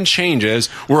every band changes,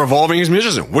 we're evolving as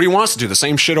musicians. What do you want us to do? The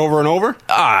same shit over and over?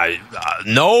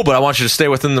 No, but I want you to stay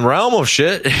within the realm of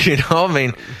shit. You know, I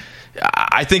mean,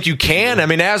 I think you can. I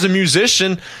mean, as a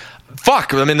musician,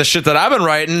 fuck. I mean, the shit that I've been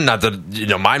writing, not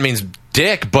that mine means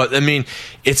dick, but I mean,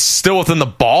 it's still within the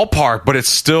ballpark. But it's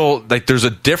still like there's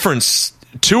a difference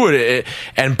to it,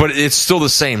 but it's still the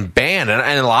same band,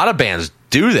 and a lot of bands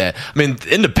do that. I mean,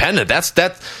 Independent,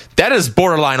 that is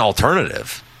borderline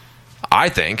alternative, I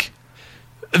think.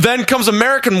 Then comes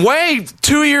American Way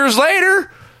 2 years later.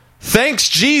 Thanks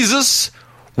Jesus.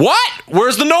 What?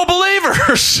 Where's the No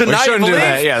Believers? We shouldn't do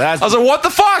that. Yeah, I was like, what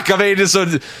the fuck? I mean, it's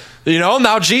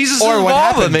now Jesus is Or what involved.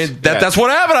 I happened. mean, that's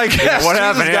what happened, I guess. Yeah, what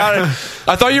happened? Yeah.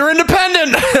 I thought you were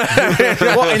independent.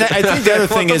 Well, and I think the other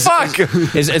thing is I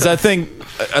think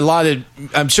a lot of,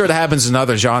 I'm sure it happens in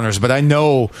other genres, but I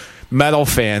know metal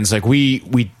fans, like we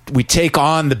take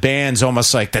on the bands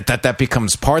almost like that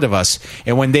becomes part of us,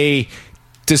 and when they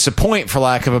disappoint, for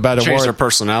lack of a better Change word, their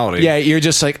personality. Yeah, you're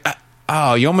just like,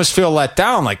 oh, you almost feel let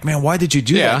down. Like, man, why did you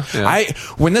do that? Yeah. I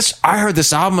heard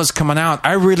this album was coming out,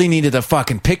 I really needed a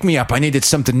fucking pick me up. I needed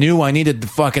something new. I needed to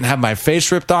fucking have my face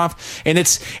ripped off, and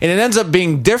it ends up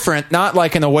being different, not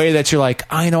like in a way that you're like,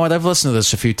 oh, you know what, I've listened to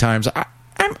this a few times.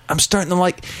 I'm starting to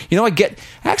like, I get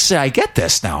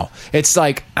this now. It's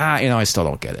like, I still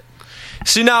don't get it.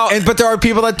 See now, but there are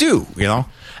people that do,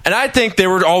 And I think they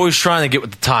were always trying to get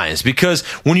with the times, because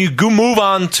when you move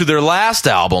on to their last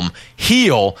album,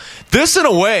 Heal, this in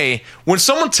a way, when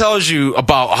someone tells you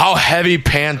about how heavy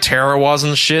Pantera was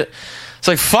and shit, it's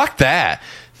like, fuck that.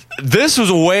 This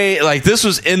was a way, like, this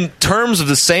was in terms of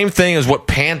the same thing as what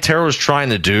Pantera was trying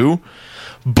to do,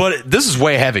 but this is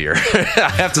way heavier,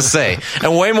 I have to say,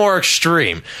 and way more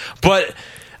extreme. But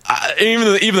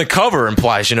even the cover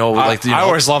implies, I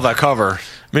always love that cover.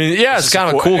 I mean, yeah, it's kind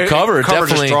of a cool cover. It cover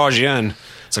definitely just draws you in.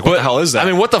 It's like, what the hell is that? I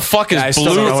mean, what the fuck is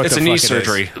blue? It's a knee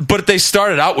surgery. But they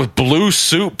started out with blue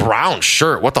suit, brown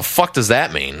shirt. What the fuck does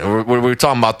that mean? We're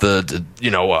talking about I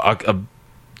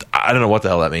don't know what the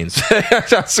hell that means. I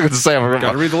was going to say, I'm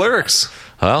got to read the lyrics.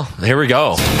 Well, here we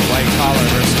go. White collar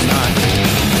versus not.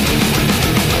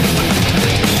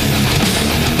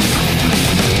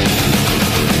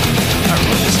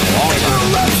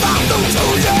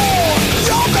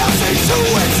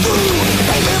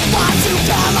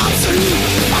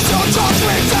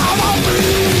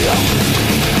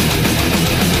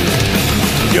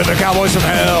 You're the Cowboys from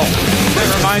Hell. Does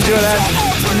it remind you of that?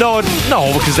 No,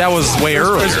 because that was way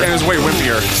earlier. It was way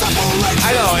wimpier.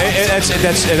 I know.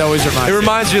 It always reminds me. It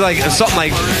reminds me like of something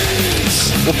like,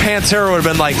 well, Pantera would have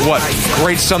been like, what,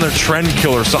 Great Southern Trend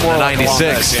Killer or something in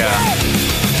 '96. Yeah.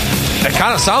 It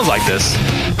kind of sounds like this.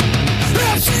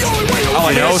 Oh,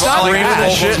 screaming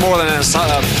and shit. More than a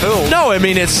pill. No, I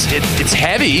mean it's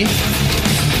heavy.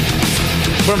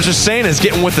 What I'm just saying is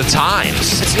getting with the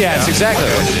times. It's exactly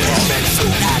what it is.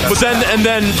 But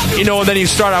then you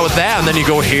start out with that, and then you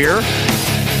go here.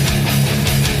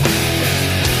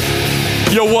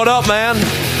 Yo, what up, man?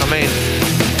 I mean,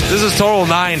 this is total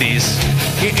 '90s.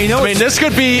 I mean, this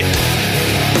could be.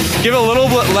 Give it a little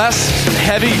bit less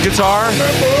heavy guitar.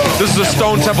 This is a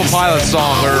Stone Temple Pilots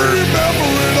song.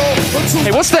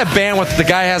 Hey, what's that band with the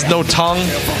guy has no tongue?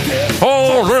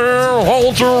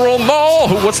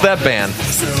 What's that band?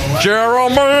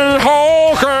 Jeremy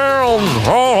Hawkins.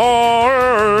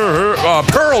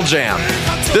 Pearl Jam.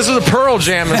 This is a Pearl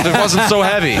Jam if it wasn't so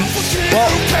heavy. Well,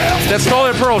 that's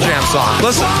totally a Pearl Jam song.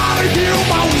 Listen.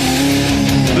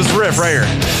 This riff right here.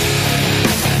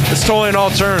 It's totally an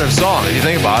alternative song if you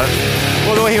think about it.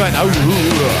 Well, the way he went, I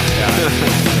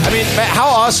mean, man, how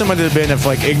awesome would it have been if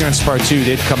like Ignorance Part 2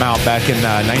 did come out back in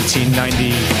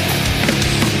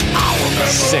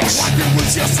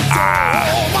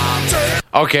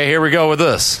 1996? Okay, here we go with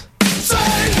this. So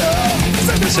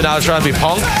now it's trying to be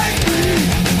punk?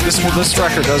 This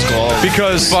record does go all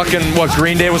because fucking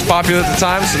Green Day was popular at the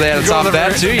time, so they had to top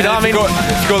that too. You know what I mean?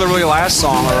 If you go to the really last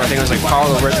song, or I think it was like Power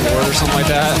of the Written Word or something like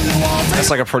that. That's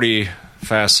like a pretty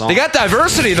fast song. They got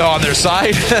diversity though on their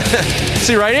side.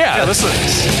 See right here. Yeah, listen.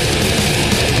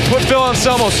 Put Phil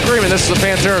Anselmo screaming. This is a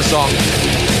Pantera song.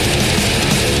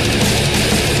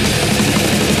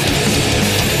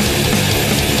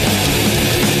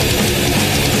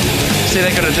 See,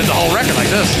 they could have did the whole record like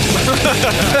this.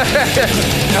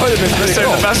 That would have been pretty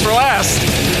cool. The best for last.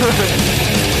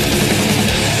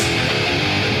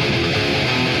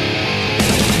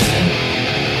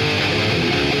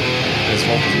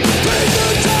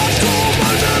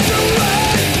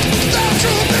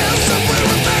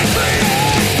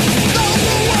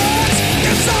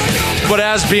 But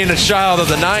as being a child of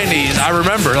the 90s, I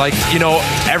remember, like, you know,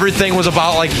 everything was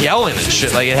about, like, yelling and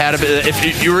shit. Like, it had to be,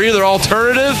 if you were either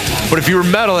alternative, but if you were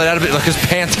metal, it had to be, like, because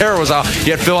Pantera was out,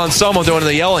 you had Phil Anselmo doing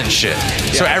the yelling shit.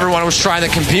 So everyone was trying to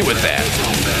compete with that.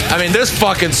 I mean, this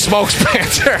fucking smokes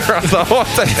Pantera.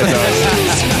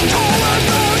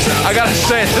 I gotta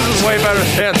say, this is way better than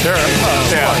Pantera.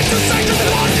 Yeah.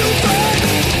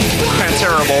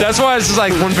 Pantera. That's why it's just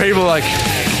like, when people, like,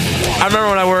 I remember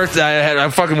when I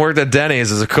fucking worked at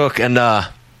Denny's as a cook, and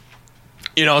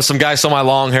you know, some guy saw my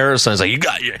long hair, so he's like,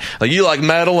 you like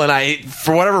metal, and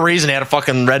for whatever reason, he had a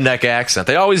fucking redneck accent.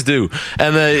 They always do.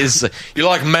 And then he's like, you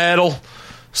like metal?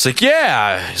 It's like,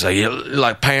 yeah. He's like, you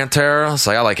like Pantera? It's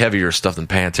like, I like heavier stuff than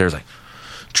Pantera. He's like,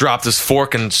 dropped his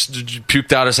fork and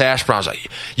puked out his hash browns. Like,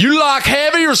 you like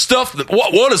heavier stuff?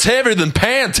 What is heavier than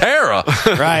Pantera?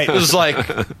 Right. It was like,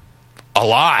 a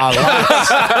lot.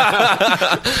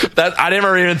 That I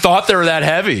never even thought they were that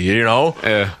heavy, you know?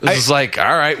 Yeah. It's like, all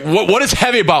right, what is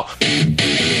heavy about?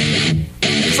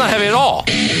 It's not heavy at all.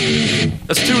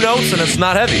 That's 2 notes and it's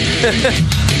not heavy.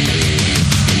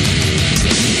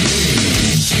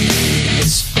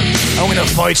 I'm gonna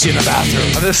fight you in the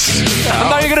bathroom. I'm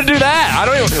not even gonna do that. I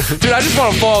don't even, dude. I just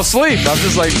want to fall asleep. I'm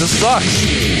just like, this sucks.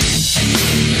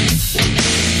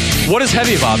 What is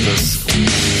heavy about this?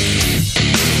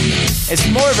 It's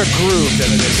more of a groove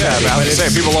than it is. Yeah, heavy, I was gonna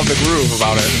say people love the groove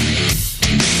about it.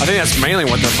 I think that's mainly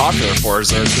what they're popular for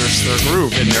is their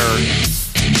groove and their.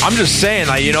 I'm just saying,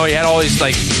 like, you know, you had all these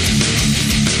like.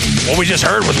 What we just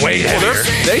heard was way heavier.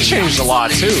 They changed a lot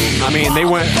too. I mean, they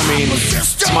went. I mean,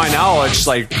 to my knowledge,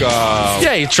 like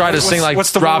yeah, he tried to sing like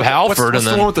Rob Halford, what's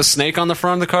the one with the snake on the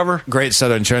front of the cover? Great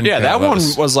Southern Trend. Yeah, that one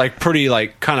was like pretty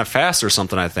like kind of fast or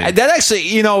something. I think that actually,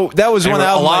 you know, that was one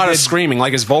album. A lot of screaming.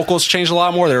 Like his vocals changed a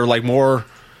lot more. They were like more.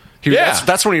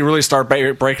 That's when he really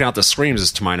started breaking out the screams.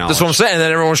 Is to my knowledge. That's what I'm saying. And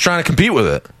then everyone was trying to compete with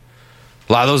it.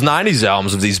 A lot of those 90s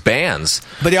albums of these bands.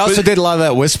 But he also did a lot of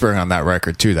that whispering on that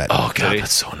record, too. Oh, God,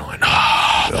 that's so annoying.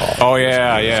 Oh,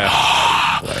 yeah.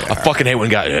 I fucking hate when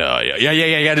guys... Yeah,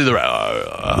 you gotta do the...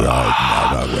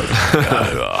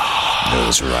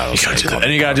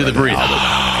 And you gotta do the breathe.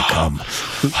 Come.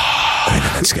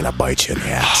 And it's gonna bite you in the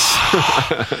ass.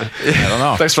 I don't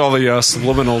know. Thanks for all the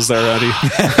subliminals there, Eddie.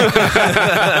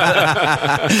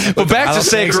 But back to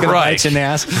Sacred Reich. In the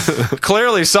ass.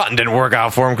 Clearly something didn't work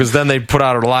out for him because then they put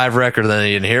out a live record and then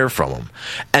they didn't hear from him.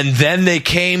 And then they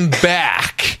came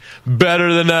back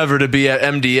better than ever to be at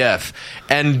MDF.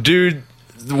 And dude,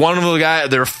 one of the guys,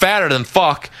 they were fatter than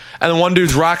fuck. And then one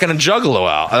dude's rocking a Juggalo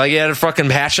out. Like, he had a fucking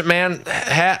Hatchet Man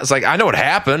hat. It's like, I know what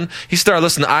happened. He started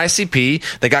listening to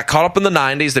ICP. They got caught up in the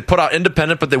 90s. They put out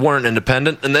Independent, but they weren't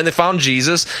independent. And then they found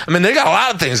Jesus. I mean, they got a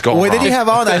lot of things going on. What did he have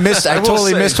on? I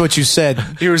totally missed what you said.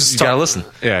 You gotta listen.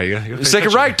 Yeah, you gotta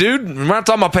Sacred Reich, dude. We're not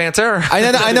talking about Pantera.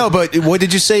 I know, but what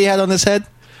did you say he had on his head?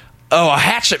 Oh, a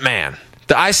Hatchet Man.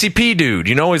 The ICP dude,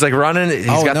 you know, he's like running. He's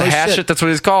got the hatchet. Shit. That's what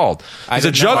he's called. He's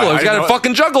a Juggalo. He's got a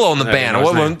fucking Juggalo in the band.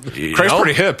 Craig's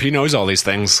pretty hip. He knows all these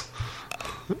things.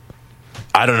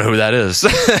 I don't know who that is.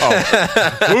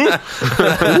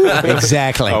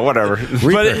 Exactly. Oh, whatever.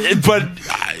 But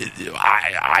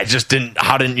I just didn't.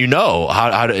 How didn't you know?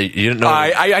 How you didn't know?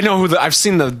 I know who I've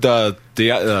seen the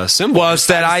the symbol. Well, it's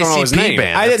that ICP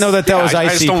band. I didn't know that was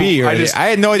ICP. I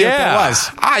had no idea what that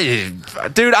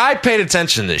was. Dude, I paid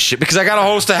attention to this shit because I got to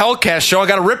host a Hellcast show. I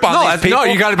got to rip on these people. No,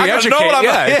 you got to be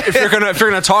educated. If you're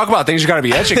gonna talk about things, you got to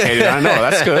be educated. I know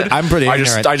that's good. I'm pretty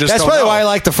ignorant. That's probably why I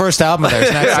like the first album of theirs.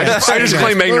 I just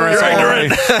claim ignorance.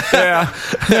 Yeah,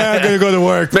 I'm gonna go to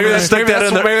work. Maybe that's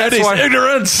why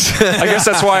ignorance. I guess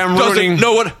that's why I'm rooting.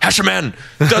 Know what Hatcherman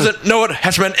doesn't know what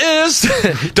Hatcherman is.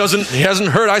 He hasn't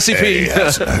heard ICP. He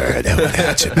hasn't heard what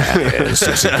Hatcherman is.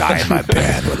 There's a guy in my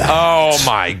band with that. Oh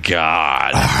my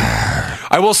god!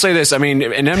 I will say this. I mean,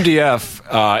 in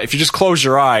MDF, if you just close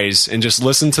your eyes and just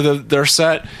listen to their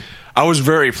set, I was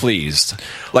very pleased.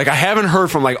 Like, I haven't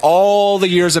heard from, like, all the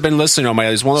years I've been listening to them.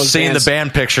 It's one of those Seeing the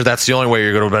band picture, that's the only way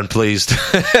you're going to have been pleased.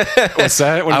 What's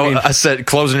that? What do you mean? I said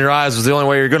closing your eyes was the only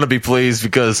way you're going to be pleased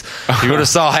because you would have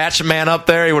saw Hatchet Man up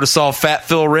there. You would have saw Fat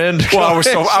Phil Rind. Well,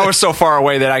 I was so far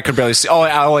away that I could barely see. All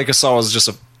I saw was just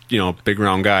a big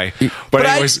round guy. But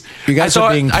anyways, you guys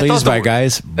are being pleased by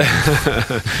guys.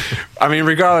 I mean,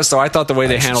 regardless, though, I thought the way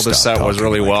they handled the set was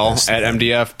really well at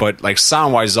MDF. But like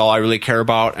sound-wise is all I really care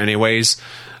about, anyways.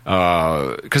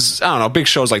 Because I don't know, big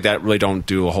shows like that really don't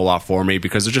do a whole lot for me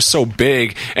because they're just so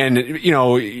big, and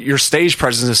your stage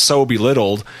presence is so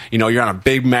belittled. You're on a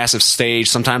big, massive stage.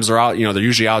 Sometimes they're out. They're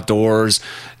usually outdoors.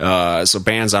 So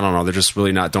bands, I don't know, they're just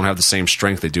really don't have the same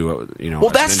strength they do. Well,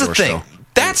 that's the thing. Show.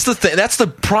 That's the thing. That's the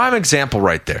prime example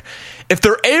right there. If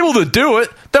they're able to do it,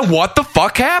 then what the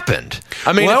fuck happened?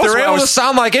 I mean, if they're able to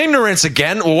sound like ignorance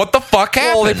again, well, what the fuck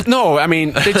happened?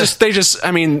 They just.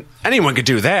 I mean, anyone could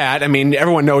do that. I mean,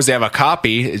 everyone knows they have a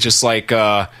copy. It's just like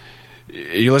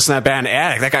you listen to that band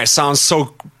Attic. That guy sounds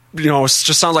so. It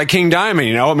just sounds like King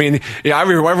Diamond. I mean,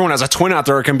 everyone has a twin out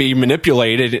there that can be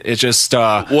manipulated. It's just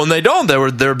well, and they don't.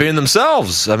 They're being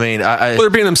themselves. I mean, they're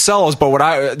being themselves.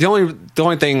 But the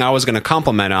only thing I was going to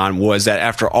compliment on was that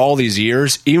after all these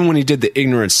years, even when he did the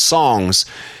ignorant songs,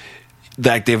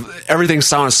 that everything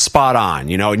sounds spot on.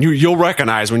 And you'll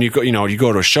recognize when you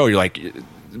go to a show, you're like.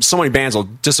 So many bands will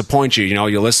disappoint you.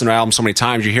 You listen to albums so many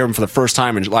times, you hear them for the first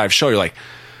time in a live show, you're like.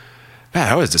 Man,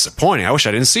 that was disappointing. I wish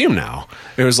I didn't see him now.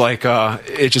 It was like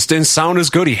it just didn't sound as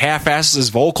good. He half-asses his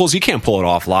vocals. He can't pull it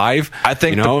off live. I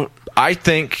think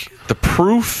the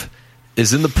proof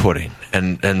is in the pudding,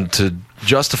 and to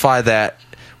justify that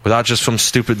without just some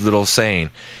stupid little saying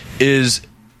is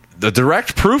the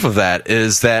direct proof of that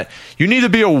is that you need to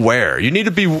be aware. You need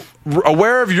to be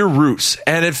aware of your roots,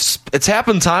 and it's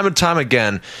happened time and time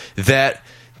again that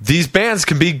these bands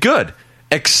can be good.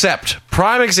 Except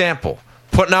prime example.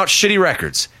 Putting out shitty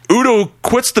records. Udo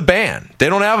quits the band. They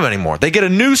don't have him anymore. They get a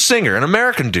new singer, an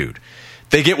American dude.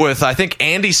 They get with, I think,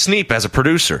 Andy Sneap as a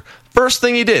producer. First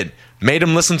thing he did, made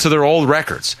him listen to their old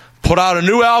records. Put out a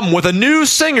new album with a new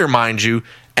singer, mind you,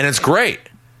 and it's great.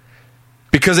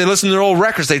 Because they listened to their old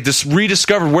records, they just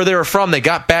rediscovered where they were from. They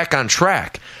got back on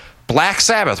track. Black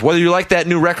Sabbath, whether you like that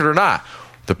new record or not.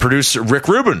 The producer, Rick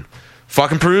Rubin,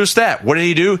 fucking produced that. What did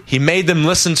he do? He made them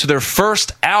listen to their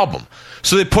first album.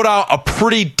 So they put out a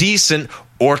pretty decent,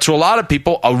 or to a lot of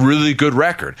people, a really good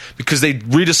record because they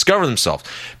rediscover themselves.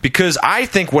 Because I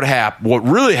think what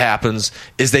really happens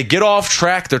is they get off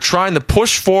track, they're trying to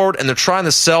push forward, and they're trying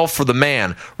to sell for the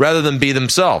man rather than be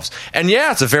themselves. And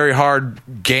yeah, it's a very hard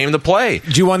game to play.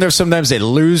 Do you wonder if sometimes they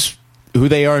lose who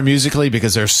they are musically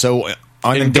because they're so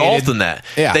engulfed in that?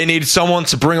 Yeah. They need someone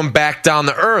to bring them back down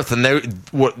to earth, and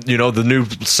the new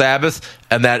Sabbath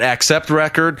and that Accept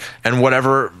record and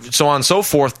whatever, so on and so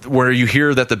forth, where you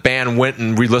hear that the band went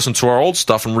and re-listened to our old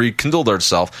stuff and rekindled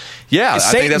itself. Yeah, I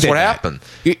think that's what happened.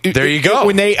 There you go.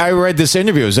 When I read this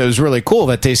interview, it was really cool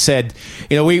that they said,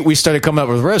 we started coming up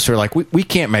with riffs. We're like, we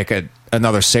can't make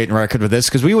another Satan record with this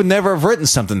because we would never have written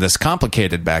something this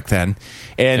complicated back then.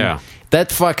 And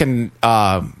that fucking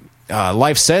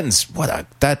Life Sentence,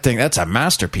 that's a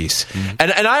masterpiece.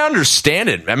 And I understand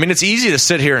it. I mean, it's easy to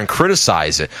sit here and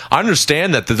criticize it. I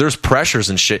understand that there's pressures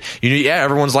and shit.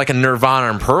 Everyone's like a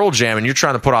Nirvana and Pearl Jam, and you're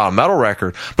trying to put out a metal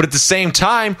record. But at the same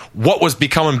time, what was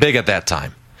becoming big at that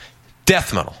time?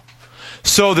 Death metal.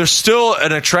 So there's still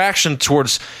an attraction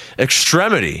towards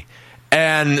extremity,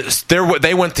 and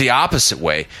they went the opposite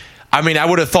way. I mean, I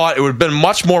would have thought it would have been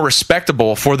much more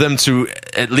respectable for them to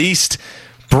at least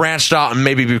branched out and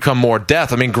maybe become more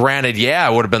death. I mean, granted,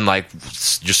 it would have been like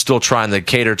you're still trying to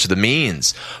cater to the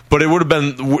means, but it would have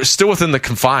been still within the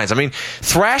confines. I mean,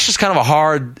 thrash is kind of a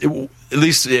hard, at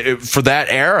least for that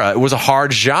era, it was a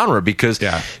hard genre because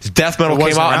death metal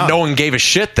came out and no one gave a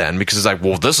shit then because it's like,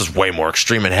 well, this is way more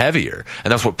extreme and heavier,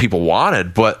 and that's what people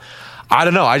wanted. But I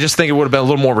don't know. I just think it would have been a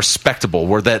little more respectable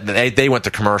where that they went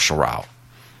the commercial route,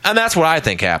 and that's what I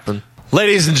think happened.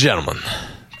 Ladies and gentlemen,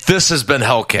 this has been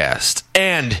Hellcast.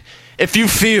 And if you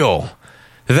feel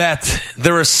that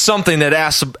there is something that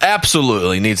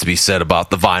absolutely needs to be said about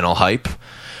the vinyl hype,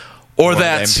 or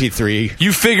that MP3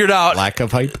 you figured out lack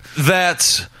of hype,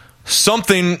 that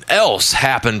something else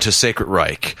happened to Sacred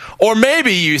Reich, or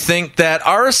maybe you think that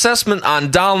our assessment on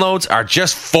downloads are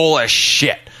just full of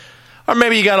shit, or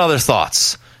maybe you got other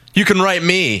thoughts, you can write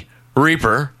me,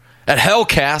 Reaper, at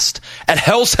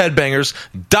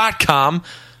hellcast@hellsheadbangers.com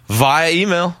via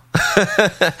email.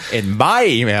 In my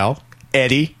email,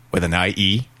 Eddie, with an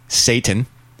IE, Satan,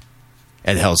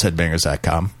 at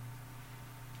hellsheadbangers.com.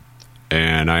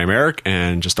 And I'm Eric,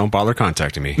 and just don't bother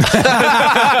contacting me.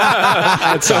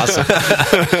 That's awesome.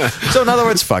 So in other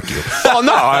words, fuck you. Well,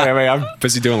 no, I mean, I'm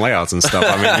busy doing layouts and stuff.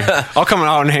 I mean, I'll come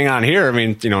out and hang on here. I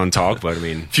mean, and talk. But I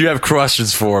mean, if you have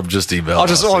questions for him, just email. I'll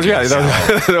just,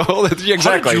 exactly. How did you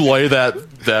lay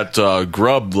that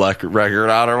grub record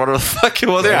out or whatever the fuck it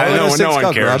was? Yeah, no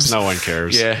one cares. Grubs. No one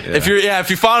cares. Yeah. If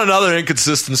you found another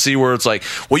inconsistency where it's like,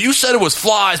 well, you said it was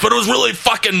flies, but it was really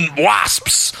fucking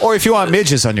wasps. Or if you want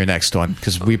midges on your next one,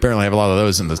 because we apparently have a lot of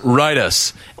those in the... Write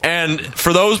us. And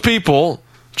for those people,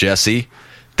 Jesse,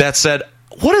 that said,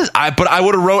 but I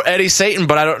would have wrote Eddie Satan,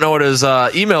 but I don't know what his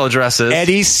email address is.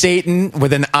 Eddie Satan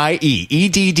with an IE.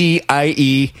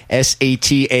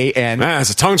 EDDIESATAN. Man, it's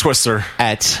a tongue twister.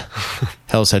 At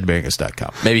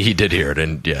hellsheadbangers.com. Maybe he did hear it,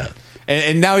 and yeah.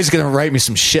 And now he's going to write me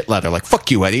some shit letter like,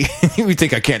 fuck you, Eddie. You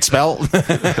think I can't spell?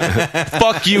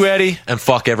 Fuck you, Eddie, and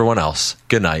fuck everyone else.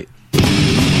 Good night.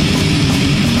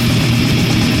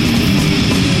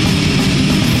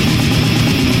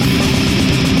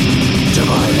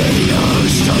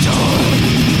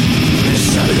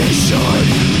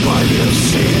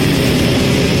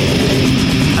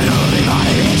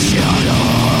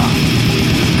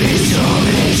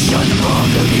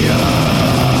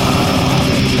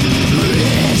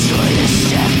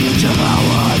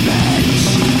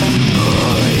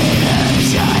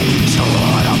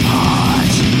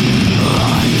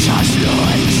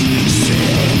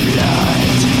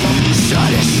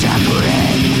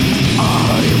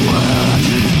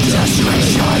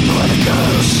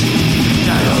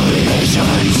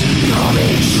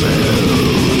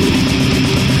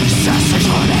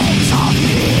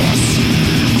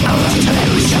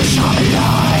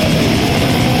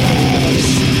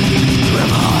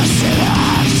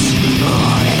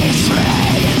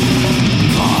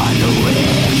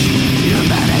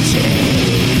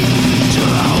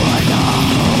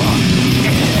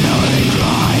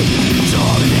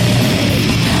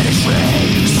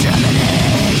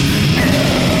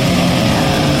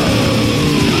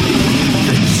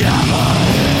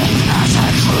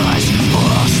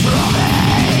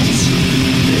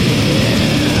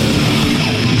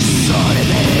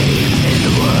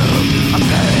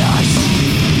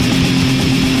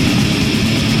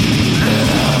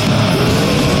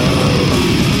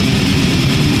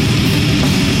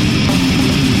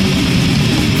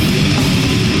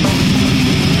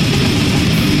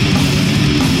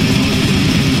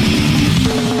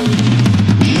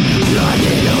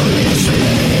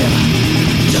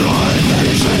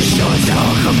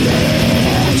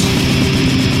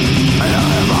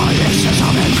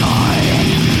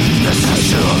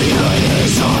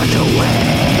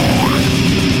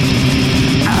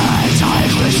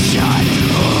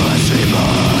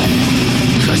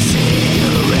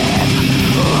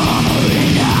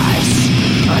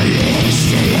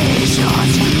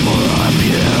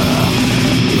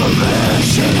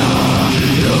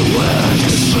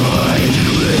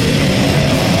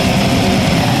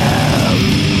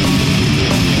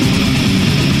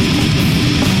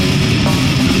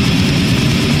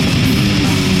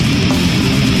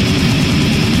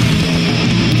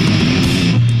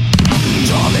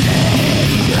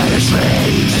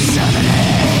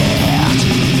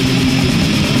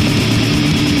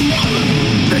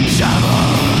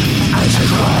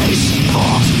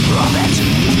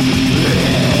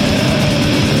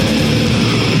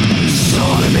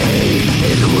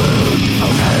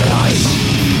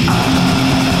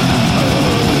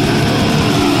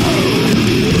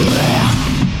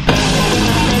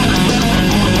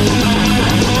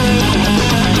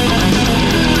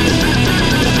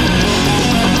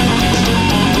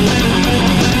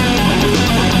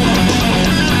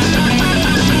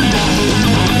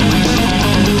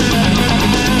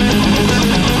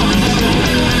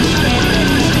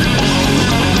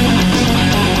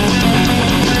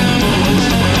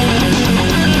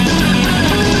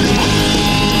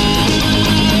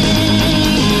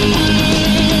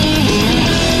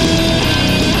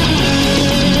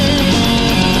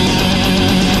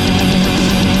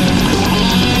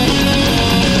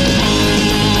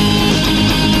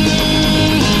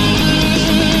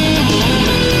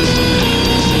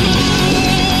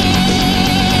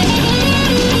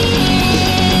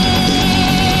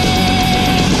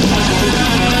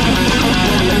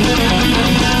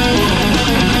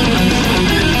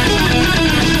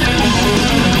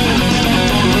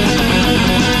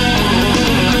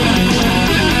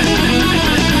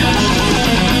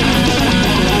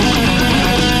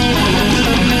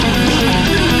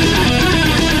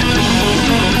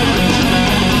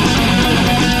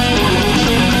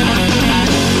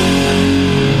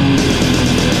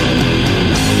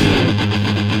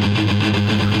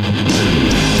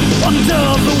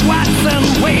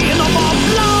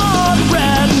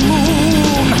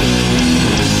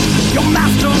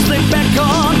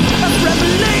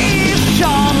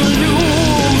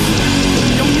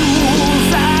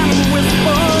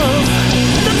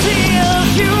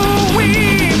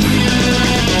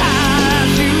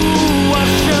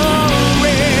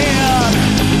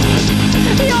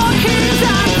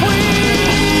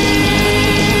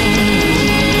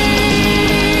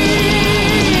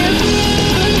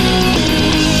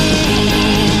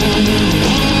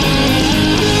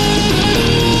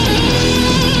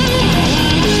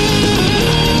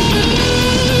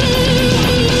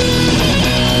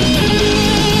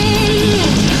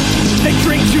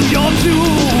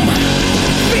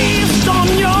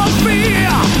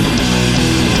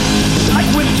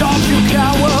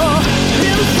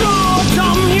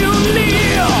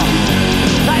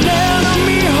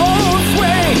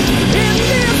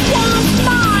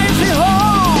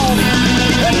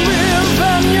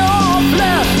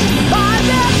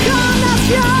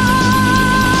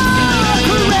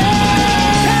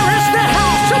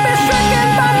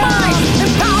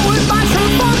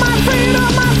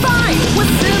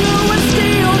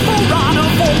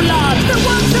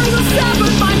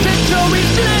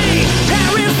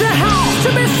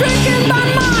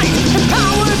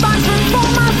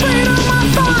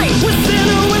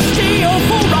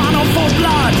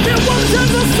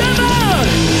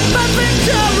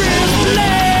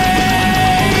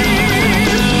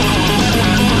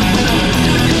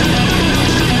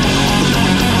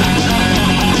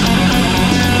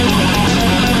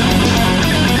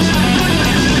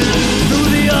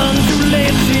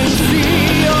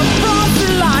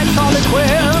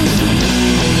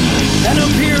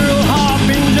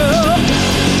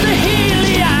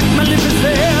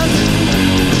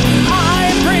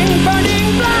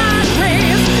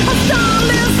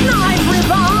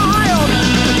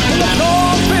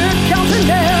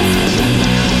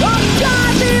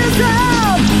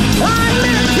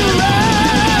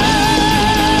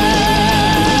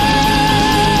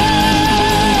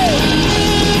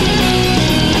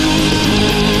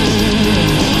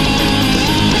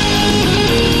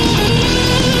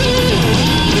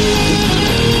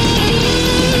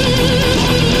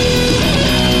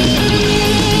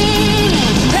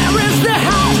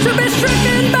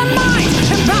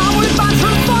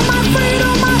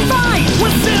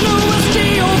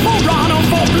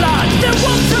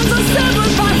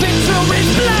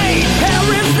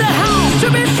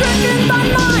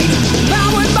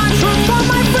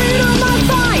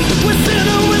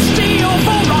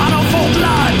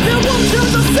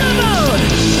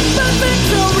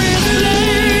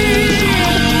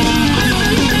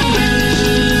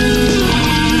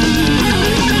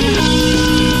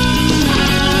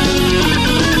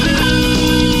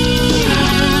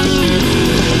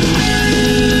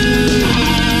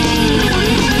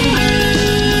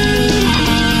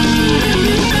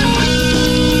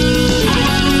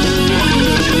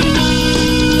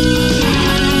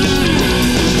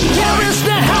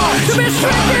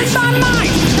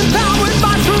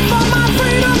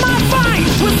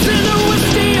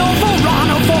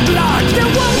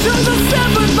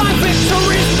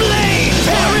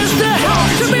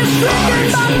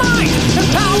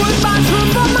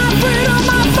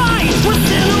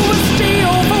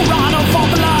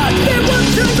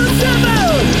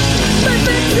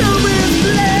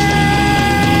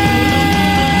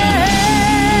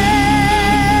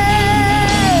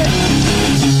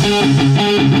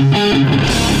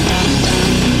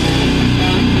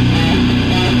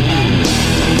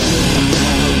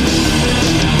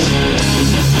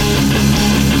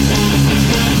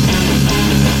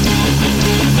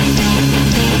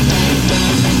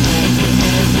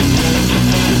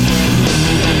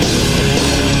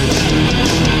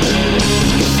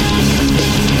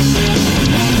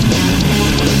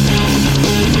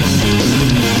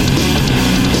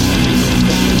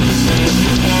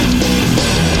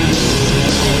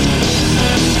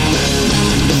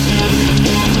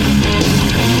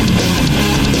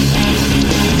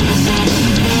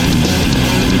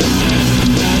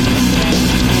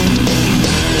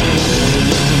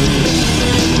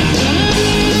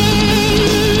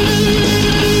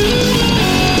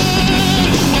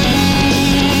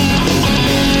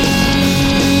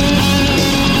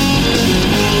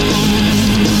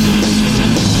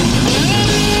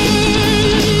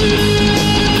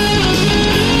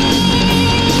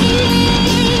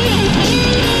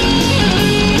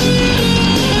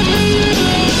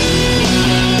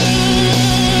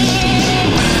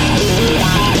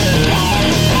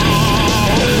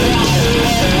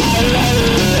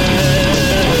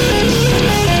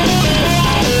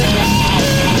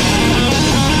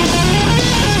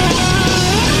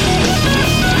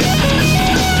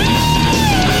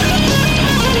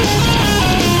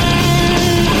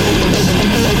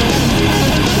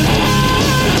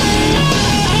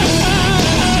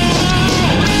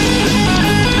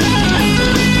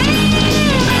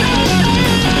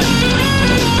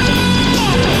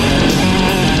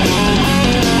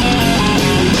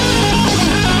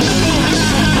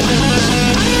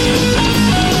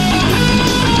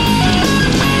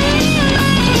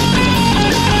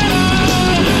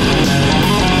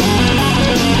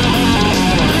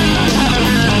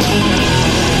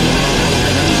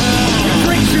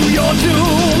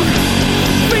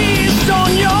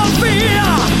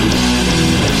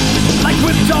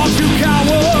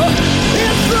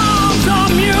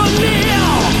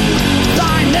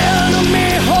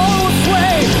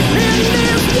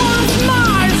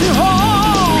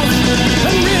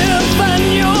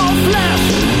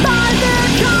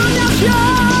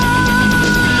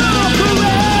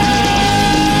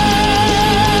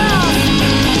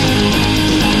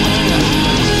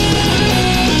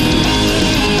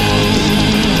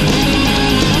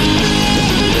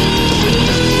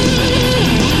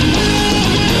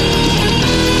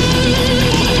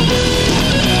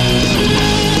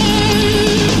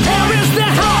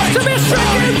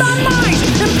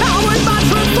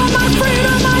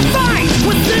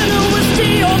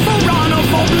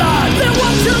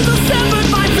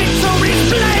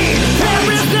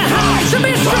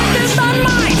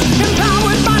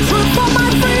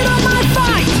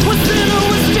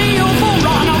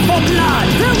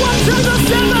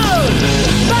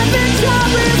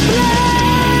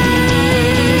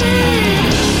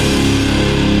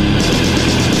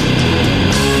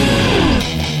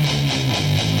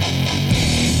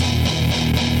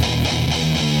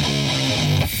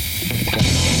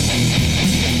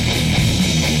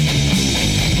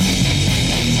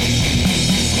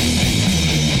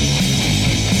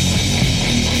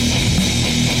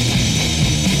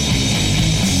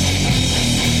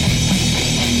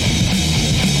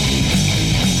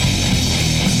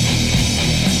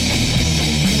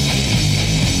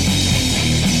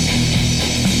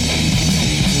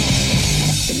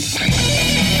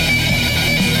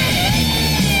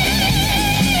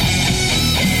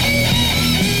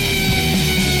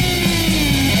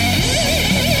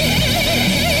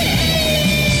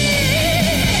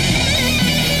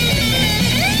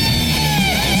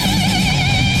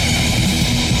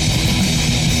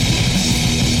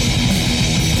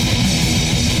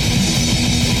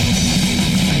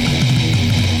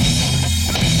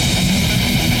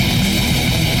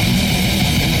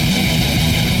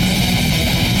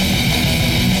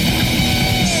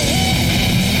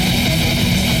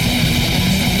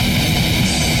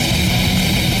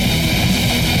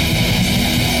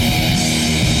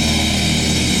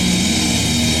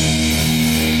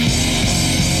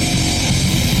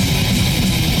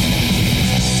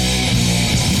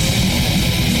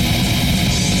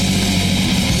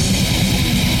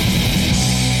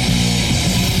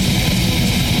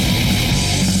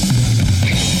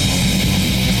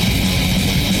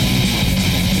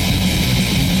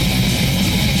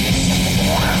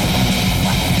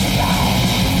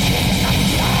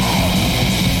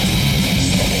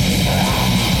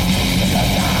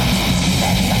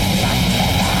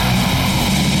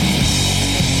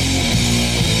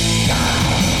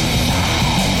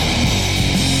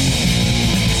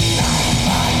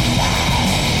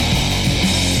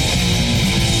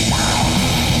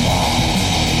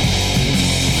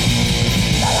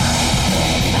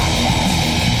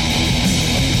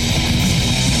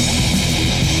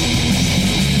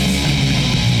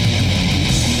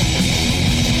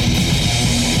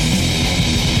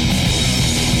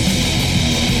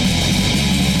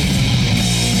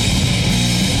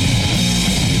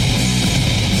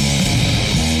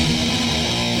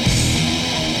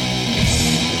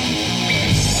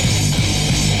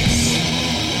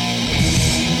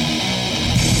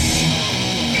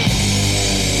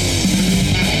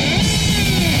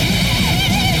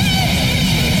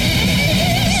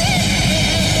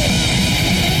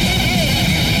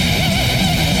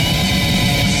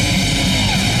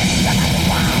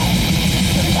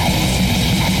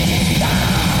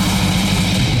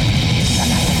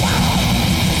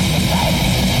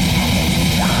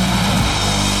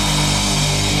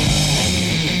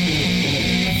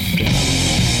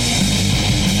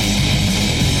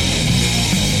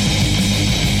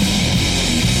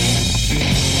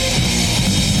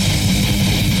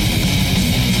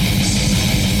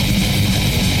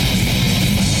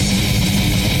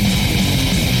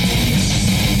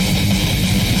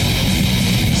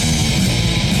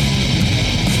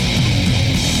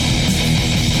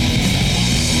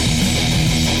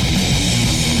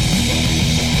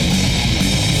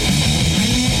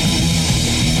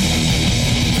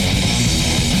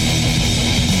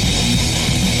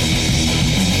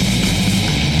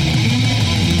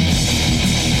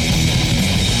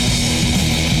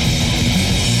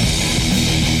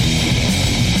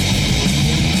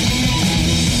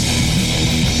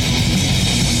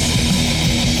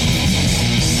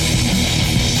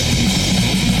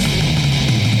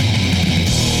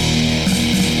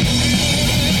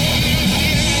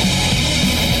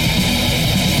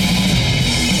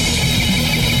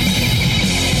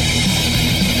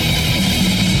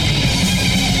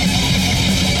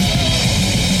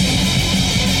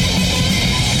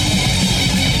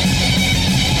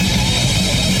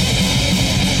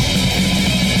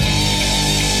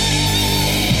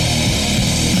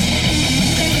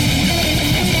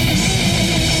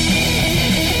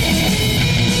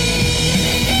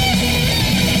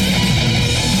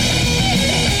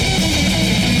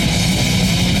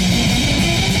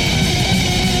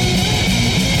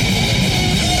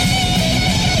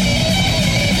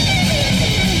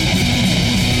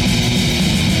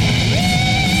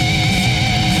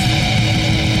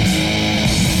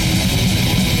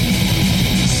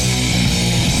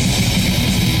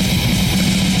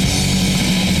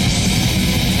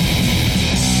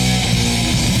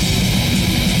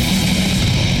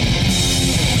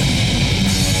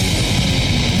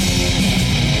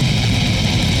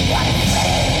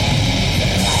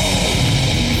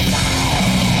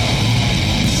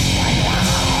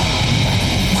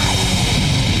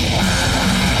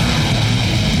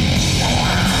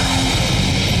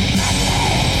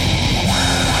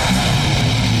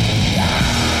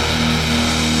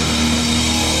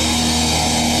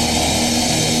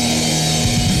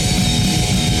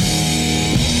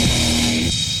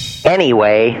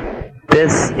 Anyway,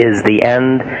 this is the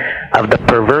end of the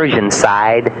perversion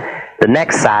side. The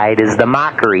next side is the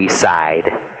mockery side,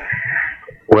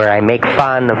 where I make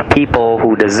fun of people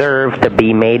who deserve to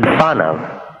be made fun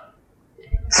of.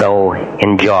 So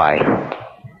enjoy.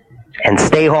 And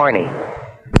stay horny.